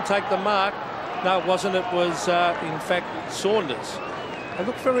he couldn't take the mark. No, it wasn't. It was, in fact, Saunders. They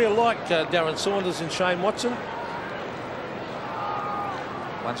look very alike, Darren Saunders and Shane Watson.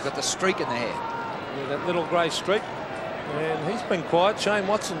 One's got the streak in the hair. Yeah, that little grey streak. And he's been quiet, Shane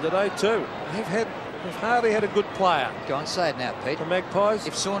Watson, today too. They've hardly had a good player. Go on, say it now, Pete. The Magpies.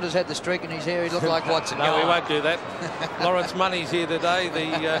 If Saunders had the streak in his hair, he'd look like Watson. No, we won't do that. Lawrence Money's here today,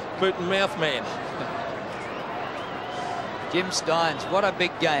 the boot and mouth man. Jim Steins, what a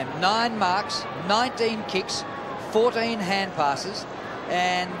big game. 9 marks, 19 kicks, 14 hand passes,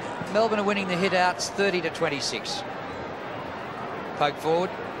 and Melbourne are winning the hit-outs 30-26. Poke forward.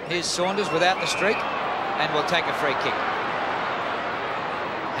 Here's Saunders without the streak, and will take a free kick.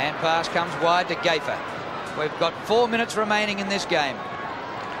 Hand pass comes wide to Gafer. We've got 4 minutes remaining in this game.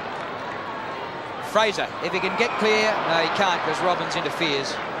 Fraser, if he can get clear, no, he can't because Robbins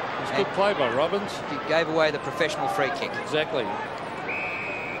interferes. It's good play by Robbins. He gave away the professional free kick. Exactly.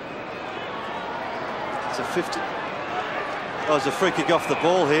 It's a 50. Oh, it's a free kick off the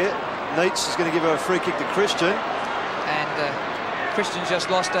ball here. Neitz is going to give her a free kick to Christian. And Christian's just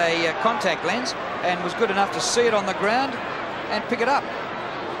lost a contact lens and was good enough to see it on the ground and pick it up.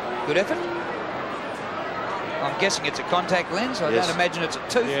 Good effort. I'm guessing it's a contact lens. I don't imagine it's a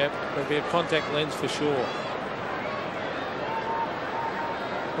tooth. Yeah, it'll be a contact lens for sure.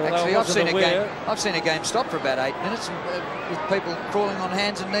 Well, actually, I've seen a game stop for about 8 minutes with people crawling on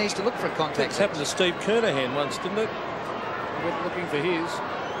hands and knees to look for a contact. It's happened to Steve Kernahan once, didn't it? Looking for his.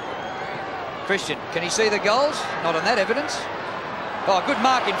 Christian, can he see the goals? Not on that evidence. Oh, good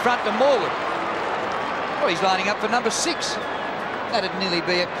mark in front to Morwood. Well, he's lining up for number 6. That'd nearly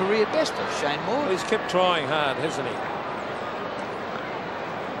be a career best for Shane Morwood. Well, he's kept trying hard, hasn't he?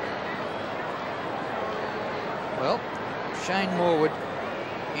 Well, Shane Morwood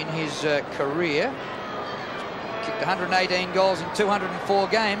in his career kicked 118 goals in 204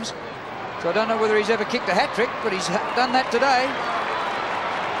 games. So I don't know whether he's ever kicked a hat-trick, but he's done that today.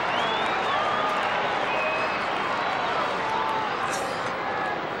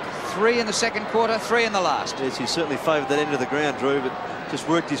 Three in the second quarter, 3 in the last. Yes, he certainly favoured that end of the ground, Drew, but just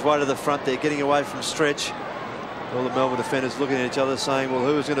worked his way to the front there, getting away from stretch. All the Melbourne defenders looking at each other saying, well,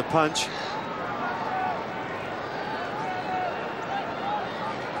 who is going to punch?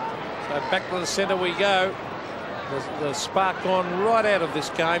 So back to the centre we go. The spark gone right out of this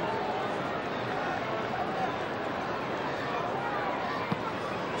game.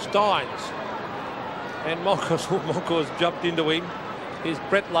 Steins. And Monco's jumped into him. Here's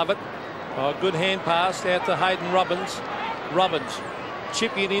Brett Lovett. Oh, good hand pass out to Hayden Robbins. Robbins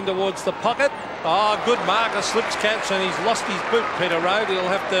chipping in towards the pocket. Oh, good mark, a slips catch, and he's lost his boot, Peter Rowe.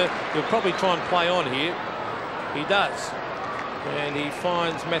 He'll probably try and play on here. He does. And he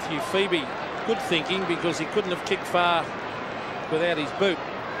finds Matthew Phoebe. Good thinking, because he couldn't have kicked far without his boot.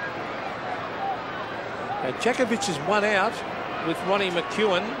 Djakovic is one out with Ronnie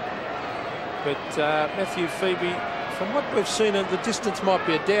McEwen, but Matthew Phoebe, from what we've seen, the distance might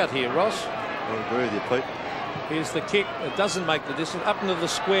be a doubt here, Ross. I agree with you, Pete. Here's the kick. It doesn't make the distance. Up into the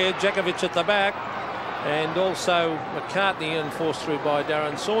square, Djakovic at the back, and also McCartney enforced through by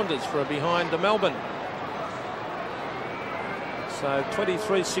Darren Saunders for a behind to Melbourne. So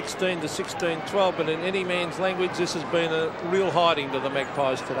 23-16 to 16-12, but in any man's language, this has been a real hiding to the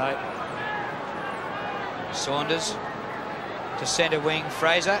Magpies today. Saunders to centre wing.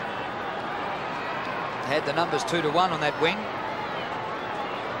 Fraser had the numbers 2-1 on that wing.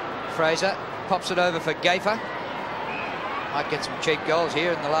 Fraser pops it over for Gafer. Might get some cheap goals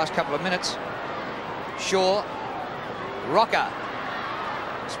here in the last couple of minutes. Shaw. Rocker.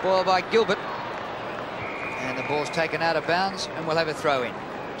 Spoiled by Gilbert. And the ball's taken out of bounds, and we'll have a throw in.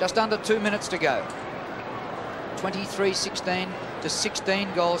 Just under 2 minutes to go. 23-16 to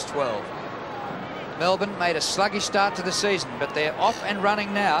 16 goals 12. Melbourne made a sluggish start to the season, but they're off and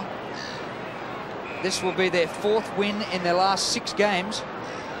running now. This will be their 4th win in their last 6 games,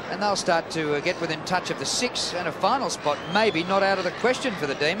 and they'll start to get within touch of the 6th, and a final spot maybe not out of the question for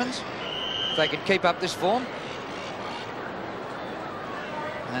the Demons if they can keep up this form.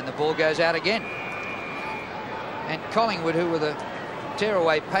 And the ball goes out again. And Collingwood, who were the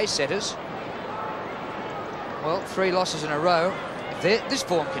tearaway pace setters, well, 3 losses in a row. If this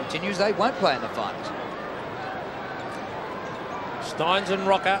form continues, they won't play in the finals. Steins and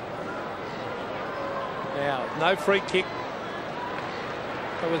Rocker. Now, no free kick.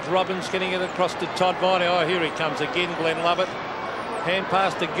 With Robbins getting it across to Todd Viney. Oh, here he comes again, Glenn Lovett. Hand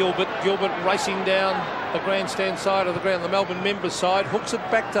pass to Gilbert. Gilbert racing down the grandstand side of the ground, the Melbourne members' side. Hooks it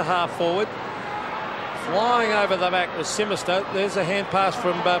back to half forward. Flying over the back was Simister. There's a hand pass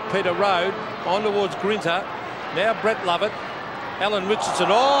from Peter Rode on towards Grinter. Now Brett Lovett. Alan Richardson.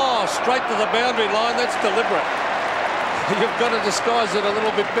 Oh, straight to the boundary line. That's deliberate. You've got to disguise it a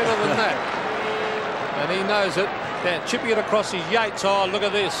little bit better than that. And he knows it. Now chipping it across his Yates. Oh, look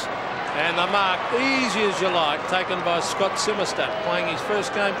at this. And the mark, easy as you like, taken by Scott Simister, playing his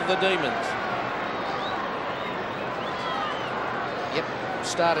first game for the Demons. Yep,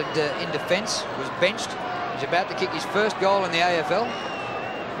 started in defence, was benched. He's about to kick his first goal in the AFL.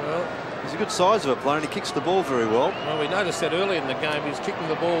 Well, he's a good size of a player and he kicks the ball very well. Well, we noticed that early in the game. He was kicking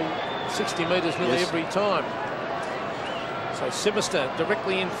the ball 60 metres nearly every time. So Simister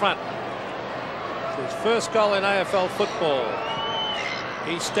directly in front. His first goal in AFL football.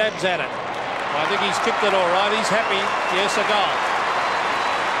 He stabs at it. I think he's kicked it all right. He's happy. Yes, a goal.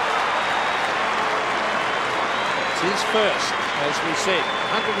 It's his first, as we said.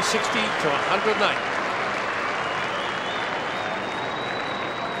 160 to 108.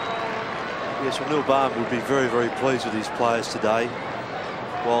 Yes, well, Neil Barham would be very, very pleased with his players today.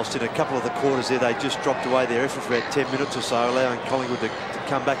 Whilst in a couple of the quarters there, they just dropped away their effort for about 10 minutes or so, allowing Collingwood to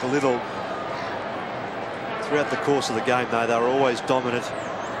come back a little. Throughout the course of the game, though, they were always dominant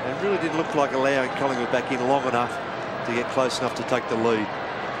and really didn't look like allowing Collingwood back in long enough to get close enough to take the lead.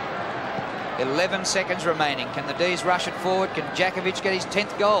 11 seconds remaining. Can the D's rush it forward? Can Jakovic get his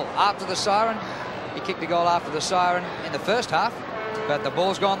 10th goal after the siren? He kicked a goal after the siren in the first half, but the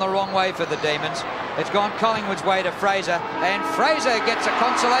ball's gone the wrong way for the Demons. It's gone Collingwood's way to Fraser, and Fraser gets a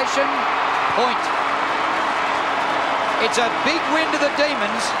consolation point. It's a big win to the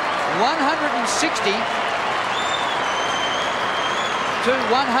Demons, 160 to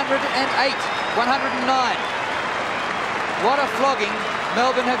 108, 109. What a flogging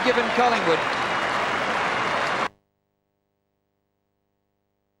Melbourne have given Collingwood.